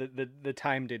the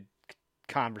time to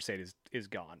conversate is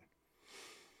gone.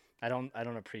 I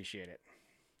don't appreciate it.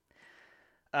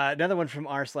 Another one from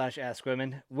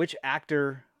r/askwomen. Which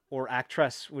actor or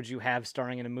actress would you have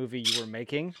starring in a movie you were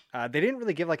making? They didn't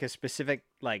really give, like, a specific,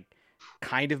 like,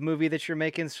 kind of movie that you're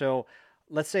making. So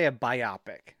let's say a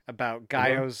biopic about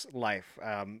Gallo's life.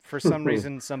 For some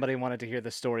reason, somebody wanted to hear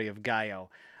the story of Gallo.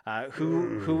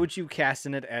 Who would you cast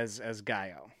in it as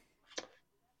Gallo?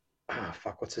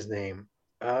 Fuck, what's his name?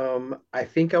 I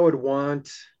think I would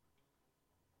want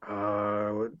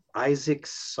Isaac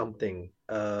something.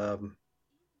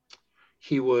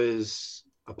 he was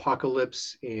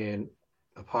Apocalypse in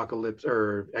Apocalypse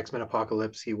or X-Men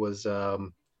Apocalypse. He was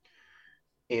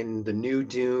in the new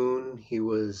Dune. He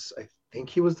was, I think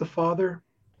he was the father.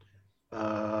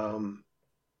 Um,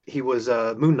 he was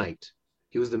Moon Knight.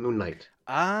 He was the Moon Knight,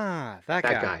 Ah, that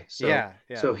that guy. guy. So Yeah,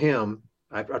 yeah. so him,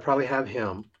 I'd probably have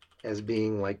him as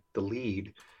being like the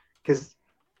lead, because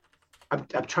I'm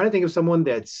trying to think of someone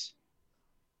that's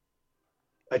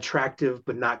attractive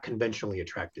but not conventionally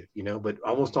attractive, but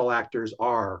almost all actors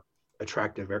are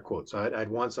attractive, air quotes. So I'd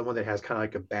want someone that has kind of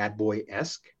like a bad boy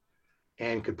esque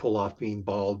and could pull off being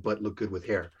bald but look good with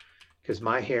hair, because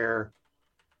my hair,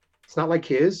 it's not like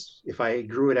his. If I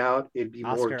grew it out, it'd be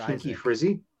more Oscar kinky, Isaac.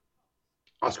 frizzy.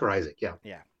 Oscar Isaac, yeah.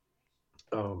 Yeah.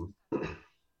 um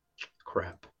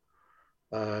Crap.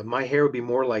 My hair would be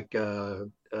more like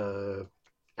Adam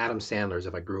Sandler's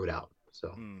if I grew it out.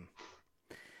 So Mm.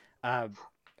 Uh,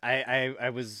 I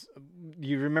was.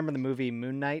 You remember the movie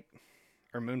Moon Knight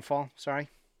or Moonfall? Sorry,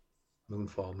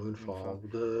 Moonfall.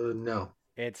 Moonfall. No.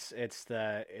 It's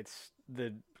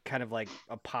the kind of like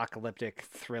apocalyptic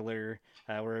thriller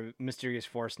where a mysterious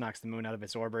force knocks the moon out of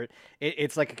its orbit.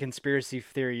 It's like a conspiracy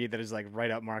theory that is like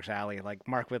right up Mark's alley. Like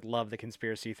Mark would love the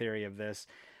conspiracy theory of this.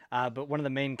 But one of the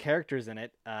main characters in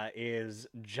it is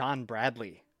John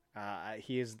Bradley.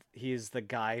 He is the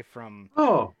guy from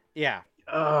Oh, yeah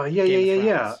yeah, yeah, Game of yeah,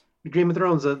 yeah. Thrones. Game of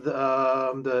Thrones,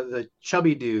 the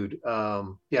chubby dude.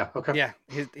 Yeah, okay. Yeah,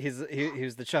 he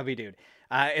was the chubby dude.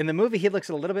 In the movie, he looks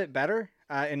a little bit better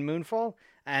in Moonfall,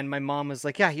 and my mom was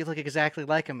like, "Yeah, you look exactly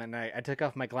like him." And I took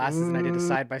off my glasses and I did a Mm,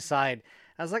 side by side.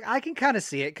 I was like, I can kind of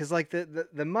see it because like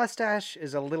the mustache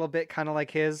is a little bit kind of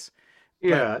like his, but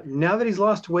yeah. Now that he's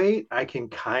lost weight, I can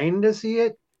kind of see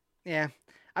it, yeah,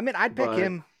 I mean, I'd pick but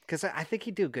him because I think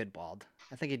he'd do good bald.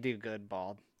 I think he'd do good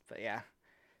bald, but yeah.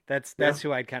 That's yeah. that's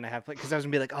who I'd kind of have because I was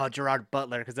gonna be like, oh, Gerard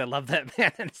Butler, because I love that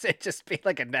man, and it'd just be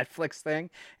like a Netflix thing,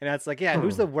 and it's like, yeah,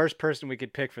 who's Hmm. the worst person we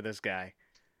could pick for this guy?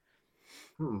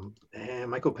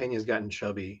 Michael Pena's gotten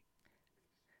chubby.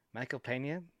 Michael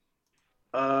Pena?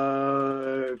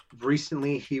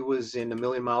 Recently he was in A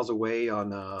Million Miles Away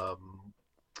on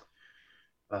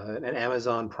an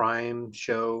Amazon Prime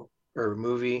show or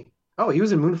movie. Oh, he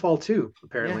was in Moonfall too, Yeah,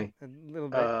 apparently. a little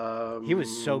bit. He was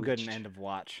so Um, good in End of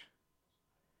Watch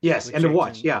yes, with End of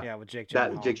Watch. Yeah, yeah, with Jake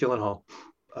that Gyllenhaal. Jake Gyllenhaal.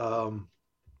 Um,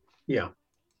 yeah,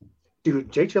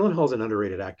 dude, Jake Gyllenhaal's an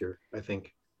underrated actor, I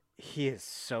think. He is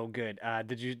so good.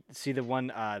 Did you see the one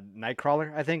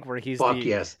Nightcrawler? I think where he's Fuck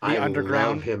yes, the I love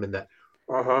underground. him in that.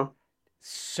 Uh huh.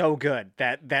 So good.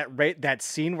 That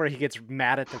scene where he gets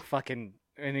mad at the fucking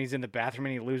and he's in the bathroom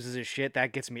and he loses his shit.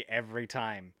 That gets me every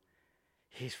time.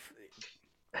 He's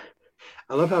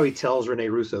I love how he tells Rene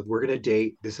Russo, "We're gonna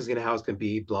date. This is gonna how it's gonna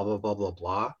be." Blah blah blah blah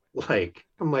blah. Like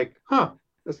I'm like, huh?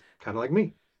 That's kind of like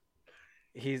me.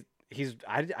 he's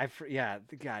yeah,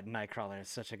 God, Nightcrawler is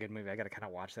such a good movie. I got to kind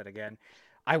of watch that again.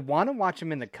 I want to watch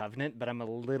him in The Covenant, but I'm a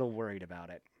little worried about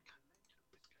it.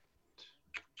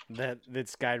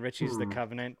 That's Guy Ritchie's The Hmm.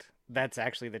 Covenant. That's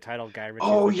actually the title. Guy Ritchie's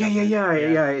Oh The yeah, yeah, Covenant. yeah, Yeah.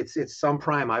 yeah. It's some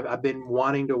Prime. I've been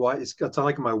wanting to watch. It's on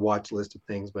like my watch list of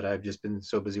things, but I've just been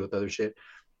so busy with other shit.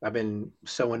 I've been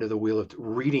so into the Wheel of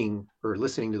reading or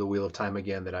listening to the Wheel of Time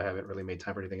again that I haven't really made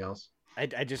time for anything else.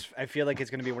 I feel like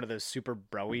it's going to be one of those super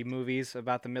broy movies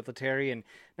about the military, and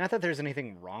not that there's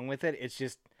anything wrong with it. It's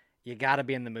just you got to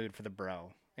be in the mood for the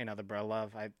bro, the bro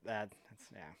love. That's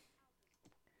yeah.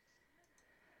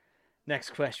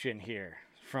 Next question here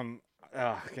from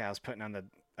oh yeah, I was putting on the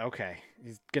okay.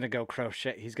 He's gonna go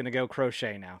crochet. He's gonna go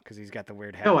crochet now because he's got the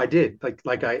weird hat No, I on. did. Like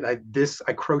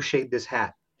I crocheted this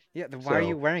hat. Yeah, then why are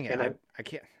you So wearing it? and I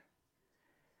can't.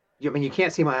 I mean, you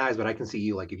can't see my eyes, but I can see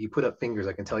you. Like if you put up fingers,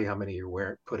 I can tell you how many you're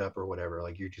wearing, put up or whatever.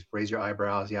 Like you just raise your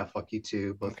eyebrows. Yeah, fuck you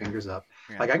too. Both Okay. fingers up.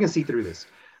 Yeah. Like I can see through this.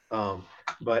 Um,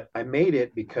 but I made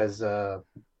it because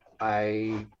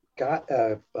I got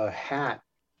a hat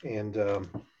and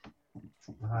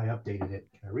I updated it.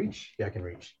 Can I reach? Yeah, I can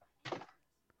reach.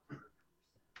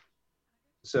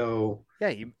 So Yeah,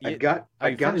 oh,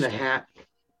 I'd you gotten finished a it. hat.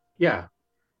 Yeah.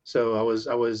 So I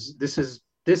was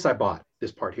this I bought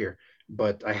this part here,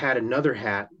 but I had another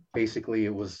hat. Basically,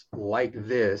 it was like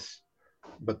this,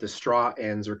 but the straw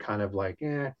ends are kind of like,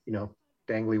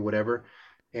 dangly, whatever.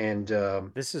 And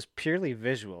This is purely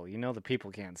visual. You know the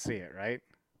people can't see it, right?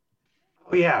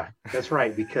 oh yeah, that's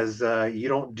right, because you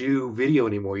don't do video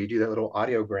anymore. You do that little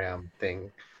audiogram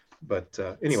thing. But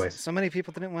anyways, So many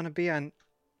people didn't want to be on.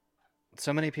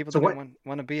 So many people so didn't what?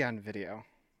 want to be on video.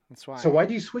 That's So why. why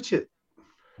do you switch it?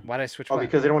 Why'd I switch Oh, what?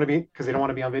 because they don't want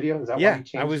to be on video. Is that why Yeah, you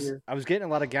changed your? I was getting a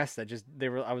lot of guests that just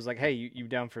I was like, hey, you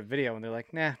down for video? And they're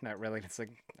like, nah, not really. And it's like,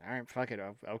 all right, fuck it,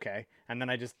 okay. And then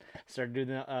I just started doing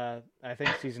the I think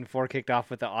season 4 kicked off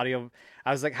with the audio.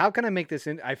 I was like, how can I make this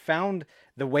in? I found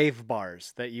the wave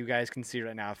bars that you guys can see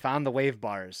right now. I found the wave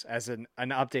bars as an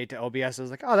update to OBS. I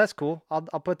was like, oh, that's cool. I'll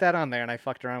put that on there. And I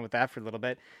fucked around with that for a little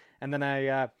bit, and then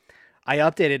I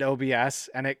updated OBS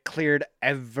and it cleared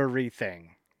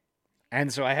everything.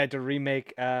 And so I had to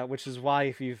remake, which is why,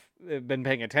 if you've been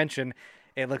paying attention,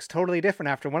 it looks totally different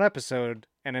after one episode.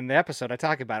 And in the episode, I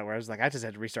talk about it where I was like, I just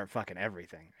had to restart fucking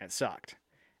everything. It sucked.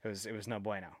 It was no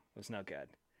bueno. It was no good.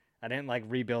 I didn't like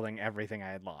rebuilding everything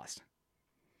I had lost.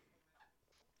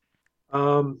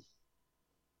 Um,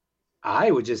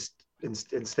 I would just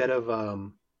instead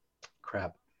of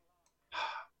crap.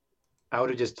 I would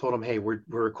have just told them, hey, we're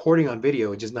recording on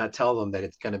video, and just not tell them that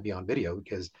it's going to be on video,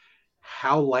 because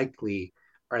how likely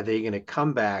are they going to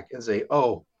come back and say,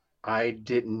 oh, I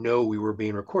didn't know we were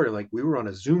being recorded? Like, we were on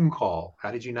a Zoom call. How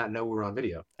did you not know we were on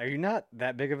video? Are you not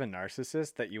that big of a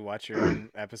narcissist that you watch your own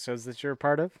episodes that you're a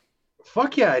part of?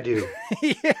 Fuck yeah, I do.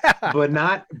 Yeah. But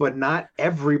not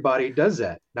everybody does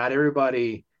that. Not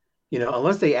everybody,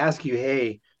 unless they ask you,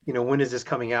 hey, when is this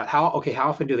coming out? How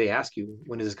often do they ask you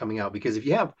when is this coming out? Because if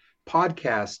you have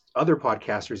other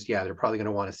podcasters, yeah, they're probably going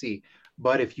to want to see.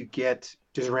 But if you get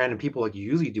just random people like you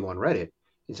usually do on Reddit,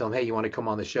 and tell them, hey, you want to come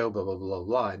on the show, blah blah blah blah,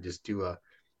 blah, and just do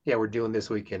yeah, we're doing this.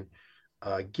 We can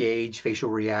gauge facial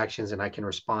reactions, and I can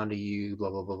respond to you, blah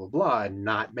blah blah blah blah, and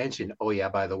not mention, oh yeah,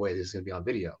 by the way, this is going to be on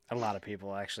video. A lot of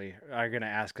people actually are gonna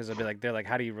ask because they're like,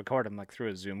 how do you record them? Like through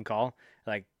a Zoom call?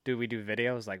 Like, do we do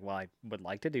videos? Like, well, I would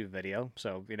like to do video,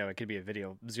 so it could be a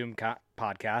video Zoom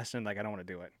podcast, and like, I don't want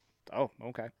to do it. Oh,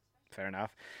 okay, fair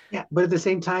enough. Yeah, but at the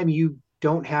same time, you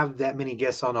don't have that many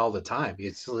guests on all the time.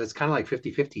 It's kind of like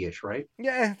 50-50 ish, right?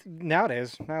 Yeah, now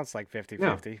it's like Yeah.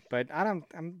 50-50, but I'm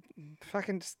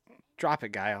fucking just drop it,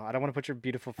 Gallo. I don't want to put your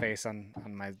beautiful face on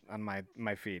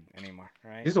my feed anymore.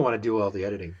 All You right. just don't want to do all the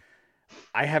editing.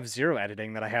 I have zero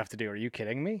editing that I have to do. Are you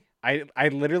kidding me? I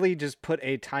literally just put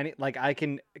a tiny, like, I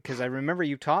can, because I remember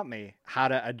you taught me how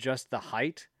to adjust the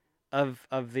height of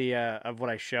what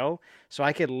I show, so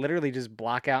I could literally just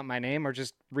block out my name or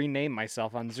just rename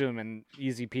myself on Zoom, and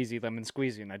easy peasy lemon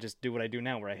squeezy, and I just do what I do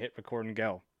now where I hit record and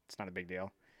go. It's not a big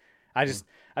deal.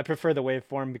 I prefer the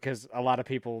waveform because a lot of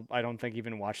people, I don't think,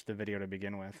 even watch the video to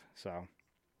begin with. So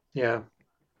Yeah.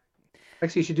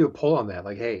 Actually, you should do a poll on that.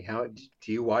 Like, hey, how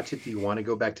do you watch it? Do you want to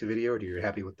go back to video, or do you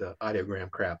happy with the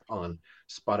audiogram crap on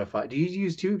Spotify? Do you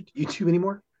use YouTube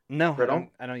anymore? no, At all?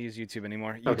 I don't use YouTube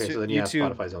anymore. Okay, so then yeah,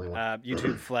 YouTube, Spotify's the only one.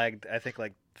 YouTube flagged. I think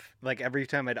like every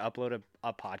time I'd upload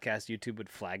a podcast, YouTube would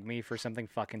flag me for something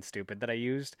fucking stupid that I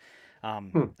used. I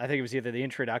think it was either the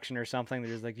introduction or something.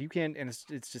 They're just like, you can't, and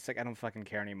it's just like, I don't fucking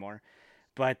care anymore.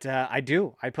 But I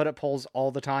do. I put up polls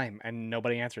all the time, and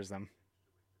nobody answers them.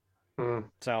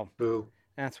 So Boo.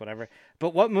 that's whatever.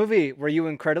 But what movie were you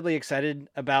incredibly excited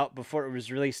about before it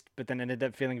was released, but then ended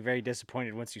up feeling very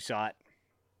disappointed once you saw it?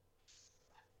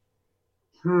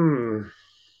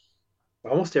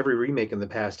 Almost every remake in the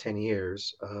past 10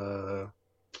 years.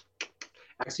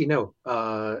 Actually, no.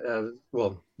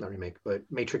 Well, not remake, but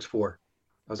Matrix 4.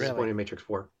 I was Really? disappointed in Matrix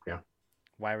 4. Yeah.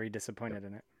 Why were you disappointed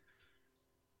in it?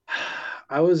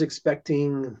 I was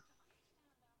expecting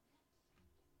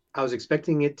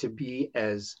it to be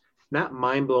as not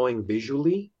mind-blowing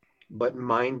visually, but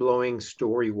mind-blowing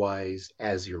story-wise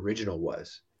as the original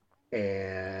was.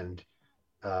 And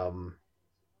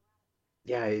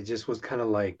yeah, it just was kind of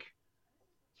like,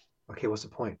 okay, what's the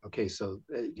point? Okay, so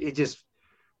it just,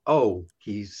 oh,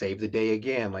 he saved the day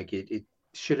again. Like it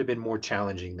should have been more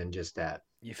challenging than just that.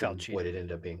 You felt than what cheated. it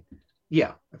ended up being.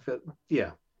 Yeah, I felt,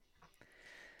 yeah.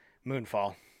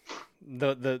 Moonfall,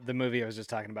 the movie I was just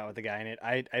talking about with the guy in it.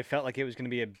 I felt like it was going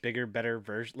to be a bigger, better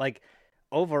version. Like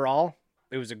overall,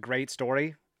 it was a great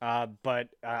story. But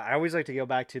I always like to go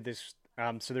back to this.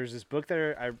 So there's this book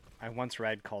that I once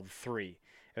read called Three.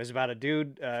 It was about a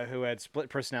dude who had split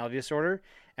personality disorder,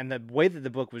 and the way that the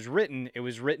book was written, it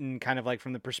was written kind of like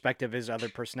from the perspective of his other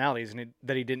personalities, and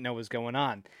that he didn't know was going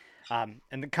on.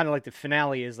 And kind of like the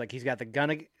finale is like he's got the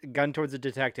gun towards the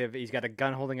detective. He's got a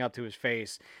gun holding up to his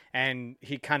face, and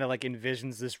he kind of like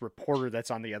envisions this reporter that's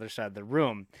on the other side of the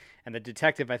room, and the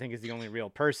detective I think is the only real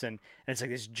person. And it's like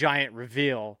this giant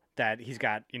reveal that he's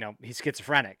got, he's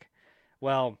schizophrenic.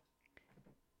 Well,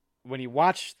 when you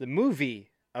watch the movie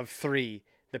of Three,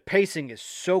 the pacing is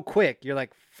so quick. You're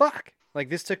like, fuck! Like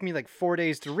this took me like 4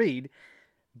 days to read.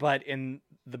 But in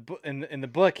the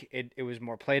book, it was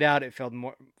more played out. It felt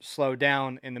more slowed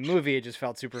down. In the movie, it just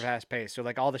felt super fast paced. So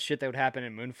like all the shit that would happen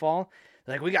in Moonfall,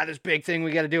 like, we got this big thing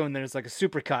we got to do, and then it's like a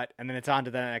super cut, and then it's on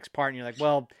to the next part, and you're like,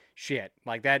 well, shit,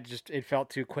 like that it felt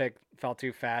too quick, felt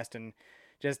too fast, and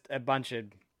just a bunch of,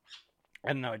 I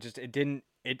don't know,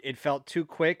 it felt too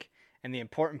quick, and the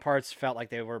important parts felt like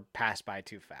they were passed by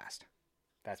too fast.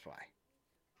 That's why.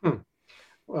 Hmm.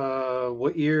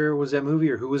 What year was that movie,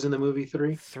 or who was in the movie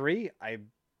 3? 3, I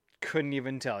couldn't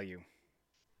even tell you.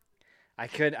 I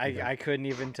couldn't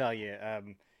even tell you.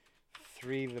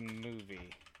 3, the movie.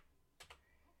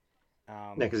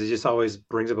 Yeah, because it just always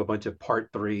brings up a bunch of part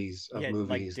threes of Yeah, like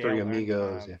movies. Three Dale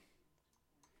Amigos.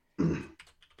 Yeah.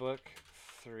 Book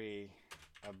 3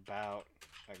 about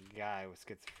a guy with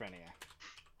schizophrenia.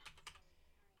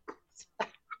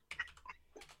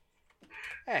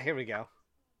 Yeah, here we go.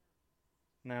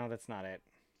 No, that's not it.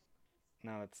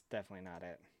 No, that's definitely not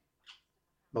it.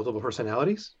 Multiple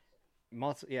personalities?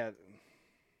 Yeah.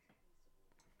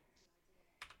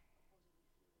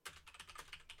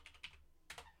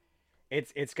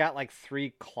 It's got like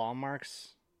 3 claw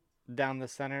marks down the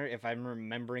center, if I'm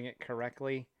remembering it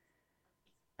correctly.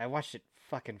 I watched it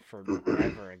fucking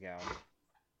forever ago.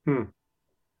 Hmm.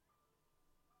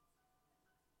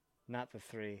 Not the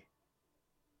 3.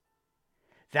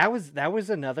 There's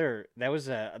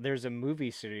a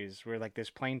movie series where like this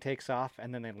plane takes off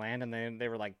and then they land and then they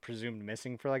were like presumed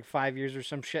missing for like 5 years or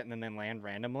some shit and then they land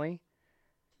randomly.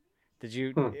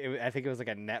 Hmm. I think it was like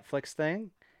a Netflix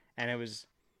thing, and it was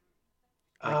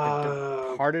like The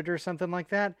Uh, Departed or something like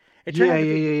that. It turned yeah, out to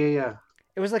yeah, be, yeah, yeah, yeah.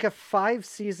 it was like a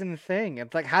 5-season thing.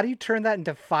 It's like, how do you turn that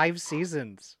into 5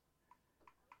 seasons?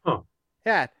 Huh.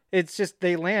 Yeah, it's just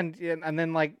they land and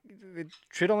then like it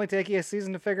should only take you a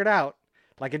season to figure it out.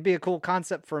 Like it'd be a cool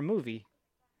concept for a movie.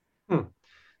 Hmm.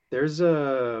 There's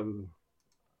a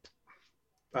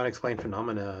unexplained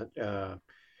phenomena.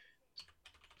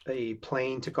 A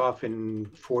plane took off in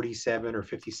 47 or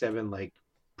 57, like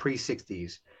pre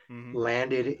 60s, Mm-hmm.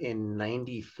 landed in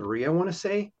 93, I want to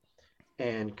say,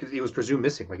 and because it was presumed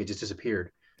missing, like it just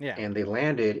disappeared. Yeah. And they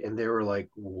landed and they were like,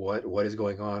 what is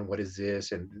going on? What is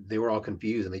this? And they were all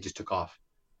confused and they just took off.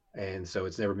 And so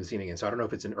it's never been seen again. So I don't know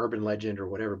if it's an urban legend or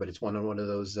whatever, but it's one of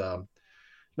those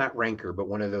not rancor, but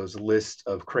one of those lists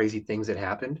of crazy things that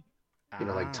happened.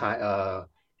 Like Ah. time.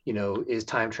 Is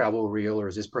time travel real, or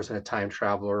is this person a time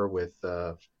traveler with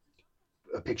a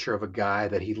picture of a guy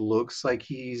that he looks like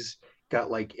he's got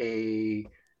like a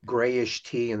grayish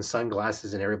tee and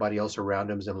sunglasses, and everybody else around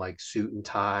him is in like suit and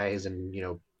ties, and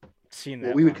Seen what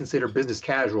that we would one. consider business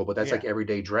casual, but that's Yeah. like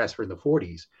everyday dress for in the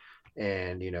 40s.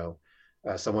 And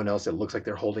someone else that looks like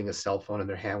they're holding a cell phone in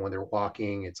their hand when they're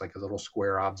walking. It's like a little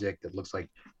square object that looks like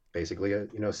basically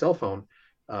a cell phone.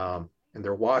 And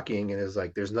they're walking, and it's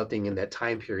like there's nothing in that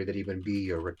time period that even be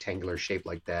a rectangular shape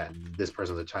like that. And this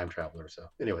person's a time traveler. So,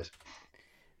 anyways,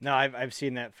 No, I've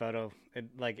seen that photo.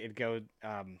 It goes.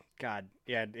 God,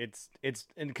 yeah, it's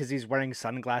because he's wearing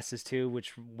sunglasses too,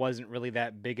 which wasn't really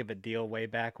that big of a deal way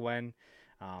back when.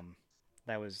 Um,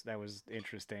 that was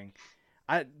interesting.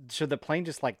 So the plane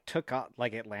just like took off,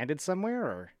 like it landed somewhere,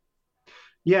 or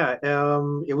yeah,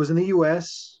 it was in the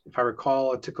U.S. If I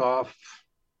recall, it took off.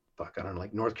 Fuck, I don't know,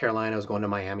 like North Carolina. Was going to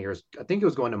Miami, or I think it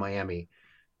was going to Miami,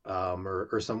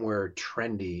 or somewhere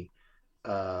trendy.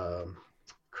 Um,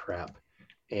 Crap,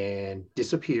 and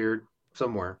disappeared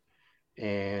somewhere.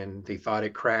 And they thought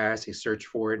it crashed. They searched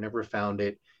for it, never found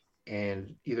it.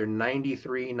 And either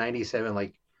 93, 97,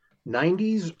 like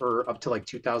 90s or up to like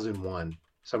 2001,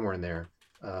 somewhere in there,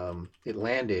 it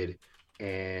landed.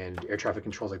 And air traffic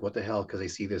control's like, what the hell? Because they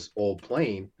see this old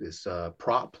plane, this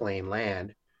prop plane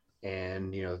land.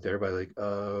 And, everybody like,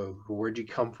 where'd you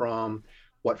come from?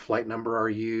 What flight number are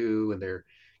you? And they're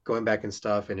going back and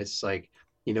stuff. And it's like,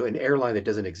 an airline that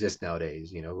doesn't exist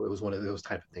nowadays. It was one of those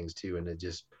type of things too. And it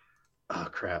just, oh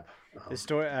crap.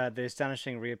 the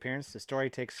astonishing reappearance. The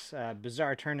story takes a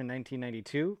bizarre turn in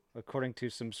 1992, according to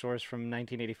some source from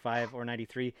 1985 or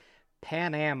 93.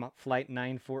 Pan Am Flight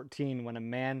 914, when a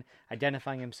man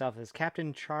identifying himself as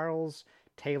Captain Charles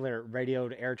Taylor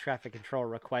radioed air traffic control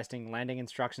requesting landing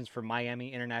instructions for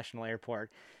Miami International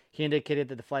Airport. He indicated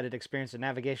that the flight had experienced a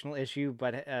navigational issue,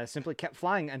 but simply kept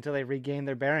flying until they regained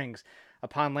their bearings.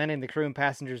 Upon landing, the crew and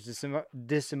passengers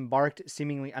disembarked,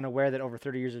 seemingly unaware that over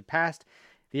 30 years had passed.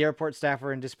 The airport staff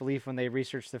were in disbelief when they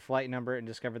researched the flight number and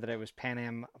discovered that it was Pan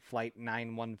Am Flight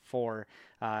 914,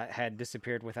 had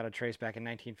disappeared without a trace back in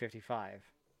 1955.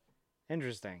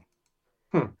 Interesting.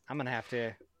 Hmm. I'm gonna have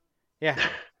to, yeah.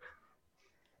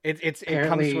 It comes to us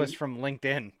Apparently, from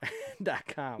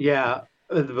LinkedIn.com. yeah,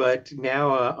 but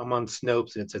now I'm on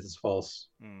Snopes and it says it's false.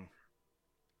 Mm.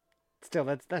 Still,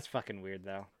 that's fucking weird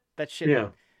though. That shit. Yeah.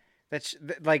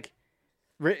 Like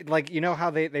Like, you know how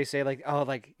they say like, oh,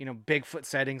 like, you know, Bigfoot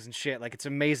sightings and shit, like it's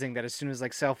amazing that as soon as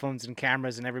like cell phones and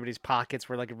cameras in everybody's pockets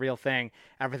were like a real thing,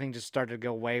 everything just started to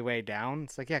go way down.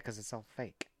 It's like, yeah, because it's all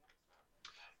fake.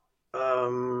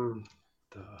 Um,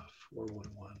 the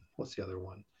 411. What's the other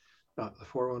one? The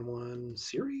 411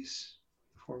 series?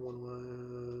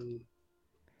 411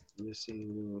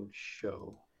 missing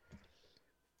show.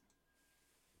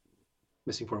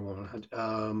 Missing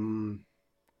 411.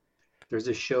 There's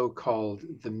a show called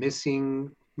The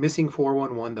Missing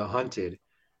 411 The Hunted.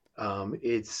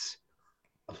 It's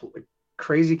a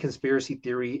crazy conspiracy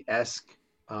theory esque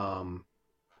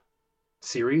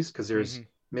series because there's Mm-hmm.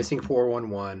 Missing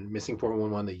 411, Missing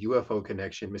 411, the UFO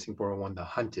connection, Missing 411, The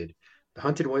Hunted. The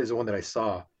Hunted one is the one that I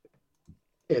saw,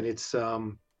 and it's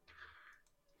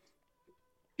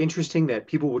interesting that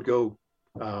people would go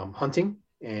hunting,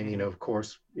 and Mm-hmm. of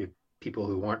course, if people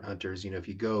who aren't hunters, if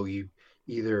you go, you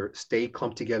either stay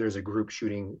clumped together as a group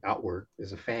shooting outward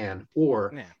as a fan,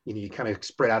 or Yeah. you kind of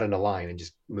spread out in a line and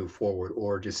just move forward,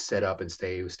 or just set up and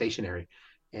stay stationary.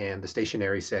 And the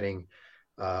stationary setting,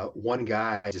 one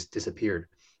guy just disappeared.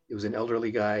 It was an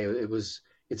elderly guy.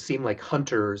 It seemed like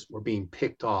hunters were being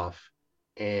picked off,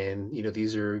 and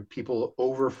these are people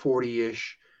over 40ish,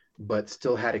 but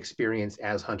still had experience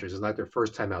as hunters. It's not their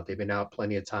first time out. They've been out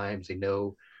plenty of times. They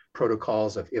know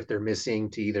protocols of if they're missing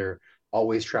to either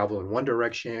always travel in one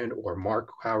direction or mark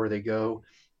however they go.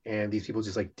 And these people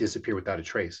just like disappear without a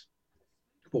trace.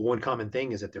 But one common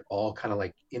thing is that they're all kind of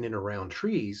like in and around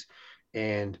trees.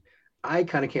 And I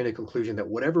kind of came to the conclusion that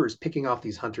whatever is picking off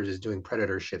these hunters is doing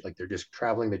predator shit. Like they're just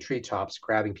traveling the treetops,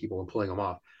 grabbing people and pulling them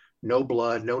off. No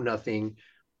blood, no nothing,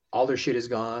 all their shit is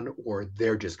gone, or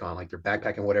they're just gone, like their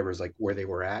backpack and whatever is like where they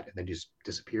were at and then just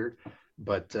disappeared.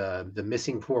 But the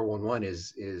Missing 411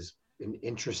 is an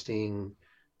interesting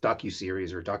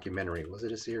docu-series or documentary. Was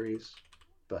it a series?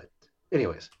 But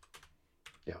anyways,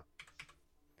 yeah,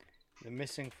 The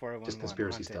missing just 411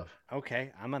 conspiracy hunted. stuff.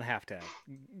 Okay, I'm gonna have to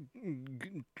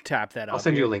tap that I'll off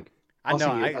send you a here. link. I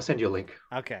know. I'll send you a link.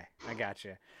 Okay, I got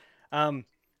you.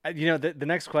 You know, the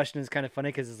next question is kind of funny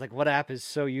because it's like, what app is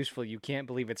so useful you can't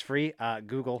believe it's free?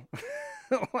 Google.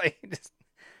 Like, just,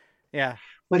 yeah,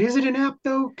 But is it an app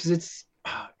though? Because it's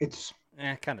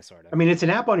kind of, sort of. I mean, it's an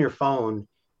app on your phone.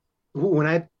 When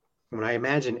I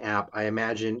imagine app, I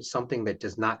imagine something that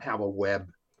does not have a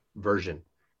web version.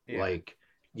 Yeah. Like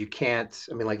you can't.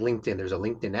 I mean, like LinkedIn. There's a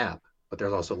LinkedIn app, but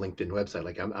there's also a LinkedIn website.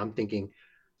 Like I'm thinking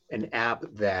an app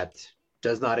that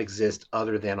does not exist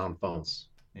other than on phones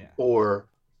Yeah. or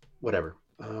whatever.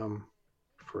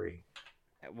 Free.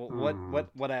 Well, Hmm.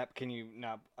 what app can you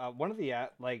now? One of the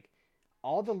app, like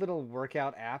all the little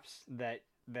workout apps that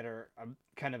are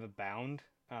kind of abound.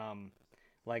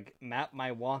 Like Map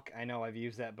My Walk. I know I've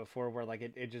used that before, where like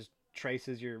it just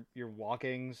traces your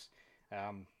walkings.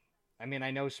 Um, I mean,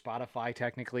 I know Spotify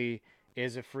technically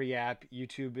is a free app.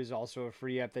 YouTube is also a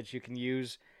free app that you can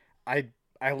use. I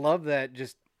I love that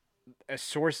just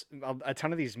a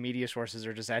ton of these media sources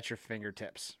are just at your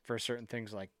fingertips for certain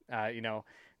things like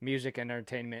music and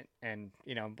entertainment and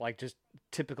like just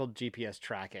typical GPS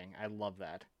tracking. I love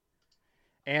that.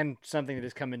 And something that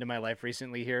has come into my life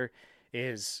recently here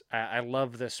is I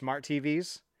love the smart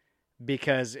TVs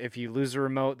because if you lose the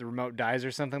remote dies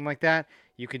or something like that,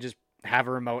 you can just have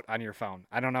a remote on your phone.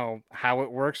 I don't know how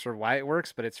it works or why it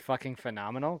works, but it's fucking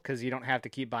phenomenal because you don't have to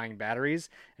keep buying batteries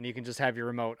and you can just have your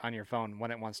remote on your phone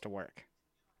when it wants to work.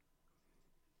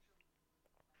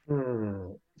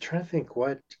 Trying to think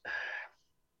what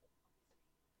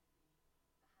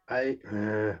I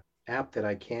app that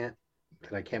I can't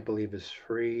believe is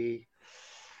free.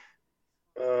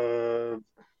 Uh,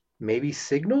 Maybe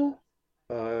Signal.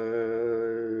 I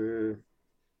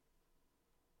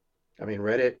mean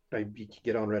Reddit. You can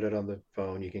get on Reddit on the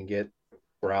phone. You can get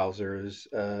browsers.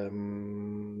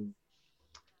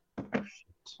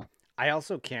 I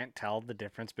also can't tell the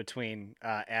difference between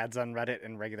ads on Reddit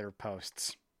and regular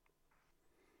posts.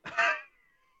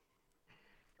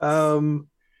 um,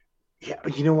 yeah,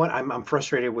 you know what? I'm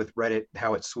frustrated with Reddit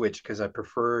how it switched because I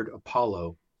preferred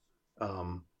Apollo,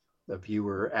 um, a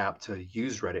viewer app, to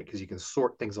use Reddit because you can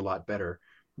sort things a lot better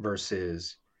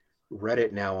versus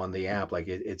Reddit now on the app. Like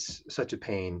it's such a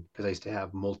pain because I used to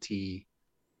have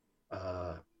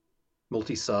uh,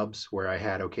 multi subs where I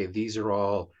had, okay, these are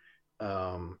all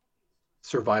um,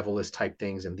 survivalist type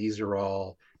things, and these are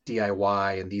all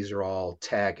DIY, and these are all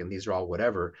tech, and these are all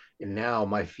whatever. And now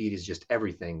my feed is just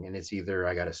everything, and it's either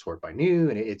I got to sort by new,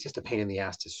 and it's just a pain in the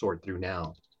ass to sort through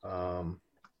now.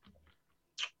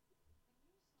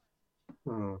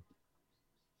 Hmm,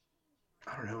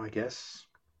 I don't know. I guess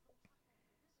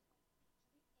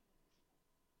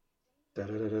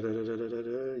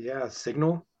Yeah,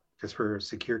 Signal, just for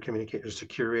secure communication,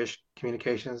 secure-ish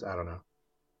communications. I don't know.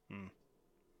 Hmm.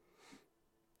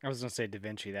 I was gonna say Da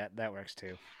Vinci. That works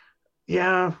too.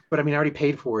 Yeah, but I mean, I already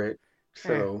paid for it, Eh,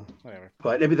 so. whatever.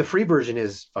 But I mean, the free version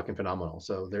is fucking phenomenal.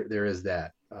 So there is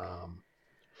that.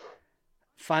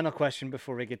 Final question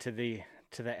before we get to the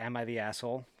am I the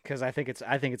asshole? Because I think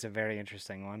it's a very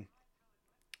interesting one.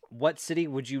 What city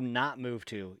would you not move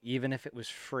to, even if it was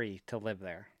free to live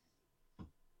there?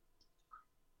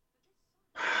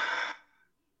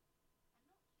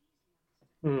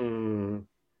 Hmm.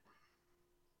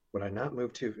 Would I not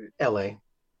move to L.A.?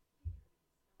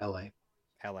 L.A.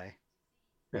 L.A.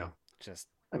 Yeah. Just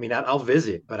I mean, I'll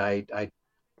visit, but I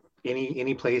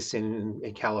any place in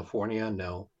California,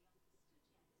 no,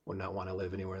 would not want to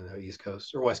live anywhere in the East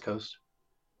Coast or West Coast.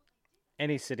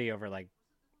 any city over like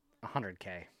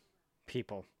 100K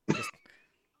people. Just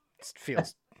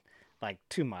feels like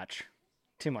too much.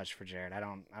 Too much for Jared. I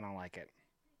don't like it.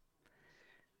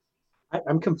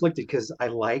 I'm conflicted because I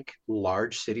like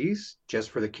large cities just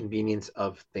for the convenience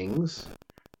of things,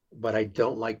 but I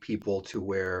don't like people to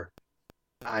where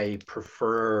I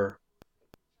prefer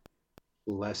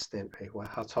less than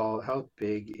how tall, how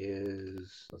big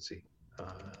is, let's see.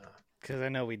 Because I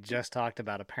know we just talked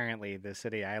about apparently the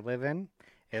city I live in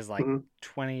is like Mhm,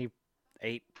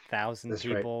 28,000 that's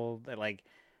right. people. Like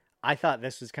I thought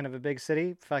this was kind of a big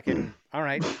city. Fucking all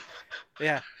right.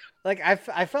 Yeah. Like I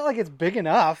felt like it's big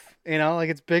enough, like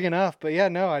it's big enough. But yeah,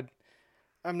 no,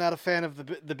 I'm not a fan of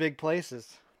the big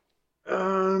places.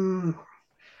 Um,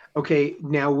 okay,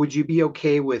 now would you be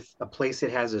okay with a place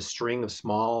that has a string of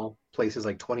small places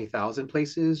like 20,000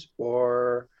 places,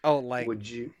 or Oh, like would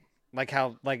you?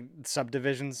 how like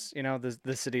subdivisions, the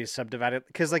city is subdivided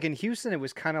because like in Houston it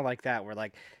was kind of like that where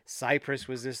like Cypress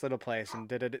was this little place and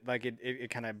did it like it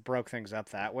kind of broke things up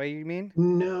that way, you mean?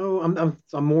 No,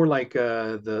 I'm more like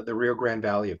the Rio Grande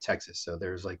Valley of Texas. So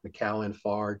there's like McAllen,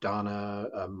 Far, Donna,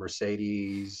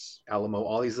 Mercedes, Alamo,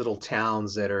 all these little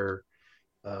towns that are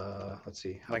let's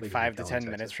see, how Like big is 5 to McAllen, 10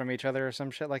 minutes Texas? from each other or some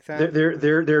shit like that.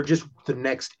 They're just the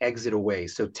next exit away.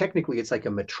 So technically it's like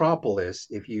a metropolis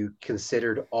if you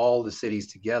considered all the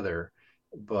cities together.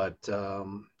 But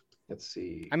let's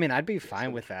see. I mean, I'd be Yes,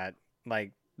 fine with that.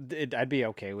 Like I'd be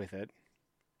okay with it.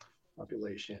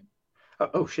 population.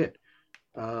 Oh shit.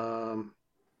 Um,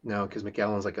 no, because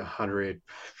McAllen's like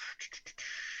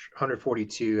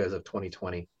 142 as of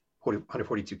 2020,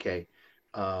 142K.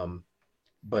 Um,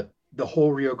 but the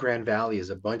whole Rio Grande Valley is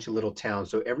a bunch of little towns.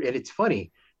 So and it's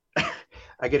funny.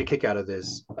 I get a kick out of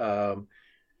this.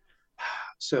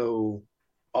 So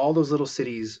all those little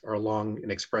cities are along an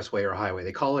expressway or highway.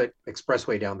 They call it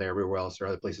expressway down there. Everywhere else or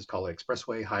other places call it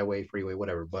expressway, highway, freeway,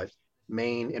 whatever. But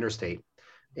main interstate,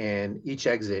 and each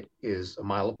exit is a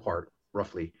mile apart,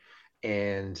 roughly.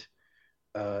 And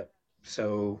uh,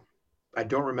 so I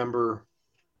don't remember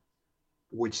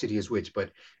which city is which,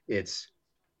 but it's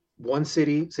one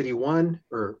city, city one,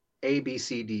 or A, B,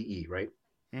 C, D, E, right?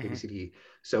 A, B, Hmm. C, D, E.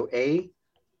 So A,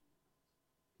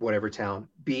 whatever town,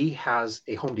 B has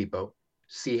a Home Depot,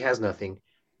 C has nothing,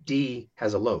 D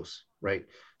has a Lowe's, right?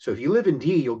 So if you live in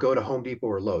D, you'll go to Home Depot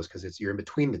or Lowe's because you're in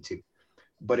between the two.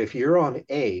 But if you're on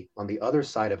A, on the other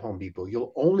side of Home Depot,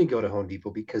 you'll only go to Home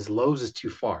Depot because Lowe's is too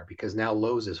far, because now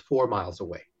Lowe's is 4 miles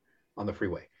away on the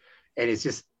freeway. And it's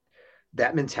just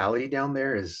that mentality down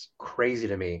there is crazy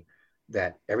to me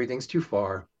that everything's too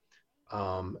far.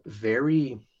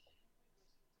 Very,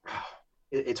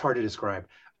 it's hard to describe.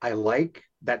 I like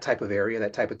that type of area,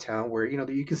 that type of town where,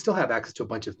 you can still have access to a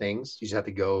bunch of things. You just have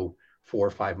to go 4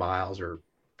 or 5 miles or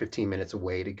 15 minutes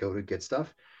away to go to get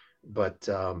stuff. But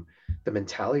the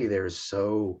mentality there is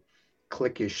so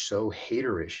cliquish, so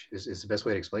haterish is the best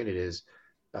way to explain it is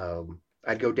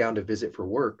I'd go down to visit for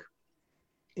work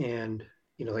and,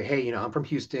 like, hey, I'm from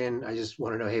Houston. I just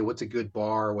want to know, hey, what's a good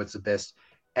bar? What's the best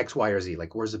X, Y, or Z?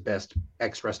 Like, where's the best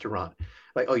X restaurant?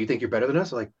 Like, oh, you think you're better than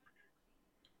us? Like,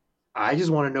 I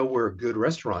just want to know where a good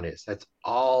restaurant is. That's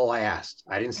all I asked.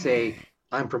 I didn't say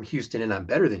I'm from Houston and I'm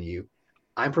better than you.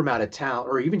 I'm from out of town,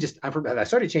 or even just I'm from. I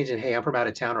started changing. Hey, I'm from out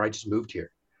of town, or I just moved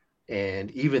here. And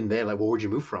even then, like, well, where'd you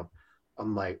move from?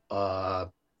 I'm like,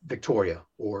 Victoria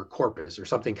or Corpus or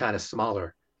something kind of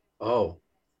smaller. Oh,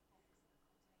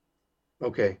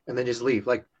 okay, and then just leave.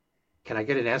 Like, can I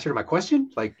get an answer to my question?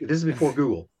 Like, this is before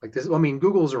Google. Like this, I mean,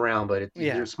 Google's around, but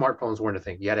Yeah. your smartphones weren't a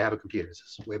thing. You had to have a computer. This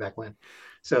is way back when.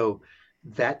 So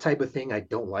that type of thing I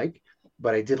don't like,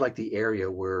 but I did like the area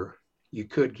where you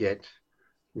could get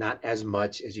not as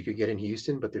much as you could get in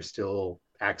Houston, but there's still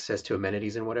access to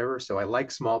amenities and whatever. So I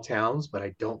like small towns, but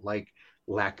I don't like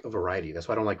lack of variety. That's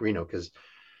why I don't like Reno because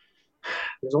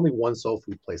There's only one soul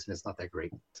food place, and it's not that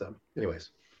great. So,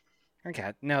 anyways,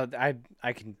 Okay. No,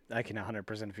 I can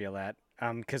 100% feel that.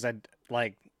 Because I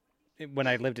like when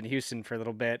I lived in Houston for a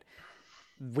little bit,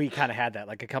 we kind of had that.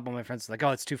 Like a couple of my friends were like, "Oh,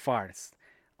 it's too far."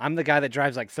 I'm the guy that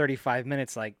drives like 35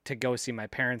 minutes like to go see my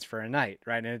parents for a night,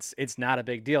 right? And it's not a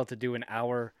big deal to do an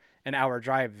hour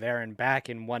drive there and back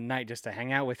in one night just to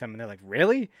hang out with them. And they're like,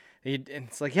 "Really?" And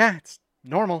it's like, "Yeah, it's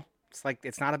normal." It's like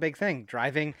it's not a big thing.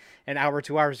 Driving an hour,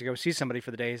 2 hours to go see somebody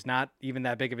for the day is not even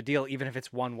that big of a deal, even if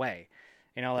it's one way.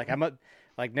 Like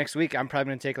like next week, I'm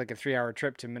probably gonna take like a 3 hour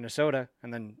trip to Minnesota,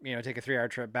 and then take a 3 hour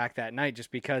trip back that night,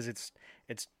 just because it's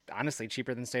honestly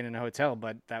cheaper than staying in a hotel.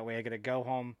 But that way, I get to go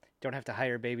home, don't have to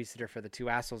hire a babysitter for the two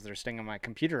assholes that are staying on my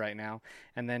computer right now,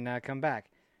 and then come back.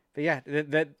 But yeah,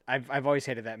 that I've always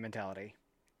hated that mentality.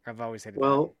 I've always hated that.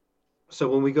 well,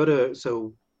 so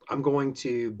I'm going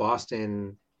to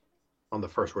Boston on the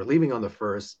first. We're leaving on the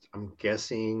first. I'm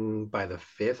guessing by the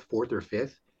fifth, fourth or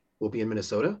fifth, we'll be in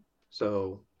Minnesota.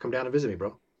 So come down and visit me,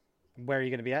 bro. Where are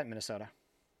you gonna be at in Minnesota?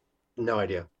 No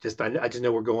idea. I just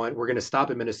know we're going to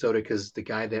stop in Minnesota because the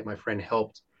guy that my friend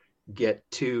helped get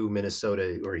to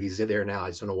Minnesota, or he's there now. I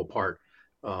just don't know what part.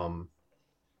 Um,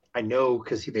 I know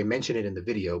because they mentioned it in the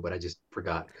video, but I just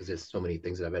forgot because there's so many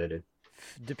things that I've edited.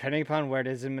 Depending upon where it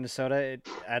is in Minnesota,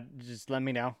 just let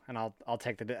me know, and I'll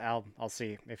take I'll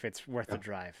see if it's worth the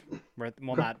drive.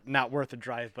 Well, not worth the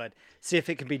drive, but see if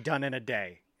it can be done in a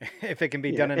day. If it can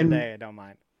be Yeah, done in a day, I don't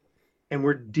mind. and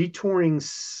we're detouring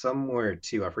somewhere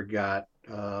too. I forgot.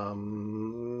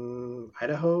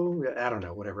 Idaho. I don't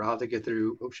know. Whatever. I'll have to get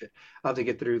through. Oh shit. I'll have to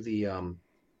get through the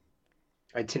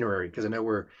itinerary because I know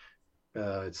we're.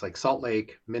 It's like Salt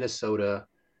Lake, Minnesota,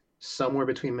 somewhere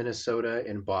between Minnesota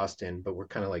and Boston, but we're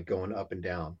kind of like going up and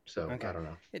down. So Okay. I don't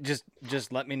know.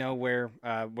 Just let me know where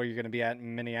you're going to be at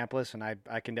in Minneapolis, and I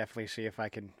can definitely see if I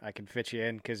can fit you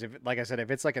in, because if, like I said,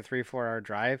 if it's like a 3-4 hour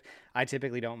drive, I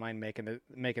typically don't mind making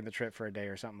the trip for a day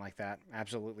or something like that.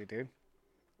 Absolutely, dude.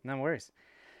 No worries.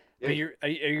 But Yeah, are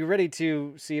you ready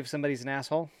to see if somebody's an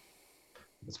asshole?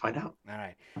 let's find out. All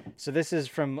right. So this is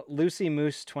from Lucy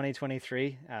Moose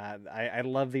 2023. I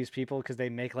love these people because they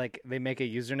make a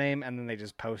username and then they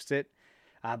just post it.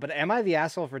 But am I the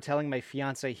asshole for telling my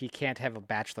fiance he can't have a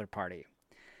bachelor party?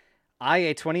 I,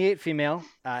 a 28 female,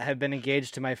 have been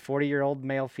engaged to my 40-year-old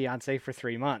male fiance for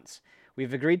 3 months.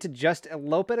 We've agreed to just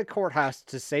elope at a courthouse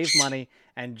to save money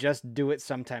and just do it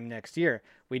sometime next year.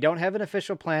 We don't have an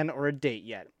official plan or a date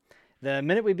yet. The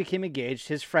minute we became engaged,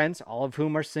 his friends, all of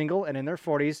whom are single and in their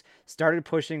 40s, started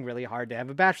pushing really hard to have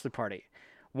a bachelor party.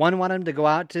 One wanted him to go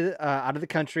out of the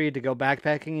country to go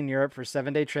backpacking in Europe for a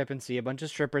 7-day trip and see a bunch of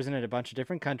strippers in a bunch of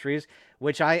different countries,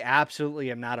 which I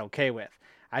absolutely am not okay with.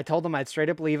 I told him I'd straight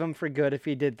up leave him for good if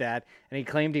he did that, and he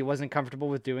claimed he wasn't comfortable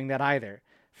with doing that either.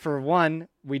 For one,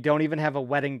 we don't even have a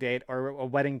wedding date or a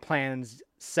wedding plans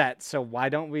set, so why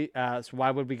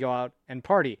would we go out and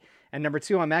party? And number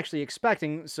two, I'm actually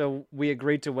expecting, so we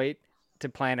agreed to wait to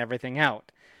plan everything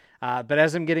out. But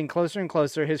as I'm getting closer and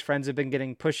closer, his friends have been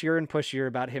getting pushier and pushier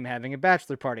about him having a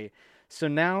bachelor party. So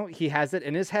now he has it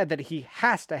in his head that he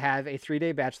has to have a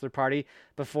 3-day bachelor party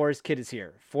before his kid is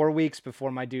here, 4 weeks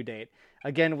before my due date.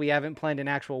 Again, we haven't planned an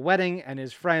actual wedding, and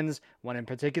his friends, one in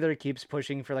particular, keeps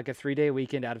pushing for like a 3-day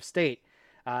weekend out of state.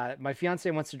 My fiance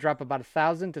wants to drop about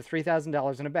 $1,000 to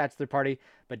 $3,000 on a bachelor party,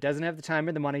 but doesn't have the time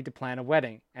or the money to plan a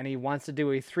wedding. And he wants to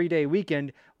do a 3-day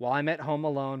weekend while I'm at home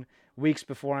alone weeks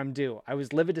before I'm due. I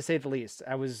was livid to say the least.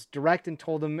 I was direct and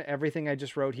told him everything I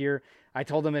just wrote here. I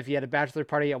told him if he had a bachelor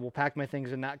party, I will pack my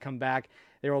things and not come back.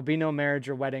 There will be no marriage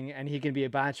or wedding, and he can be a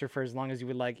bachelor for as long as he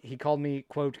would like. He called me,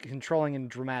 quote, controlling and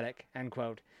dramatic, end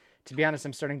quote. To be honest,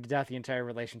 I'm starting to doubt the entire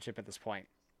relationship at this point.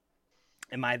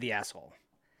 Am I the asshole?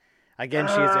 Again,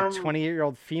 she is a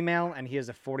 20-year-old female, and he is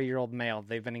a 40-year-old male.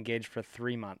 They've been engaged for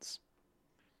 3 months.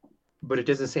 But it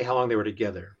doesn't say how long they were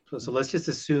together. So let's just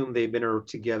assume they've been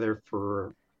together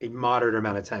for a moderate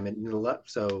amount of time.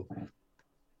 So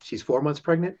she's 4 months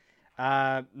pregnant?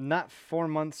 Not 4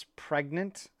 months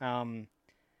pregnant.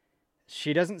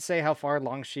 She doesn't say how far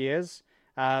along she is,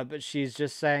 but she's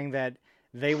just saying that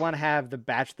they want to have the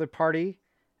bachelor party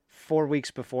 4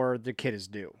 weeks before the kid is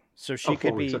due. So she could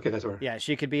 4 be, weeks. Okay, that's right. yeah,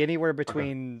 she could be anywhere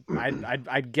between,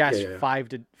 I'd guess Yeah. 5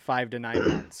 to 9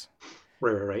 months,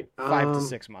 Right. 5 to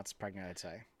 6 months pregnant, I'd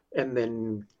say. And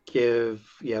then give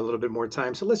a little bit more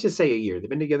time. So let's just say a year. They've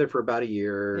been together for about a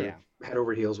year, Yeah. head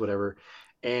over heels, whatever.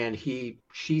 And she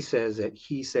says that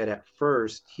he said at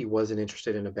first he wasn't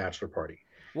interested in a bachelor party.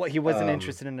 Well, he wasn't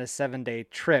interested in a 7-day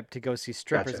trip to go see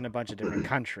strippers Gotcha. in a bunch of different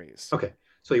countries. Okay,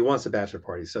 so he wants a bachelor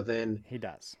party. So then He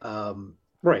does.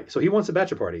 right. So he wants a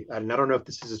bachelor party, and I don't know if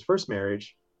this is his first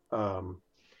marriage.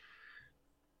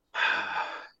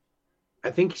 I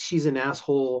think she's an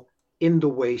asshole in the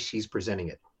way she's presenting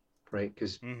it, right?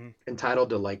 Because Mm-hmm. entitled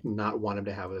to like not want him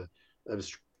to have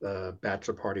a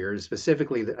bachelor party, or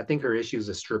specifically, I think her issue is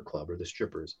the strip club or the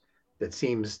strippers. That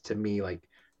seems to me like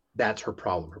that's her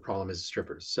problem. Her problem is the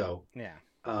strippers. So, Yeah.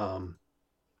 um,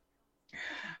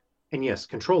 and yes,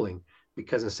 controlling,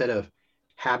 because instead of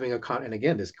having and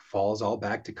again, this falls all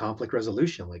back to conflict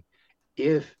resolution. Like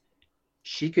if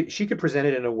she could present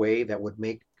it in a way that would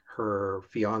make her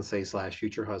fiance slash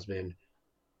future husband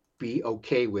be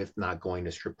okay with not going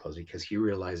to strip clubs because he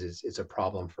realizes it's a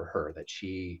problem for her that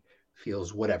she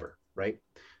feels whatever, right?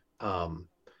 Um,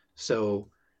 so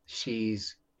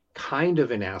she's kind of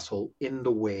an asshole in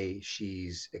the way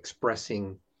she's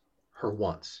expressing her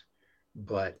wants,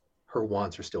 but her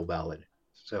wants are still valid.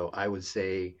 So I would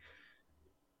say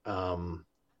um,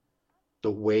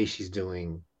 the way she's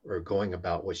doing or going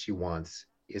about what she wants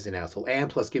is an asshole, and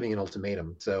plus giving an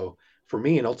ultimatum. So for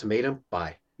me, an ultimatum,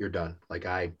 bye, you're done. Like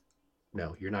I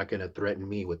no, you're not going to threaten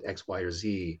me with X, Y, or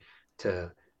Z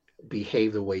to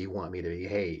behave the way you want me to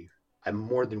behave. I'm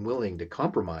more than willing to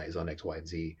compromise on X, Y, and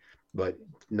Z, but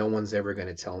no one's ever going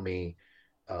to tell me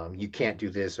you can't do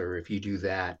this, or if you do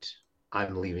that,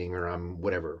 I'm leaving, or I'm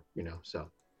whatever, So,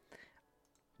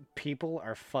 People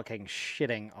are fucking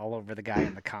shitting all over the guy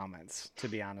in the comments, to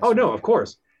be oh honest with no, of you.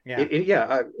 course, Yeah.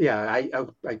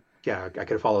 I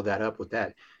could follow that up with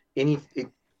that. Any it,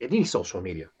 any social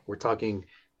media, we're talking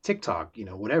TikTok,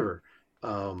 whatever.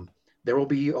 Um, there will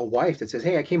be a wife that says,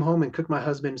 "Hey, I came home and cooked my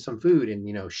husband some food,"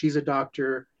 and she's a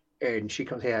doctor, and she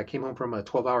comes, "Hey, I came home from a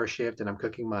 12-hour shift, and I'm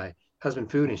cooking my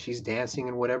husband food," and she's dancing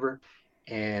and whatever.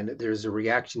 And there's a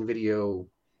reaction video,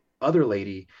 other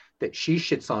lady that she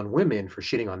shits on women for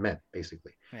shitting on men,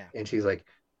 basically, Yeah. and she's like,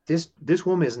 this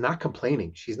woman is not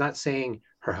complaining. She's not saying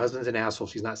her husband's an asshole.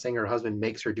 She's not saying her husband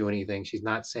makes her do anything. She's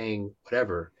not saying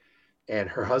whatever. And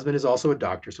her husband is also a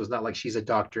doctor, so it's not like she's a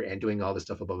doctor and doing all this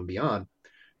stuff above and beyond.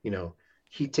 You know,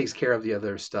 he takes care of the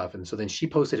other stuff. And so then she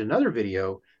posted another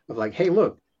video of like, hey,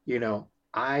 look,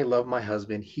 I love my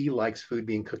husband. He likes food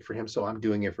being cooked for him, so I'm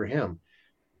doing it for him.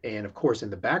 And of course, in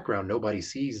the background, nobody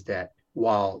sees that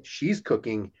while she's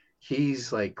cooking,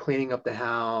 he's like cleaning up the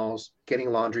house, getting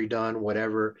laundry done,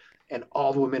 whatever. And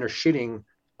all the women are shitting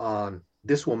on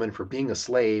this woman for being a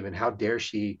slave and how dare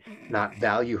she not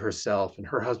value herself, and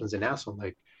her husband's an asshole.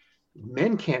 Like,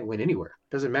 men can't win anywhere.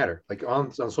 Doesn't matter. Like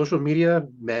on social media,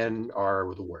 men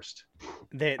are the worst.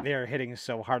 They are hitting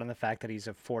so hard on the fact that he's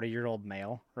a 40-year-old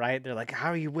male, right? They're like, "How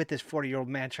are you with this 40-year-old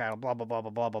man child?" Blah blah blah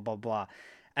blah blah blah blah blah.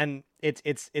 And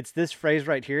it's this phrase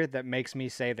right here that makes me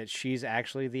say that she's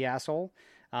actually the asshole.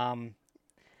 Um,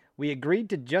 we agreed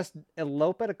to just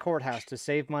elope at a courthouse to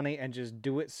save money and just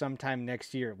do it sometime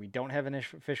next year. We don't have an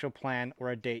official plan or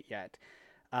a date yet.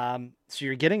 So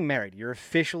you're getting married. You're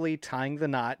officially tying the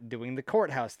knot, doing the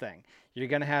courthouse thing. You're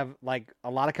going to have, like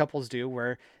a lot of couples do,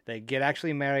 where they get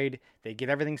actually married, they get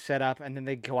everything set up, and then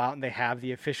they go out and they have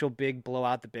the official big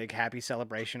blowout, the big happy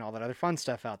celebration, all that other fun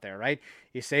stuff out there, right?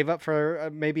 You save up for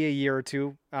maybe a year or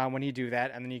two when you do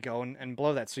that, and then you go and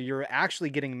blow that. So you're actually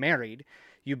getting married.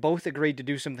 You both agreed to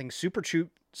do something super cheap,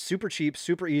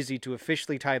 super easy to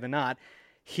officially tie the knot.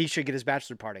 He should get his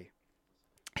bachelor party.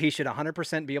 He should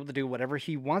 100% be able to do whatever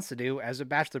he wants to do as a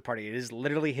bachelor party. It is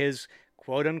literally his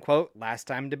quote unquote last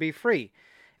time to be free.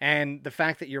 And the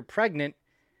fact that you're pregnant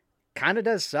kind of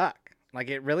does suck. Like,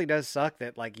 it really does suck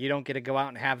that, like, you don't get to go out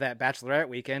and have that bachelorette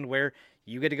weekend where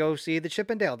you get to go see the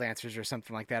Chippendale dancers or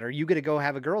something like that, or you get to go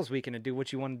have a girls' weekend and do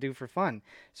what you want to do for fun.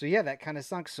 So yeah, that kind of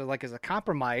sucks. So, like, as a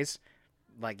compromise,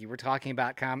 like you were talking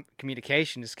about,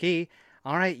 communication is key.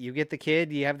 All right, you get the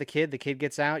kid, you have the kid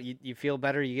gets out, you feel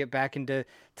better, you get back into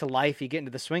life, you get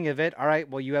into the swing of it. All right,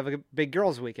 well, you have a big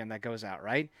girls' weekend that goes out,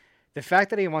 right? The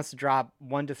fact that he wants to drop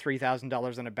 $1,000 to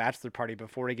 $3,000 on a bachelor party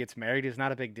before he gets married is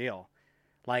not a big deal.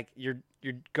 Like, you're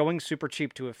going super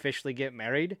cheap to officially get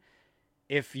married.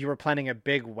 If you were planning a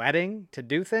big wedding to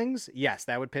do things, yes,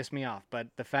 that would piss me off. But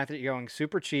the fact that you're going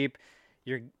super cheap,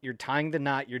 you're tying the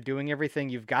knot, you're doing everything,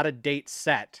 you've got a date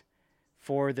set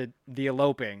for the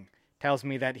eloping, tells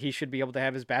me that he should be able to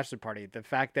have his bachelor party. The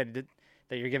fact that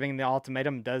that you're giving the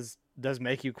ultimatum does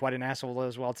make you quite an asshole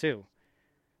as well too.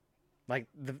 Like,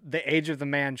 the age of the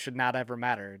man should not ever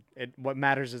matter. What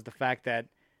matters is the fact that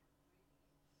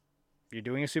you're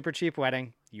doing a super cheap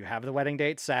wedding, you have the wedding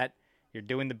date set, you're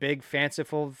doing the big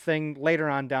fanciful thing later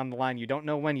on down the line. You don't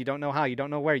know when, you don't know how, you don't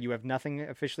know where, you have nothing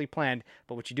officially planned,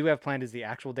 but what you do have planned is the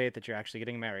actual date that you're actually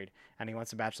getting married, and he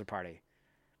wants a bachelor party.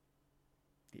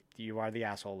 You are the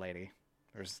asshole, lady.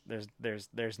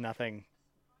 There's nothing.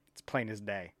 It's plain as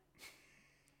day.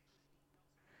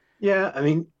 Yeah, I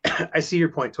mean, I see your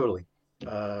point totally.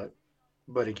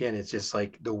 But again, it's just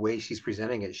like the way she's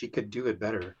presenting it. She could do it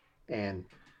better and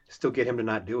still get him to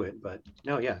not do it. But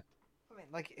no, yeah. I mean,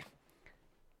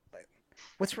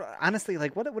 honestly,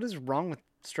 like, what is wrong with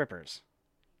strippers?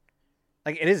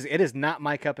 Like, it is not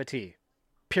my cup of tea.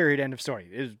 Period. End of story.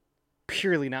 It is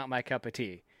purely not my cup of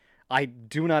tea. I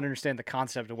do not understand the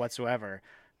concept whatsoever.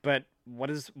 But what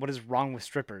is wrong with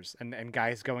strippers and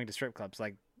guys going to strip clubs?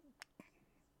 Like,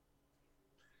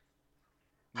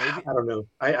 maybe I don't know.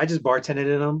 I just bartended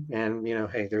in them, and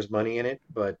hey, there's money in it,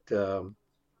 but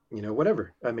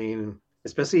whatever. I mean,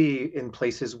 especially in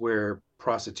places where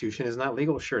prostitution is not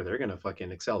legal, sure, they're gonna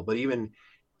fucking excel. But even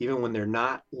when they're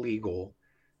not legal,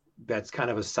 that's kind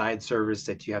of a side service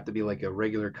that you have to be like a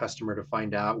regular customer to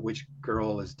find out which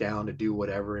girl is down to do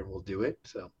whatever and will do it.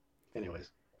 So,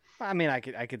 anyways, I mean, I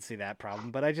could see that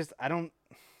problem, but I don't.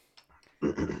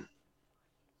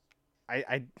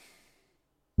 I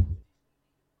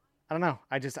don't know.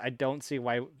 I don't see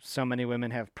why so many women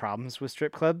have problems with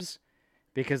strip clubs,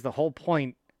 because the whole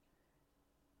point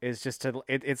is just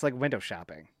it's like window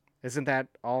shopping. Isn't that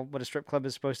all what a strip club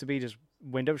is supposed to be? Just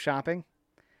window shopping?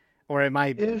 Or am I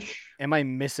ish.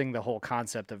 missing the whole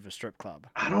concept of a strip club?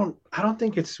 I don't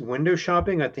think it's window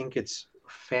shopping. I think it's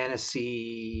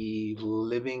fantasy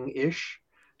living ish.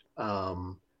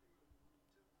 Um,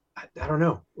 I don't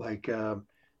know, like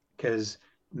because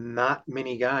not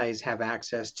many guys have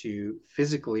access to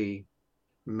physically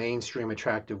mainstream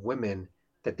attractive women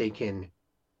that they can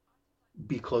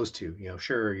be close to.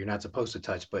 Sure, you're not supposed to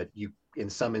touch, but you, in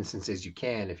some instances, you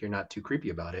can if you're not too creepy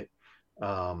about it.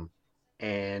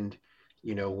 And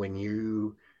when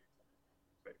you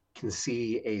can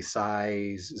see a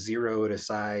size 0 to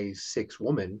size 6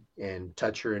 woman and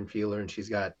touch her and feel her, and she's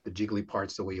got the jiggly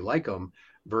parts the way you like them,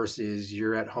 versus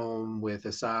you're at home with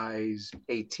a size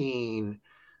 18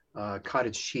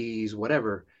 cottage cheese,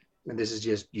 whatever. And this is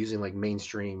just using like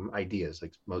mainstream ideas.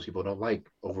 Like, most people don't like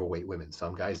overweight women.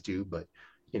 Some guys do, but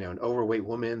an overweight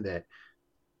woman that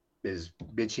is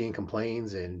bitchy and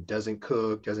complains and doesn't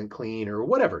cook, doesn't clean, or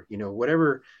whatever,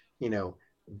 whatever,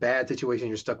 bad situation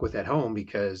you're stuck with at home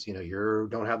because, you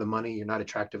don't have the money, you're not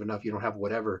attractive enough, you don't have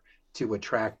whatever to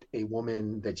attract a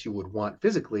woman that you would want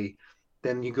physically,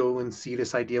 then you go and see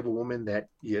this idea of a woman that,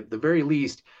 at the very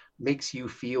least, makes you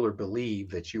feel or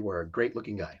believe that you are a great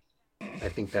looking guy. I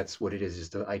think that's what it is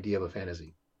the idea of a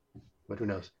fantasy. But who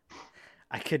knows?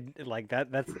 I could like that.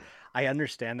 I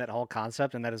understand that whole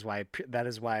concept, and that is why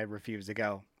I refuse to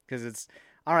go, because it's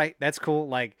all right. That's cool.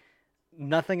 Like,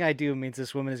 nothing I do means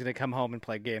this woman is going to come home and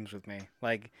play games with me.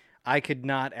 Like, I could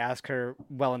not ask her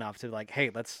well enough to, like,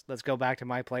 hey, let's go back to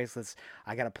my place.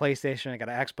 I got a PlayStation, I got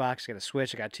an Xbox, I got a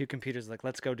Switch, I got 2 computers. Like,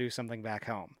 let's go do something back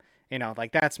home.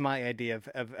 Like, that's my idea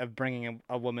of bringing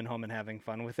a woman home and having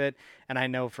fun with it. And I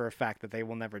know for a fact that they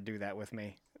will never do that with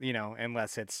me,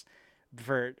 unless it's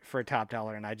for top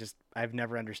dollar. And I've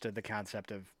never understood the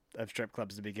concept of strip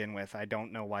clubs to begin with. I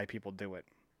don't know why people do it.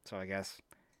 So I guess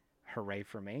hooray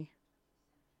for me.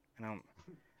 I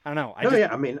don't know. Yeah,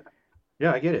 I mean,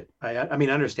 yeah, I get it. I mean,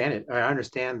 I understand it. I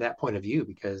understand that point of view,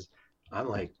 because I'm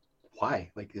like,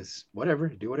 why? Like, this, whatever,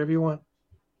 do whatever you want.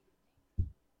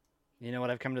 You know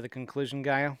what I've come to the conclusion,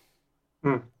 Gallo?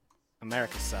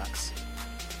 America sucks.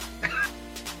 A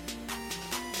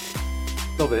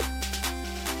little bit.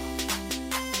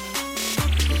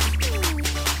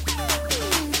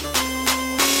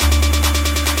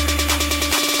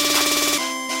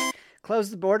 Close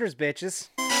the borders, bitches.